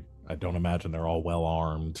be. I don't imagine they're all well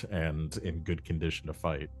armed and in good condition to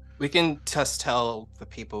fight. We can just tell the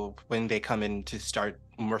people when they come in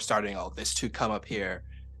when we're starting all this, to come up here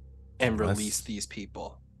and release these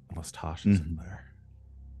people. Unless Tasha's in there.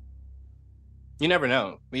 You never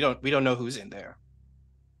know. We don't know who's in there.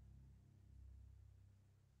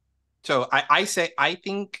 So I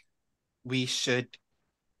think we should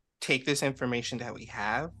take this information that we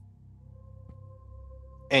have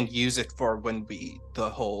and use it for when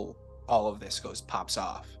all of this pops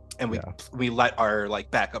off, and we let our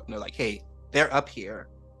backup know, hey, they're up here,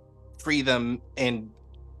 free them and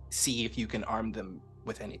see if you can arm them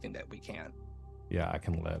with anything that we can. Yeah, I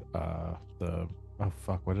can let oh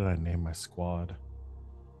fuck, what did I name my squad?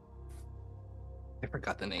 I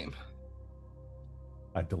forgot the name.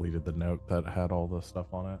 I deleted the note that had all the stuff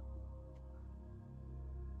on it.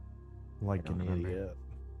 Like an idiot.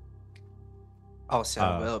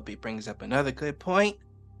 Also, Willoughby brings up another good point.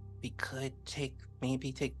 We could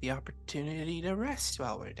maybe take the opportunity to rest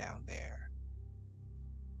while we're down there.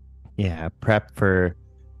 Yeah, prep for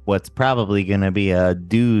what's probably going to be a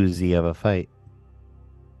doozy of a fight.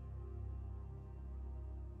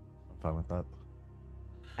 I'm fine with that.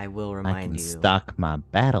 I will I remind can you stock my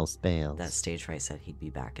battle spells. that Stage Fright said he'd be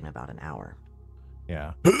back in about an hour.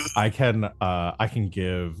 Yeah, I can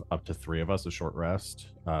give up to 3 of us a short rest.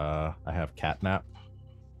 I have catnap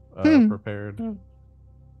prepared.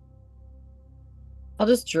 I'll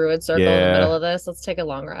just druid circle in the middle of this. Let's take a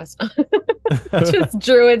long rest. Just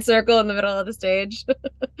druid circle in the middle of the stage.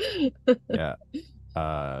 Yeah.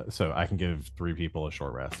 So I can give 3 people a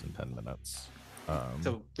short rest in 10 minutes.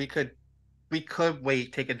 So we could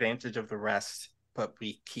wait, take advantage of the rest, but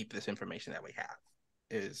we keep this information that we have.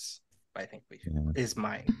 I think is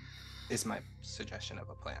my suggestion of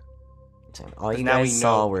a plan. All you guys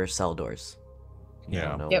saw were cell doors. You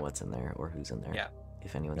don't know what's in there or who's in there. Yeah.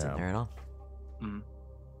 If anyone's in there at all. Mm.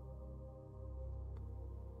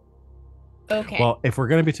 Okay. Well, if we're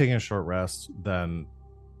going to be taking a short rest, then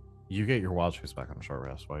you get your wild chase back on a short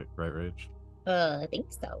rest, right, Rage? I think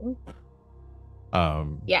so.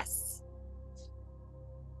 Yes.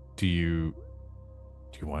 Do you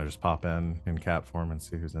want to just pop in cat form and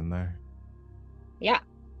see who's in there? Yeah.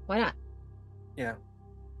 Why not? Yeah.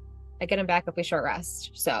 I get him back if we short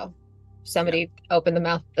rest. So somebody open the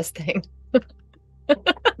mouth of this thing.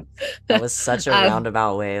 That was such a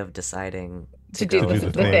roundabout way of deciding to do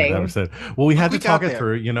the thing. Well, we had to talk it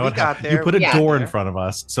through. You know what? You put a door in front of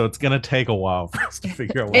us, so it's gonna take a while for us to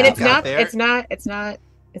figure out. And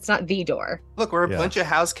it's not the door. Look, we're a bunch of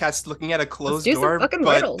house cats looking at a closed door, but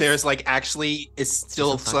riddles. there's it's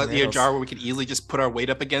still slightly ajar where we could easily just put our weight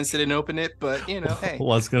up against it and open it. But hey,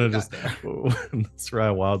 well, it's gonna just let's try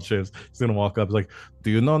a wild chase. He's gonna walk up, he's like,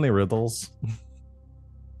 "Do you know any riddles?"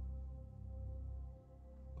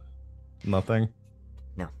 Nothing.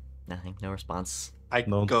 No, nothing. No response. I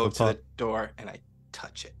go to the door and I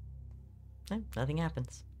touch it. No, nothing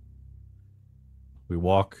happens. We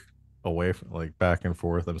walk away from back and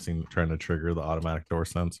forth. I'm trying to trigger the automatic door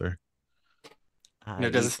sensor.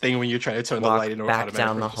 does this thing when you try to turn the walk light in or back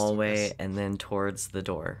down the automatically just do hallway this. and then towards the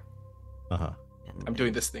door. Uh-huh. And I'm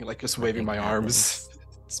doing this thing, like just nothing waving my arms. happens.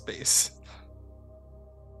 Space.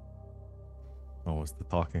 Oh, was the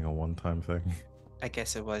talking a one-time thing? I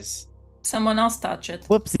guess it was. Someone else touch it.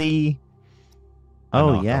 Whoopsie. I Oh,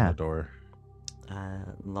 knock on yeah. the door.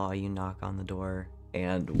 Law, you knock on the door,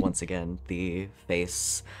 and once again, the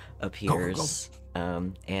face appears,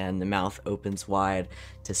 and the mouth opens wide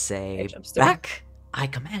to say, It jumps through. "Back, I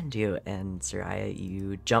command you." And Sereia,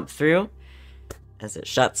 you jump through as it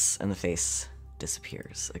shuts, and the face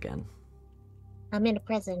disappears again. I'm in a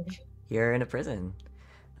prison. You're in a prison.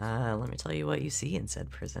 Let me tell you what you see in said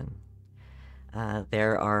prison.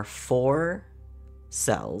 There are 4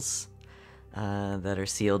 cells that are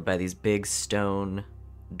sealed by these big stone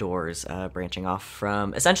doors branching off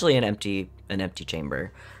from essentially an empty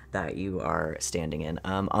chamber that you are standing in.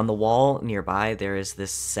 On the wall nearby, there is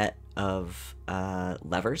this set of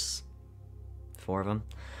levers, 4 of them.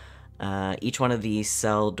 Each one of these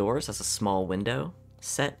cell doors has a small window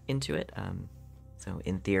set into it. So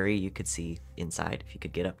in theory, you could see inside if you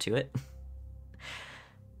could get up to it.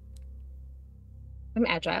 I'm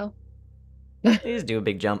agile. You just do a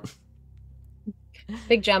big jump.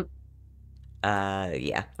 Big jump.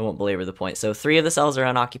 Yeah, I won't belabor the point. So 3 of the cells are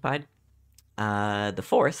unoccupied. The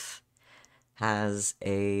 4th has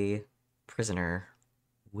a prisoner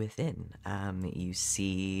within. You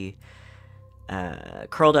see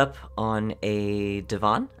curled up on a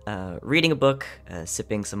divan, reading a book,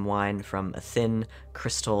 sipping some wine from a thin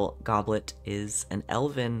crystal goblet, is an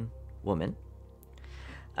elven woman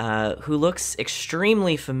who looks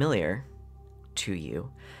extremely familiar to you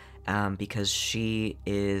because she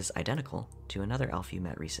is identical to another elf you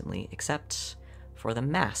met recently, except for the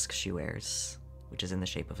mask she wears, which is in the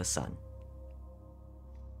shape of a sun.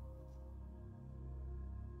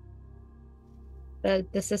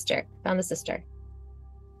 The sister. Found the sister.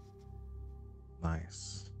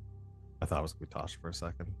 Nice. I thought it was gonna be Tosh for a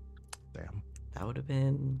second. Damn. That would have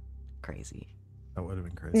been crazy. That would have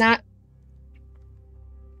been crazy. Not.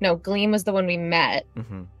 No, Gleam was the one we met,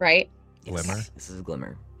 Mm-hmm. right? Glimmer? This is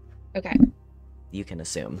Glimmer. Okay. You can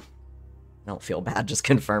assume. I don't feel bad just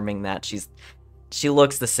confirming that she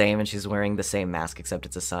looks the same and she's wearing the same mask, except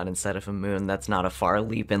it's a sun instead of a moon. That's not a far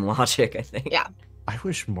leap in logic, I think. Yeah. I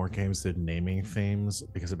wish more games did naming themes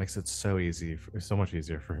because it makes it so much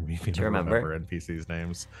easier for me to remember NPCs'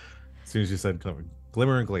 names. As soon as you said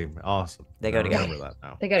Glimmer and Gleam, awesome. They go I together. remember that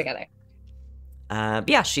now. They go together.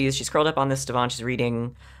 Yeah, she's curled up on this divan. She's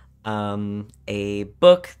reading a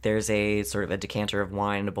book. There's a sort of a decanter of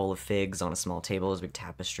wine, a bowl of figs on a small table. There's a big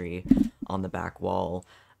tapestry on the back wall.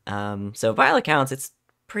 So by all accounts, it's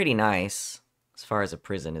pretty nice as far as a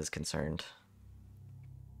prison is concerned.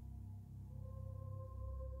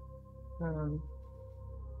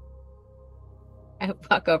 I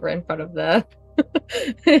walk over in front of the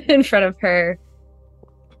in front of her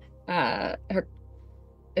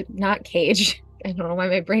not cage. I don't know why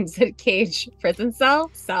my brain said cage. Prison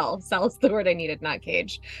cell? Cell's the word I needed, not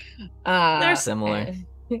cage. They're similar.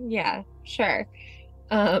 Yeah, sure.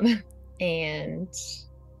 And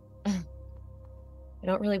I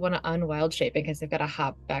don't really want to unwild shape because I've got to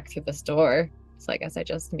hop back through this door. So I guess I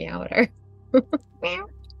just meow at her. Meow.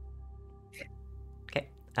 Okay.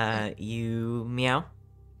 You meow.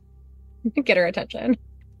 Get her attention.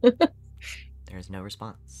 There's no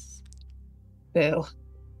response. Boo.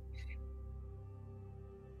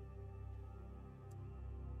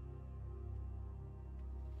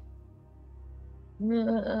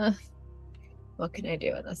 What can I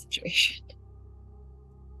do in this situation?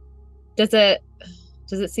 Does it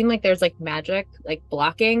seem like there's like magic like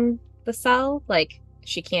blocking the cell? Like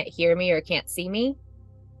she can't hear me or can't see me?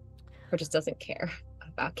 Or just doesn't care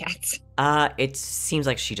about cats? It seems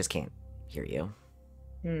like she just can't hear you.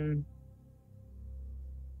 And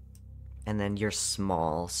then you're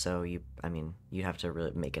small, so you have to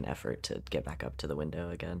really make an effort to get back up to the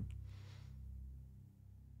window again.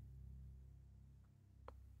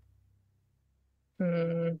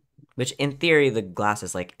 Which, in theory, the glass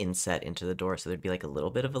is like inset into the door, so there'd be like a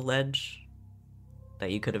little bit of a ledge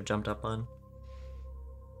that you could have jumped up on.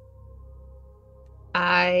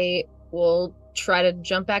 I will try to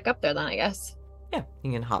jump back up there then, I guess. Yeah,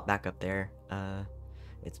 you can hop back up there.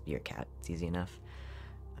 It's your cat. It's easy enough.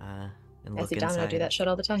 And I look see Domino do inside. that shit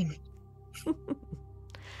all the time.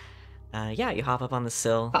 Yeah, you hop up on the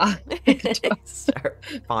sill. Ah. Start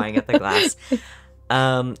pawing at the glass.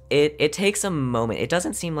 It takes a moment. It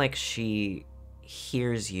doesn't seem like she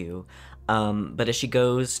hears you, but as she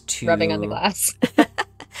goes to Rubbing on the glass.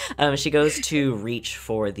 she goes to reach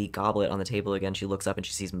for the goblet on the table again. She looks up and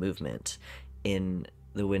she sees movement in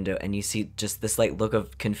the window, and you see just this like look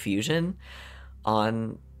of confusion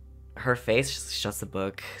on her face. She shuts the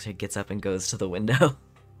book, she gets up and goes to the window.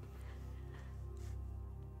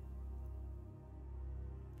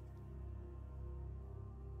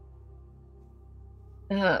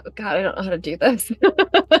 God, I don't know how to do this.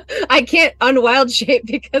 I can't unwild shape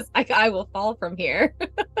because I will fall from here.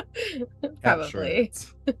 Probably.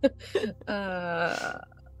 I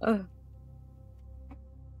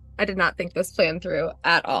did not think this plan through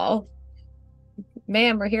at all.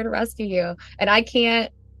 Ma'am, we're here to rescue you. And I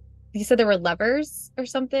can't. You said there were levers or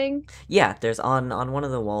something? Yeah, there's on one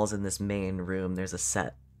of the walls in this main room, there's a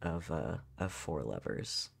set of 4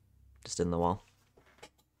 levers just in the wall.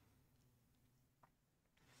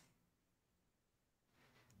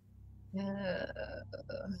 You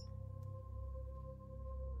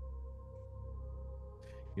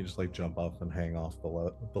just like jump off and hang off the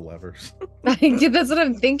levers. That's what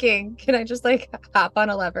I'm thinking. Can I just like hop on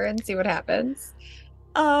a lever and see what happens?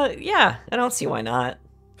 Yeah, I don't see why not.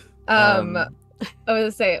 I was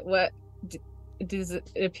gonna say, what does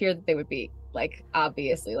it appear that they would be like?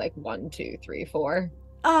 Obviously, like 1, 2, 3, 4.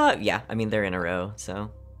 Yeah, I mean they're in a row,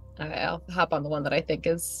 so. Okay, I'll hop on the one that I think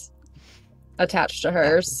is attached to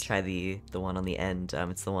hers. Yeah, try the one on the end.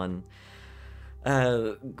 It's the one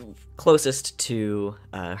closest to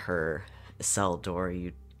her cell door.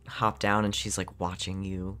 You hop down and she's like watching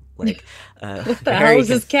you, like what the hell is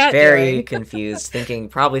this cat very doing? confused,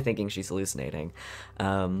 probably thinking she's hallucinating,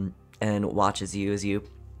 and watches you as you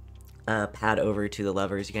pad over to the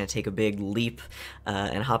levers. You're gonna take a big leap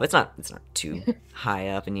and hop. It's not too high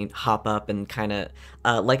up, and you hop up and kind of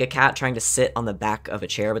like a cat trying to sit on the back of a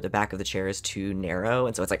chair, but the back of the chair is too narrow,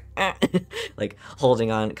 and so it's like like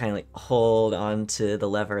holding on, kind of like hold on to the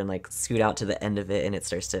lever and like scoot out to the end of it, and it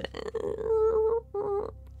starts to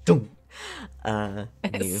you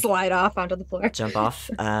slide off onto the floor, jump off,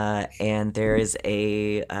 and there is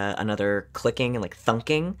another clicking and like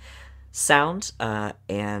thunking sound,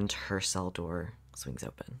 and her cell door swings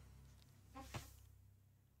open.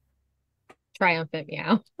 Triumphant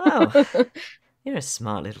meow. Oh, you're a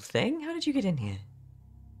smart little thing. How did you get in here?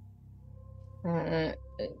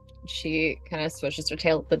 She kind of swishes her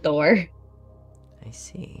tail at the door. I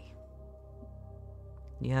see.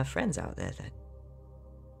 You have friends out there then?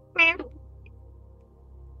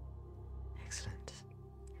 Excellent.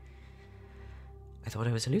 I thought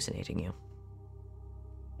I was hallucinating you.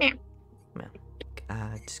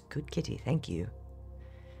 Good kitty, thank you.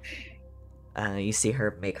 You see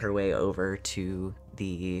her make her way over to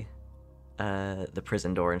the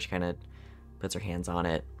prison door, and she kind of puts her hands on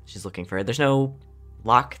it. She's looking for it. There's no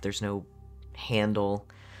lock, there's no handle.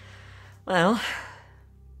 Well,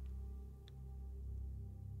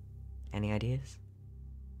 any ideas?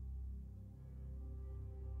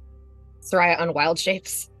 Sereia unwild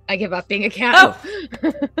shapes. I give up being a cat. Oh!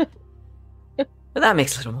 Well, that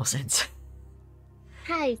makes a little more sense.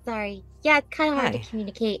 Hi, sorry. Yeah, it's kind of hard Hi. to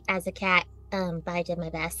communicate as a cat, but I did my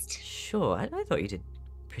best. Sure, I thought you did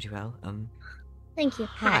pretty well. Thank you.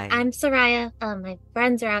 Hi. I'm Sereia. My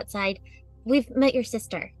friends are outside. We've met your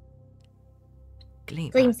sister.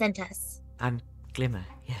 Gleam. Gleam sent us. I'm Glimmer,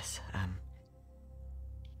 yes.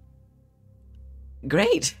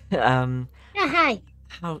 Great. Yeah, hi.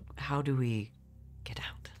 How do we get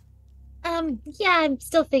out? Yeah, I'm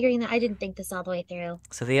still figuring that. I didn't think this all the way through.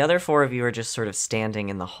 So the other 4 of you are just sort of standing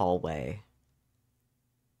in the hallway.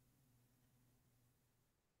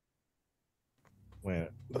 Wait,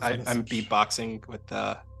 I'm beatboxing with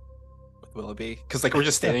Willoughby because like we're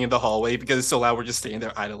just standing in the hallway because it's so loud. We're just standing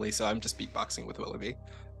there idly, so I'm just beatboxing with Willoughby.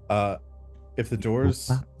 If the door's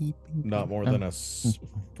not more than a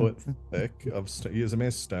foot thick of is it made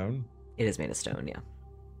of stone? It is made of stone, yeah.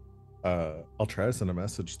 I'll try to send a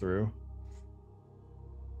message through.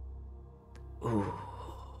 Ooh,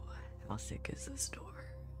 how thick is this door?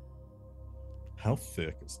 How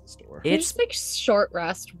thick is this door? Can I just make short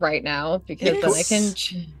rest right now because then I can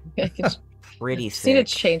pretty just need to thick.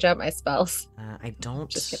 change out my spells. I don't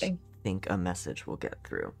Just kidding. think a message will get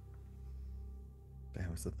through.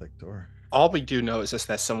 Damn, it's a thick door. All we do know is just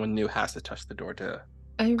that someone new has to touch the door to.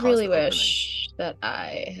 I Cause really the opening. wish that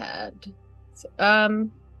I had. Has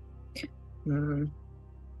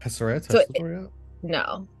Sereia touched So the door yet?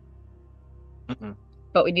 No, Mm-mm.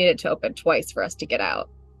 but we needed to open twice for us to get out.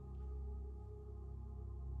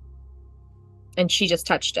 And she just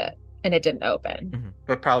touched it, and it didn't open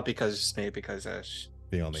But probably because she Beyond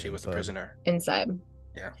the was the inside. prisoner. inside.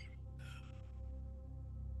 Yeah,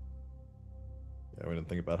 we didn't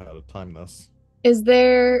think about how to time this. Is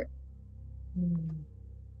there?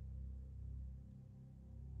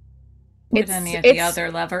 Would any of the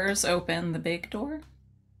other levers open the big door?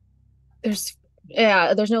 There's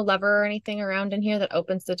no lever or anything around in here that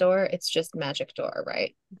opens the door. It's just magic door,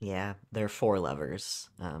 right? Yeah, there are 4 levers.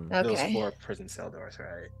 Okay. Those 4 prison cell doors,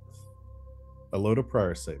 right? A load of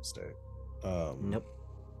prior save state. Nope.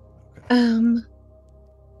 We're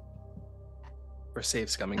save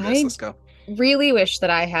scumming this. Let's go. Really wish that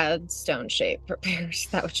I had stone shape prepared.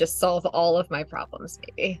 That would just solve all of my problems,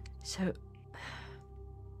 maybe. So,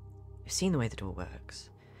 you've seen the way the door works.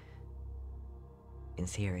 In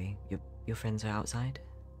theory, your friends are outside?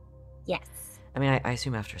 Yes. I mean, I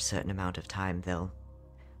assume after a certain amount of time, they'll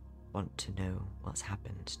want to know what's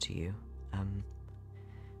happened to you.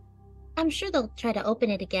 I'm sure they'll try to open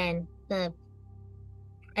it again.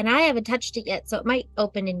 And I haven't touched it yet, so it might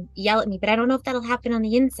open and yell at me, but I don't know if that'll happen on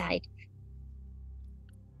the inside.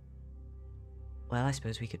 Well, I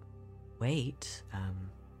suppose we could wait.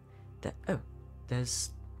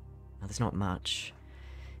 There's not much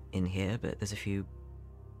in here, but there's a few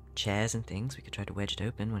chairs and things. We could try to wedge it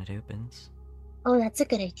open when it opens. Oh, that's a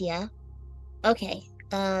good idea. Okay,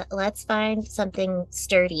 let's find something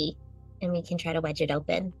sturdy, and we can try to wedge it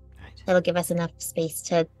open. Right. That'll give us enough space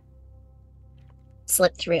to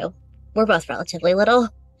slip through. We're both relatively little.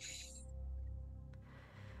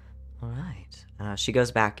 All right. She goes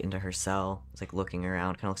back into her cell, is like looking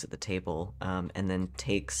around, kind of looks at the table, and then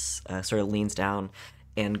takes, sort of leans down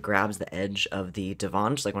and grabs the edge of the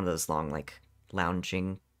divan, just like one of those long, like,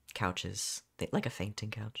 lounging couches, like a fainting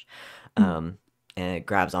couch, and it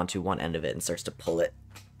grabs onto one end of it and starts to pull it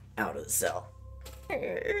out of the cell.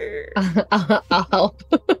 I'll help.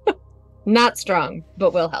 Not strong,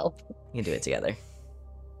 but we'll help. You can do it together.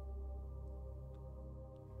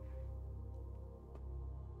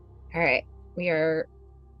 All right, we are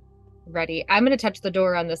ready. I'm going to touch the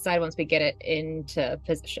door on this side once we get it into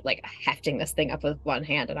position, like hefting this thing up with one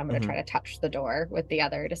hand, and I'm going to try to touch the door with the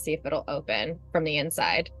other to see if it'll open from the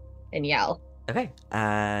inside and yell. Okay.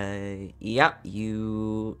 Yeah,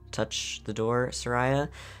 you touch the door, Sereia.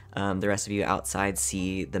 The rest of you outside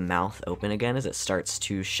see the mouth open again as it starts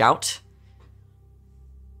to shout.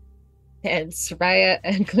 And Sereia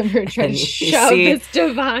and Glimmer try to And you shove see- this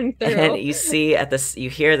divan through. And you see you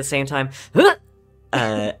hear at the same time,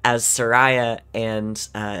 as Sereia and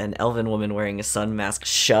an elven woman wearing a sun mask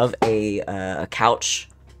shove a couch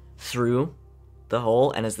through the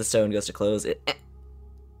hole, and as the stone goes to close, it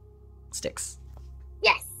sticks.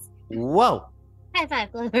 Yes. Whoa. High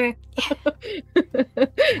five, Glimmer. High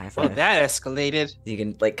Well, five. that escalated. You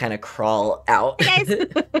can like kind of crawl out Guys.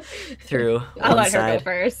 through I'll one let her go side.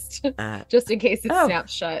 first, Uh, just in case it Oh.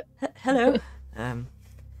 snaps shut. Hello.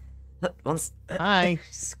 Once. Hi.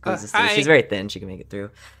 Squeezes Hi. through. She's very thin. She can make it through.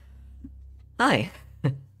 Hi.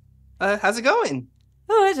 How's it going?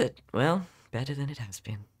 Oh, is it? Well, better than it has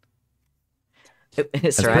been.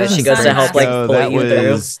 As Sereia, she prison goes to sun help like So pull that you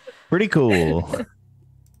through. was pretty cool.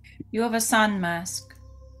 You have a sun mask.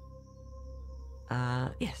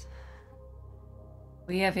 Yes.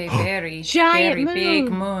 We have a very, Giant very big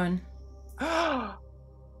moon. moon.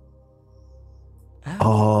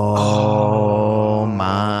 Oh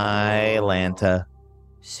my Lanta.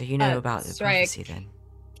 So you know Uh, about the Strike. prophecy then?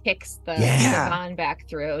 Kicks the Yeah. divan back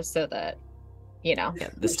through so that, Yeah,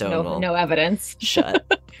 the stone will no evidence. shut.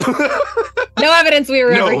 No evidence we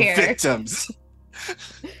were no ever here. victims.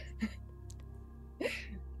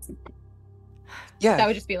 Yeah. That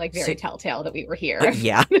would just be like very So- telltale that we were here.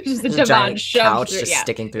 Yeah. Just a There's a divan giant shoved couch through. just Yeah.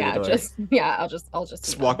 sticking through Yeah, the door. I'll just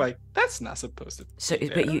Just walk by. That's not supposed to. So, be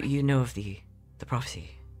but there. you know of the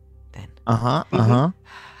prophecy, then? Uh-huh.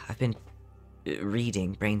 I've been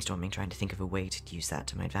reading, brainstorming, trying to think of a way to use that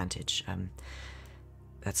to my advantage.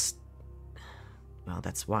 That's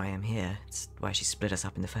why I'm here. It's why she split us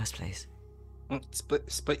up in the first place.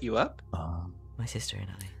 Split you up? My sister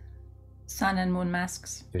and I. Sun and moon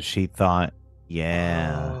masks. Because she thought,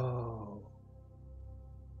 yeah. Oh.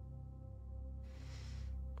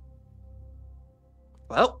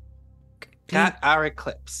 Well, got our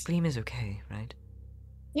eclipse. Gleam is okay, right?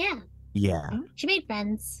 Yeah. Yeah. She made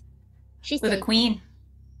friends. She's With a safe. queen.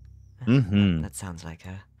 Mhm. That sounds like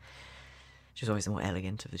her. She was always the more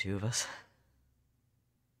elegant of the two of us.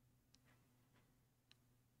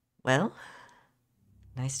 Well,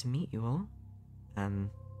 nice to meet you all. I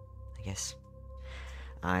guess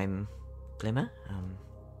I'm Glimmer.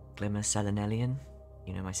 Glimmer Salinellian.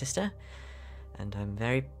 You know my sister. And I'm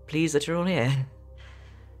very pleased that you're all here.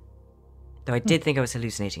 Though I did think I was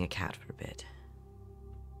hallucinating a cat for a bit.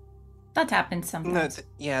 That happens No, sometimes.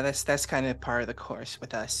 yeah, that's kind of part of the course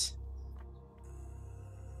with us.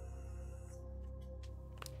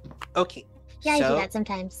 Okay. Yeah, I do so, that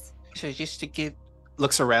sometimes. So just to give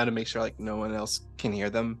looks around to make sure like no one else can hear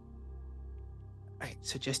them. All right,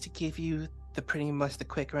 so just to give you the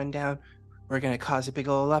quick rundown, we're gonna cause a big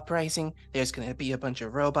old uprising. There's gonna be a bunch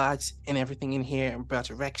of robots and everything in here, and we're about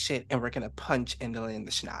to wreck shit, and we're gonna punch Endel in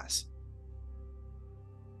the schnoz.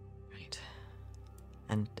 Right.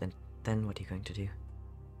 And then what are you going to do?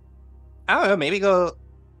 I don't know, maybe go.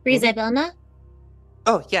 Frieza Belna?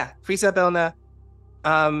 Oh yeah, Frieza Belna.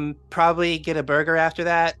 Probably get a burger after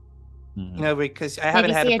that. Mhm. You know, because I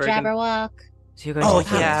haven't Maybe had see a a burger. Jabberwock. So you're going Oh, to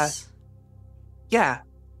the yeah. palace. Yeah.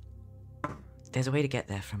 There's a way to get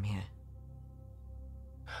there from here.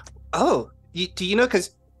 Oh, do you know?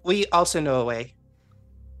 Because we also know a way.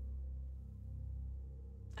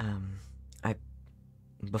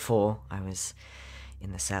 Before I was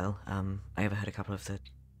in the cell, I overheard a couple of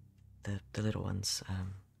the little ones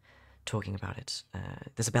talking about it.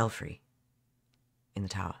 There's a belfry in the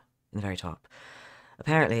tower, in the very top.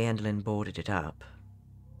 Apparently, Endelin boarded it up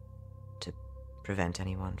to prevent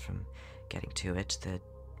anyone from getting to it. The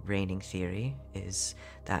reigning theory is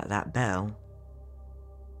that that bell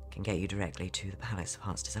can get you directly to the Palace of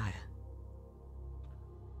Heart's Desire.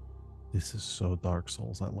 This is so Dark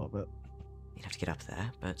Souls. I love it. You'd have to get up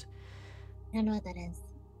there, but I don't know what that is.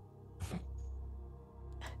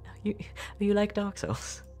 you like Dark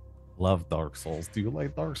Souls? Love Dark Souls. Do you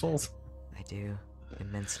like Dark Souls? I do,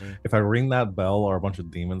 immensely. If I ring that bell, are a bunch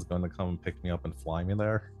of demons going to come and pick me up and fly me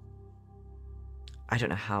there? I don't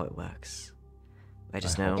know how it works. I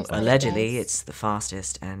just I know, hope so. allegedly, Yes. it's the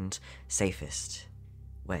fastest and safest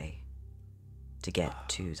way to get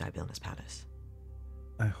to Zybilna's palace.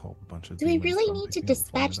 I hope a bunch of Do we demons really come need to pick me up and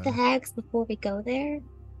fly me dispatch the there. hags before we go there?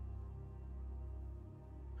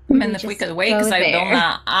 I mean, We if we just could wake go there.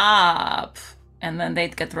 Zybilna up, and then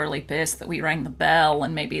they'd get really pissed that we rang the bell,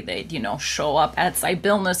 and maybe they'd, show up at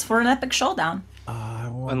Zybilna's for an epic showdown. I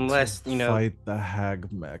want Unless, to you know- fight the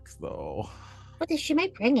hag mech, though. What if she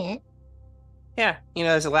might bring it? Yeah,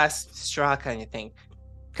 as a last straw kind of thing.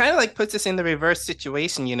 Kind of like puts us in the reverse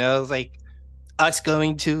situation, like us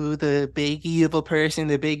going to the big evil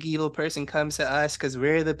person comes to us because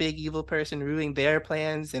we're the big evil person ruining their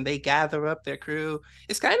plans, and they gather up their crew.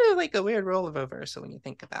 It's kind of like a weird role reversal when you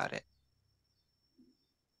think about it.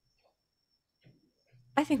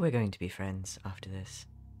 I think we're going to be friends after this.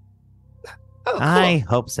 Oh, cool. I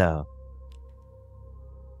hope so.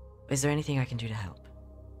 Is there anything I can do to help?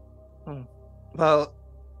 Well,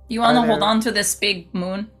 You want to Are hold there- on to this big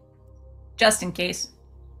moon? Just in case.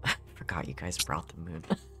 Forgot you guys brought the moon.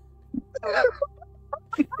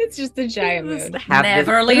 It's just a giant moon.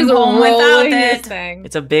 Never leave Just home without rolling this it. thing.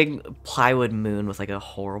 It's a big plywood moon with like a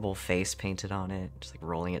horrible face painted on it, just like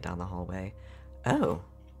rolling it down the hallway. Oh,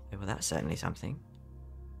 well, that's certainly something.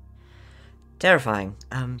 Terrifying.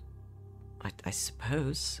 I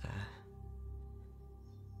suppose.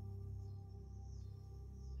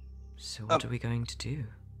 So what are we going to do?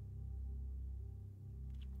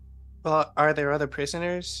 Well, are there other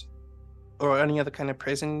prisoners or any other kind of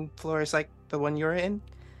prison floors like the one you're in?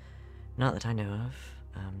 Not that I know of.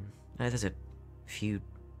 There's a few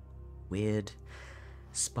weird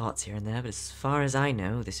spots here and there, but as far as I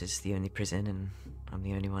know, this is the only prison and I'm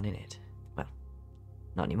the only one in it. Well,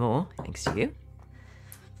 not anymore, thanks to you.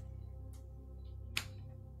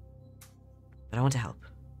 But I want to help.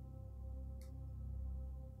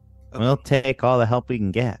 We'll take all the help we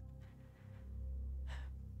can get.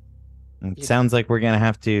 It Yeah. sounds like we're gonna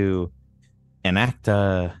have to enact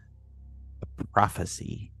a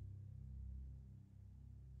prophecy.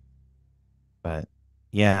 But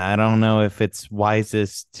yeah, I don't know if it's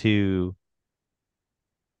wisest to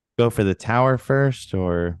go for the tower first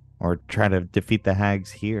or try to defeat the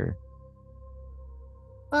hags here.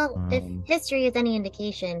 Well, if Um, history is any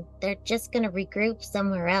indication, they're just gonna regroup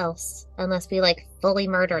somewhere else unless we fully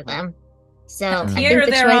murder them. So I think Here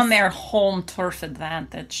the they're choice... on their home turf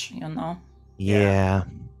advantage, Yeah.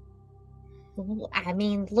 I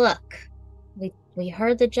mean, look, we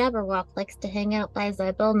heard the Jabberwock likes to hang out by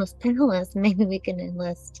Zybilna's palace. Maybe we can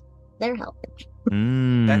enlist their help.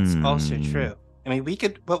 That's also Mm. true. I mean,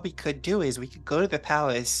 what we could do is we could go to the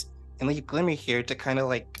palace and leave Glimmer here to kind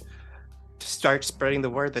of start spreading the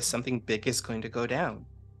word that something big is going to go down.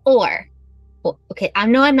 Or, well, okay, I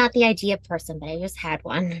know I'm not the idea person, but I just had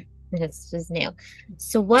one. This is new.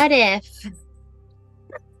 So what if?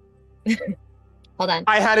 Hold on.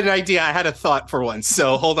 I had an idea. I had a thought for once.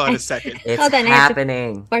 So hold on a second. It's Hold on, I have to-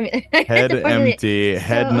 happening. Head empty,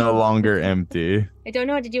 head So- no longer empty. I don't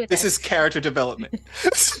know what to do with This is character development.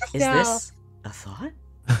 Is So- this a thought?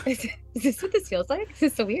 Is this what this feels like? This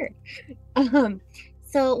is so weird.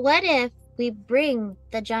 So what if we bring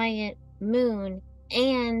the giant moon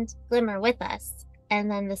and Glimmer with us, and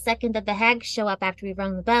then the second that the hags show up after we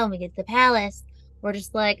rung the bell and we get to the palace, we're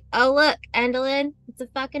just like, oh look, Endolin, it's a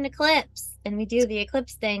fucking eclipse. And we do the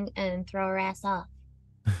eclipse thing and throw her ass off.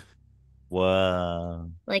 Whoa.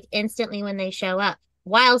 Like instantly when they show up.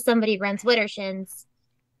 While somebody runs Widdershins.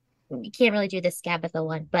 You can't really do the Scabatha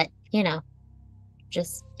one, but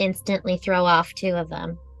just instantly throw off 2 of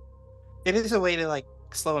them. It is a way to like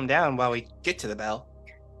slow them down while we get to the bell.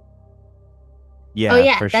 Yeah, oh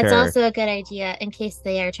yeah, for that's sure. also a good idea in case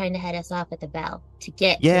they are trying to head us off at the bell to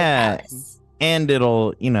get Yeah. to the palace. And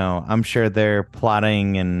it'll, I'm sure they're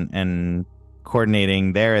plotting and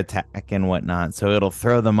coordinating their attack and whatnot. So it'll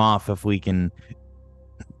throw them off if we can.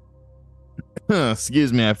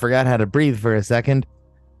 Excuse me, I forgot how to breathe for a second.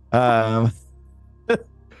 It'll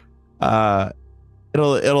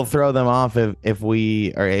throw them off if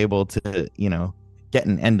we are able to, get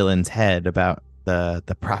in Endolin's head about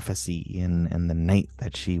the prophecy and the night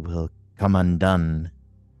that she will come undone.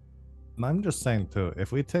 And I'm just saying too,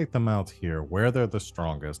 if we take them out here where they're the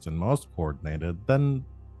strongest and most coordinated, then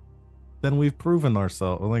we've proven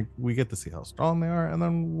ourselves. Like, we get to see how strong they are, and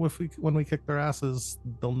then when we kick their asses,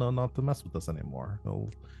 they'll know not to mess with us anymore.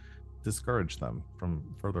 They'll discourage them from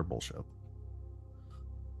further bullshit.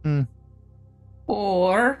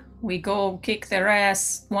 Or we go kick their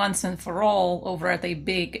ass once and for all over at a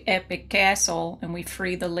big epic castle, and we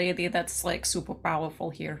free the lady that's like super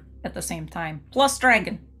powerful here at the same time. Plus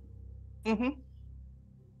dragon. Mm-hmm.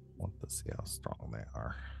 Want to see how strong they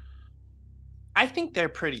are. I think they're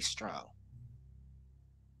pretty strong.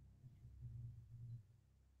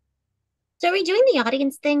 So are we doing the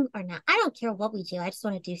audience thing or not? I don't care what we do. I just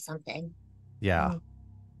want to do something. Yeah.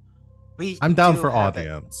 I'm down for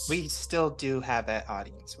audience. We still do have that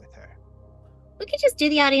audience with her. We could just do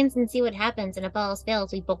the audience and see what happens. And if all else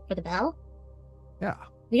fails, we book for the bell. Yeah.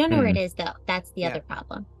 We don't know where it is, though. That's the other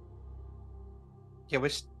problem. Yeah,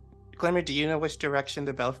 Glimmer, do you know which direction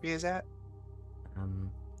the belfry is at?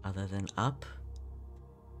 Other than up?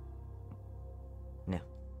 No.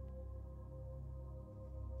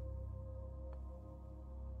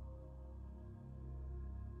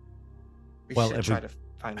 We Well, should if try we- to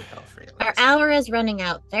find the belfry. at Our least. hour is running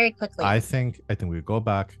out very quickly. I think we go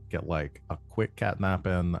back, get like a quick cat nap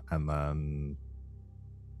in, and then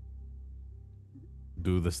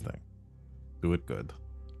do this thing. Do it good.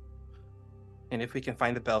 And if we can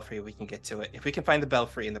find the belfry, we can get to it. If we can find the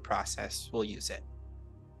belfry in the process, we'll use it.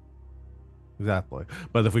 Exactly.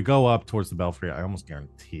 But if we go up towards the belfry, I almost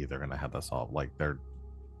guarantee they're gonna have us all like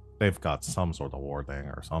they've got some sort of warding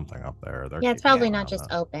or something up there. Yeah, it's probably not just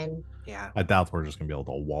open. Yeah. I doubt we're just gonna be able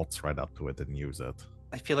to waltz right up to it and use it.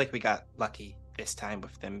 I feel like we got lucky this time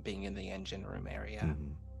with them being in the engine room area.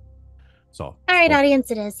 Mhm. So All right,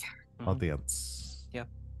 audience it is. audience. Yep.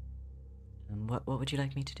 And what would you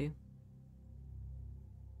like me to do?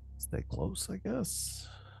 Stay close, I guess.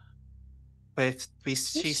 But if she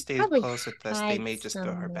should stays probably close with us, they hide may just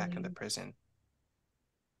throw her back into somewhere. prison.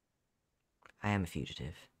 I am a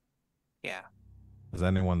fugitive. Yeah. Has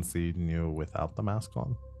anyone seen you without the mask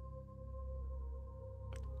on?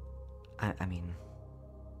 I mean,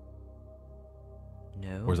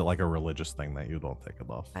 no. Or is it like a religious thing that you don't take it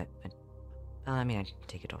off? I mean, I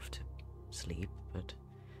take it off to sleep, but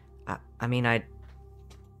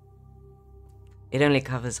it only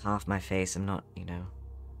covers half my face. I'm not,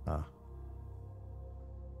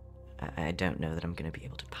 I don't know that I'm going to be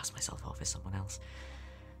able to pass myself off as someone else.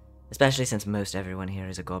 Especially since most everyone here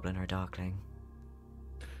is a goblin or a darkling.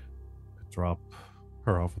 Drop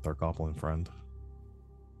her off with our goblin friend.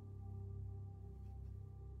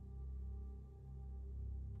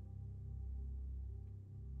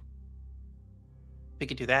 We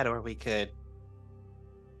could do that, or we could...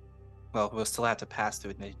 Well, we'll still have to pass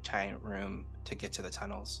through the giant room to get to the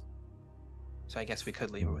tunnels. So I guess we could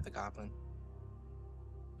leave her with the goblin.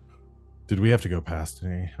 Did we have to go past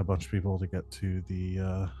a bunch of people to get to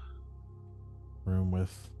the room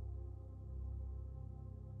with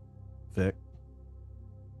Vic?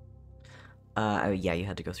 Yeah, you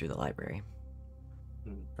had to go through the library.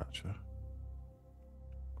 Gotcha.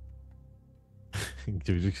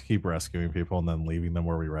 Do we just keep rescuing people and then leaving them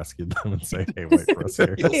where we rescued them and say, hey, wait for us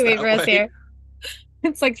here? Hey, wait for us here.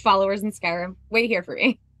 It's like followers in Skyrim. Wait here for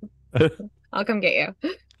me. I'll come get you.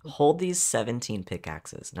 Hold these 17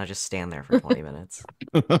 pickaxes. Now just stand there for 20 minutes.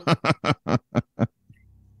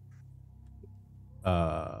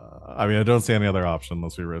 I mean, I don't see any other option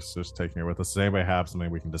unless we risk just taking her with us. Does anybody have something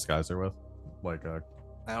we can disguise her with? Like a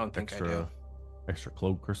I don't think I do. extra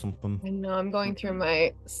cloak or something? I know I'm going through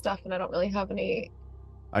my stuff and I don't really have any.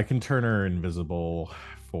 I can turn her invisible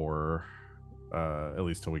for at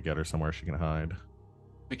least till we get her somewhere she can hide.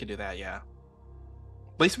 We could do that, yeah.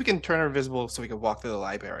 At least we can turn her invisible so we can walk through the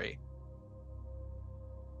library.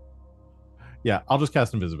 Yeah, I'll just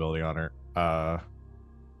cast invisibility on her.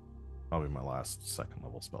 That'll be my last second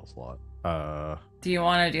level spell slot. Do you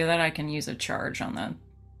want to do that? I can use a charge on the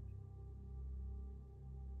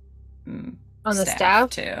On the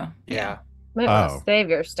staff? too. Yeah. Might want to save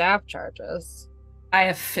your staff charges. I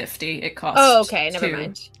have 50. It costs. Oh, okay. Never 2.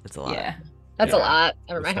 mind. It's a lot. Yeah. That's a lot.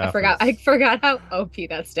 Never mind. I forgot how OP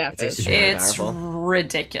that staff It's is. really It's powerful.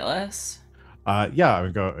 ridiculous. Yeah, I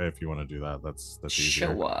would go if you want to do that. That's easier.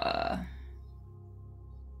 Sure.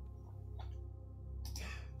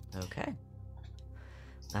 Okay.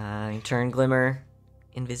 You turn Glimmer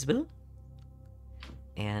invisible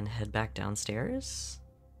and head back downstairs.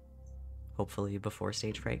 Hopefully before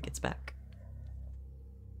stage fright gets back.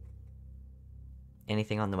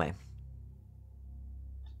 Anything on the way?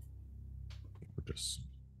 We're just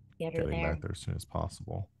Get her getting there. back there as soon as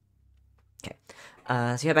possible. Okay.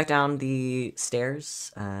 So you head back down the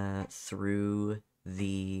stairs through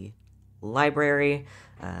the library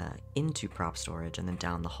into prop storage and then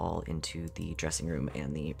down the hall into the dressing room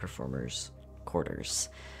and the performers' quarters.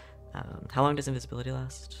 How long does invisibility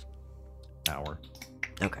last? Hour.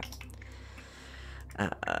 Okay.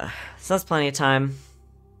 So that's plenty of time.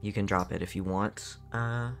 You can drop it if you want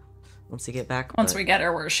once you get back. Once but- we get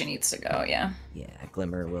her where she needs to go, yeah. Yeah,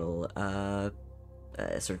 Glimmer will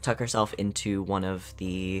sort of tuck herself into one of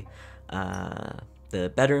the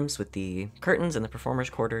bedrooms with the curtains and the performers'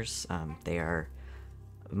 quarters. They are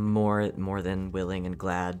more than willing and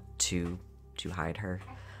glad to hide her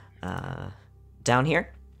down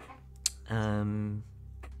here.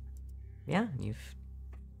 Yeah, you've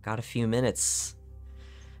got a few minutes.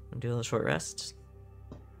 Wanna do a little short rest.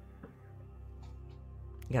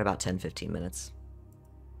 You got about 10-15 minutes.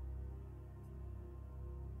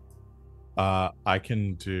 I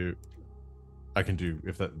can do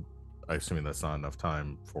if that. Assuming that's not enough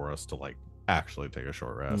time for us to like actually take a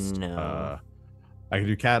short rest. No. I can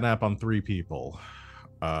do catnap on 3 people,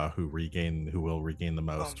 who will regain the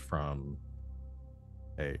most from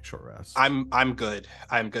a short rest. I'm good.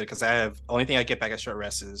 I'm good because only thing I get back at short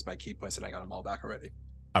rest is my key points, and I got them all back already.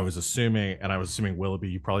 I was assuming Willoughby,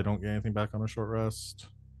 you probably don't get anything back on a short rest.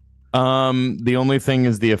 The only thing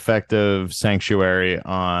is the effect of Sanctuary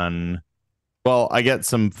on. Well, I get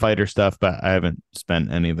some fighter stuff, but I haven't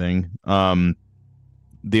spent anything. The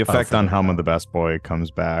effect on Helm of the Best Boy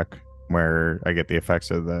comes back, where I get the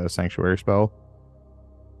effects of the Sanctuary spell.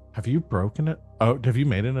 Have you broken it? Oh, have you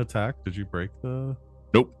made an attack? Did you break the?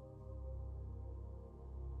 Nope.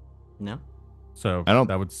 No? So I don't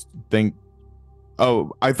that would think.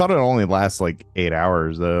 Oh, I thought it only lasts like 8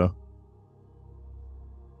 hours though.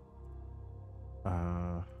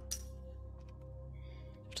 Have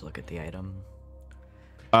to look at the item.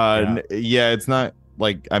 Yeah, it's not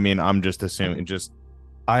like, I mean, I'm just assuming just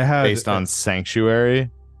I had based on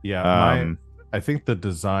Sanctuary. Yeah, I think the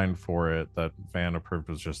design for it that Van approved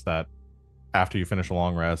was just that after you finish a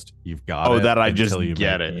long rest, you've got it. Oh, that I until just you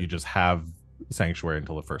get it. You just have Sanctuary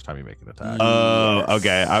until the first time you make an attack. Oh, Yes.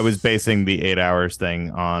 okay. I was basing the 8 hours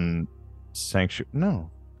thing on Sanctuary. No.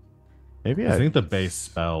 Maybe I think the base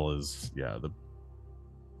spell is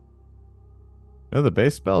No, the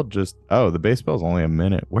base spell just. Oh, the base spell's only a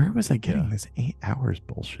minute. Where was I getting Yeah. this 8 hours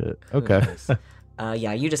bullshit? Who Okay. knows?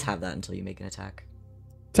 Yeah, you just have that until you make an attack.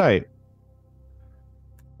 Tight.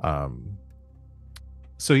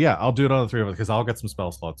 So yeah, I'll do it on the 3 of us because I'll get some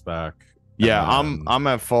spell slots back. Yeah, And I'm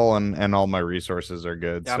at full and all my resources are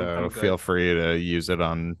good. Yeah, So I'm good. feel free to use it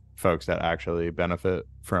on folks that actually benefit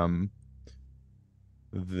from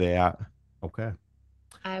that. Okay.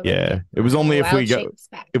 I would Yeah, get it was my only if we wild go shapes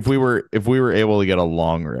back. if we were able to get a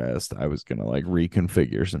long rest, I was gonna like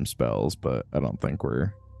reconfigure some spells, but I don't think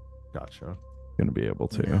we're Gotcha. gonna be able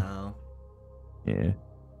to. No. Yeah,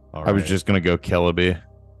 All I was right. just gonna go Willoughby.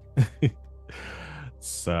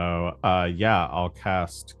 So yeah, I'll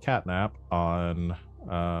cast Catnap on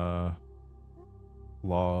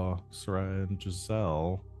Law, Sereia, and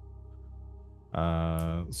Giselle.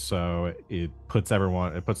 So it puts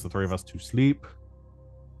the 3 of us to sleep.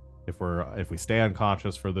 If we stay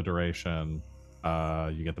unconscious for the duration,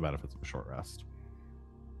 you get the benefits of a short rest.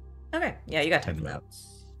 Okay, yeah, you got time 10 for that.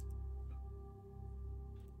 minutes.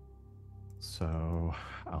 So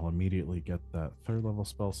I'll immediately get that 3rd level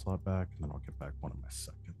spell slot back, and then I'll get back one of my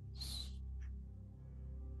seconds.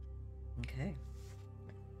 Okay.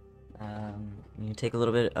 You take a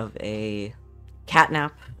little bit of a cat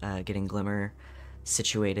nap, getting Glimmer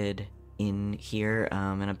situated in here,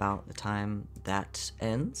 and about the time that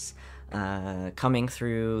ends, coming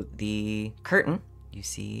through the curtain, you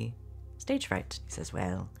see Stage Fright. He says,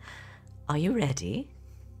 "Well, are you ready?"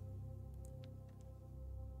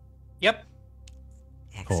 Yep.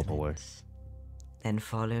 Oh, boy. Excellent. Then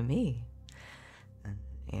follow me.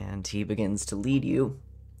 And he begins to lead you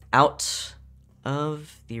out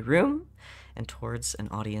of the room and towards an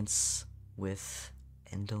audience with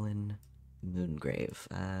Endolin Moongrave.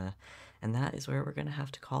 And that is where we're going to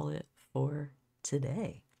have to call it for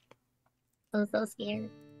today. I'm so scared.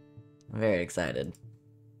 I'm very excited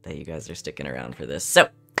that you guys are sticking around for this. So,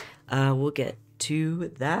 we'll get to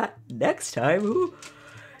that next time. Ooh.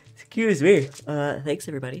 Excuse me. Thanks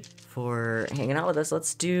everybody for hanging out with us.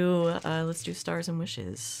 Let's do stars and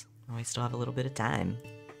wishes. We still have a little bit of time.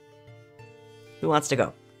 Who wants to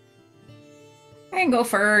go? I can go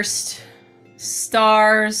first.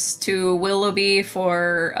 Stars to Willoughby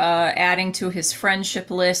for adding to his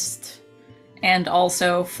friendship list, and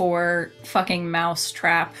also for fucking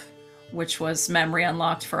Mousetrap, which was memory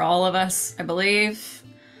unlocked for all of us, I believe.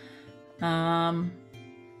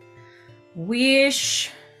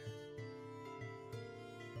 Wish.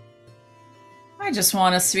 I just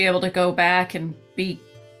want us to be able to go back and be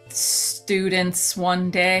students one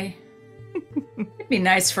day. It'd be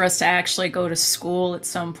nice for us to actually go to school at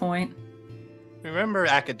some point. Remember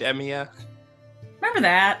academia? Remember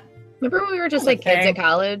that? Remember when we were just That was like a kids thing. at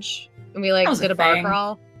college and we like That was a did a bar thing.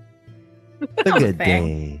 crawl? The That was a good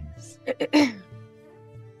thing. days.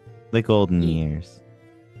 The golden years.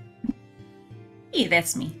 Hey,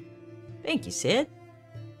 that's me. Thank you, Sid.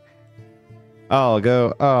 I'll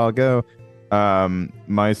go.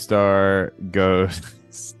 My star goes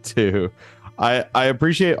to. I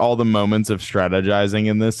appreciate all the moments of strategizing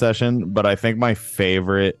in this session, but I think my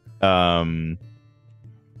favorite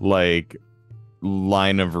like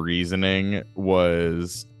line of reasoning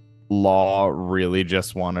was Law really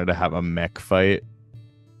just wanted to have a mech fight.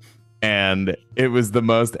 And it was the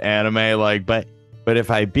most anime, like, but if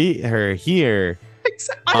I beat her here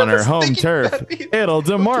on her home turf, it'll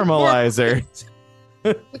demoralize her.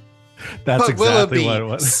 That's But exactly Willoughby, what it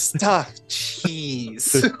was. stuffed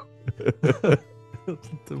cheese.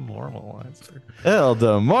 Demoralizer. It'll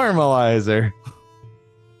demoralize her.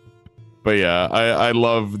 But yeah, I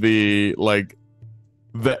love the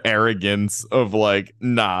arrogance of like,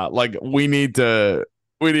 nah, like we need to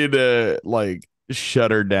like shut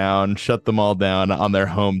them all down on their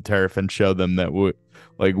home turf and show them that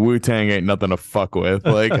Wu-Tang ain't nothing to fuck with.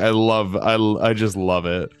 Like I just love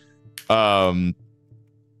it.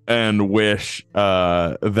 And wish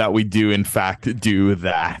that we do in fact do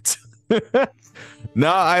that.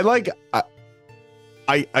 No, I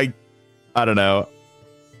don't know.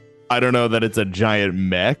 I don't know that it's a giant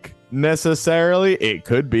mech necessarily. It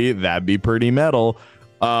could be. That'd be pretty metal.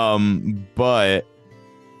 But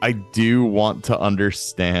I do want to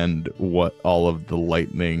understand what all of the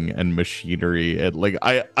lightning and machinery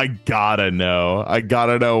I gotta know. I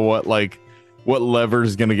gotta know what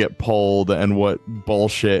lever's gonna get pulled and what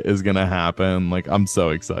bullshit is gonna happen. Like, I'm so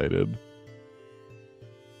excited.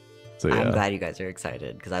 So yeah. I'm glad you guys are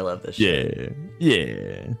excited because I love this show.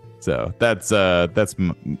 Yeah. So that's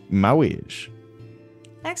my wish.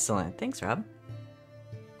 Excellent. Thanks, Rob.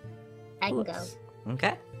 I can go.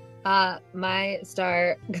 Okay. My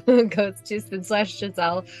star goes to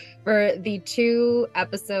Sid/Giselle for the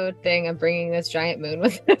 2-episode thing of bringing this giant moon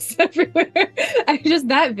with us everywhere.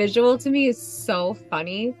 That visual to me is so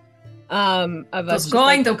funny. Of us It's just,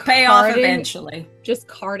 going like, to pay off carting- eventually. Just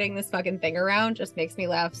carting this fucking thing around just makes me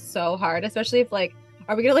laugh so hard, especially if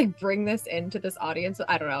are we gonna bring this into this audience?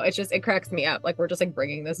 I don't know. It cracks me up. Like, we're just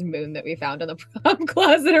bringing this moon that we found in the prom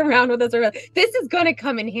closet around with us. This is gonna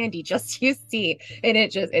come in handy, just you see. And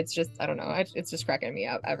it's just I don't know. It's just cracking me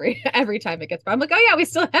up every time it gets. I'm like, oh yeah, we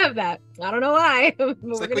still have that. I don't know why.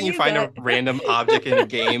 It's like when you find a random object in a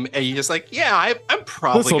game and you're just like, yeah, I'm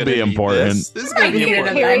probably This'll gonna be need important. This is gonna I be need it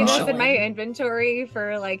important. carry this eventually. in my inventory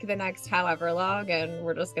for the next however long, and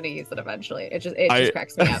we're just gonna use it eventually. It just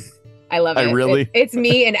cracks me up. I love it. I really- It's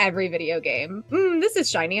me in every video game. This is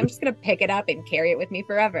shiny. I'm just gonna pick it up and carry it with me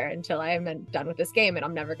forever until I am done with this game, and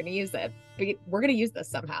I'm never gonna use it. But we're gonna use this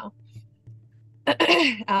somehow.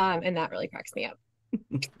 And that really cracks me up.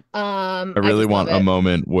 I really just want love a it.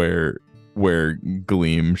 moment where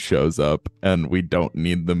Gleam shows up and we don't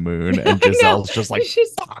need the moon and I know. Giselle's just like,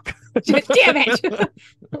 She's- fuck. Damn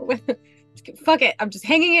it. Fuck it. I'm just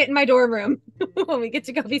hanging it in my dorm room when we get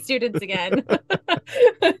to go be students again.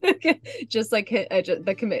 Just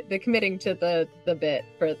the committing to the bit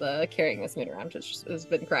for the carrying this moon around has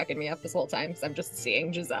been cracking me up this whole time because I'm just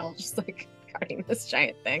seeing Giselle just carrying this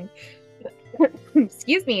giant thing.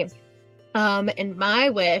 Excuse me. And my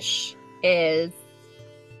wish is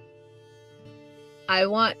I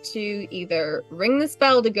want to either ring the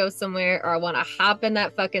spell to go somewhere, or I want to hop in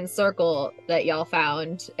that fucking circle that y'all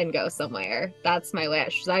found and go somewhere. That's my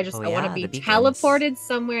wish. I want to be teleported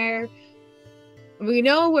somewhere. We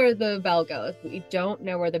know where the bell goes, but we don't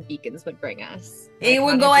know where the beacons would bring us. It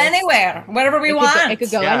would go anywhere, wherever we want. It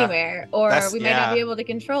could go anywhere, or we might not be able to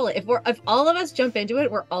control it. If all of us jump into it,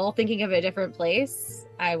 we're all thinking of a different place.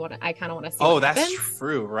 I kind of want to see. Oh, what that's happens.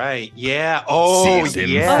 true, right? Yeah. Oh, Season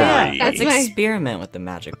yeah. three. That's my Experiment with the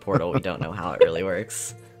magic portal. We don't know how it really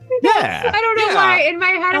works. Yeah. I don't know why. In my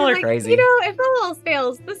head, Y'all I'm are like, crazy. if all else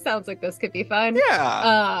fails, this sounds like this could be fun.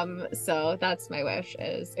 Yeah. So that's my wish,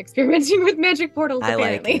 is experimenting with magic portals. I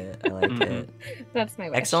like Apparently, it. I like it. that's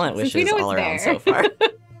my wish. Excellent Since we wishes know all it's around there. so far.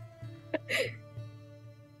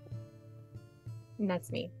 And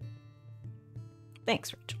that's me.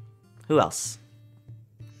 Thanks, Rachel. Who else?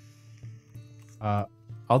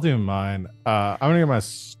 I'll do mine. I'm gonna give my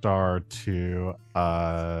star to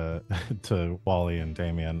to Wally and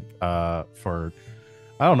Damian for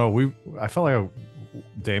I don't know, I felt like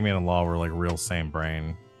Damian and Law were like real same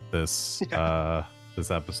brain this this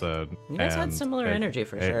episode. You guys had similar energy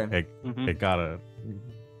for sure. It got a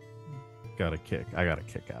kick. I got a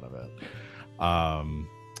kick out of it.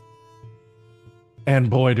 And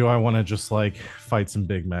boy, do I want to just like fight some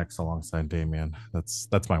big mechs alongside Damian.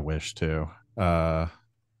 That's my wish too.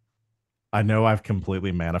 I know I've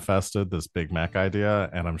completely manifested this Big Mac idea,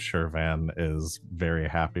 and I'm sure Van is very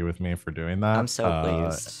happy with me for doing that. I'm so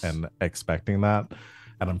pleased. And expecting that.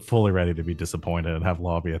 And I'm fully ready to be disappointed and have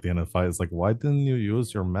Lobby at the end of the fight. It's like, why didn't you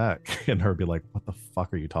use your mech? And her be like, what the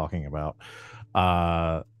fuck are you talking about?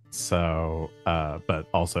 But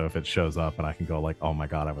also if it shows up and I can go like, oh my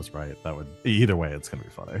God, I was right. That would, either way, it's going to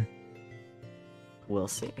be funny. We'll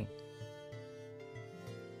see.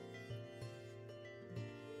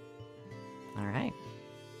 All right.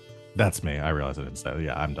 That's me. I realized I didn't say it.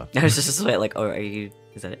 Yeah, I'm done. I was just like, oh, is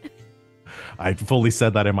that it? I fully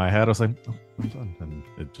said that in my head. I was like, oh, I'm done. And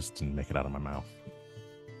it just didn't make it out of my mouth.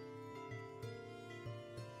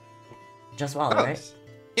 Oh, Just Wally, right?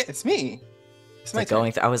 Yeah, it's me. It's my like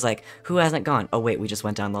going through, I was like, who hasn't gone? Oh wait, we just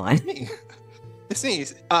went down the line. It's me.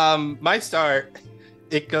 My star,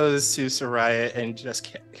 it goes to Sereia and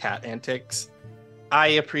just cat antics. I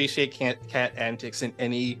appreciate cat antics in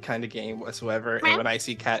any kind of game whatsoever, and when I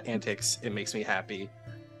see cat antics, it makes me happy.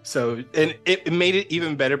 So, and it made it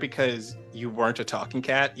even better because you weren't a talking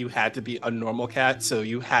cat. You had to be a normal cat, so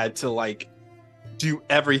you had to like do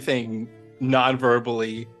everything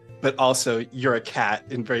non-verbally, but also you're a cat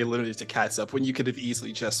and very limited to cat stuff when you could have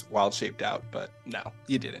easily just wild shaped out, but no,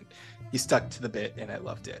 you didn't. You stuck to the bit, and I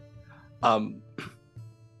loved it.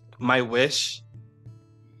 My wish,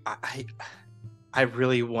 I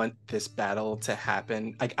really want this battle to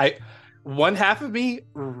happen. Like one half of me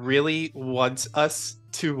really wants us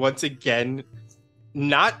to once again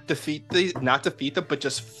not defeat them, but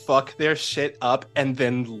just fuck their shit up and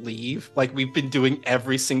then leave, like we've been doing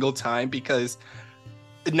every single time. Because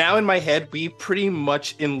now in my head, we pretty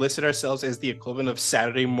much enlisted ourselves as the equivalent of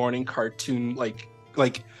Saturday morning cartoon, like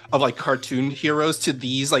cartoon heroes to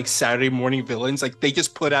these like Saturday morning villains. Like they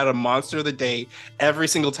just put out a monster of the day every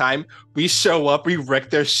single time. We show up, we wreck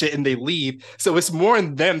their shit, and they leave. So it's more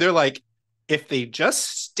in them. They're like, if they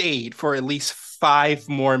just stayed for at least 5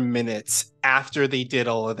 more minutes after they did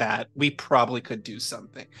all of that, we probably could do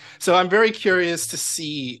something. So I'm very curious to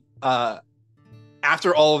see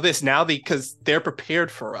after all of this now, because they're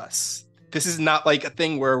prepared for us. This is not like a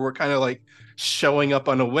thing where we're kind of like showing up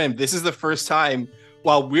on a whim. This is the first time,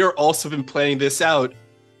 while we're also been planning this out,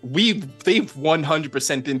 they've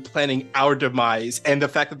 100% been planning our demise, and the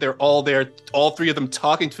fact that they're all there, all 3 of them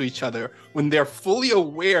talking to each other when they're fully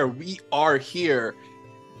aware we are here.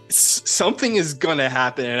 Something is gonna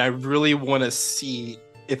happen, and I really want to see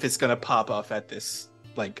if it's gonna pop off at this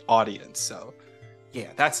like audience. So yeah,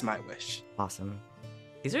 that's my wish. Awesome.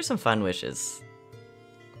 These are some fun wishes.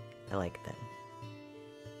 I like them.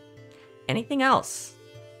 Anything else?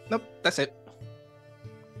 Nope, that's it.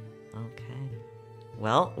 Okay.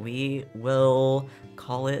 Well, we will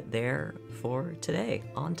call it there for today,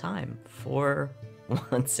 on time, for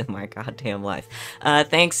once in my goddamn life.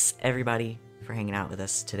 Thanks, everybody, for hanging out with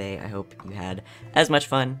us today. I hope you had as much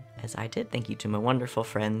fun as I did. Thank you to my wonderful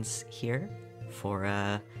friends here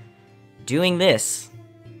for doing this.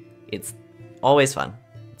 It's always fun.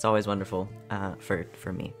 It's always wonderful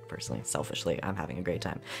for me, personally, selfishly. I'm having a great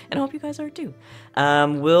time. And I hope you guys are too.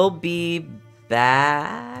 We'll be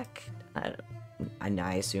back.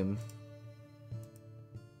 I assume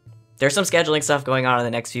there's some scheduling stuff going on in the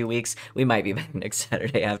next few weeks. We might be back next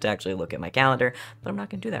Saturday. I have to actually look at my calendar, but I'm not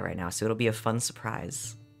going to do that right now, so it'll be a fun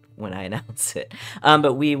surprise when I announce it.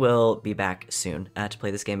 But we will be back soon to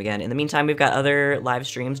play this game again. In the meantime, we've got other live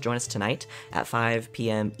streams. Join us tonight at 5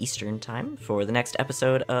 p.m. Eastern time for the next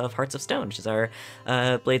episode of Hearts of Stone, which is our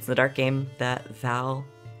Blades in the Dark game that Val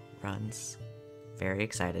runs. Very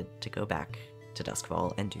excited to go back to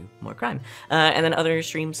Duskfall and do more crime. And then other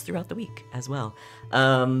streams throughout the week as well.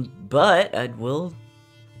 But we'll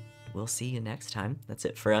see you next time. That's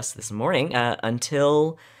it for us this morning.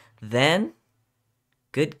 Until then,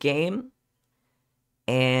 good game,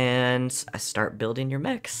 and start building your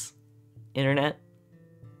mechs. Internet,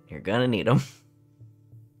 you're gonna need them.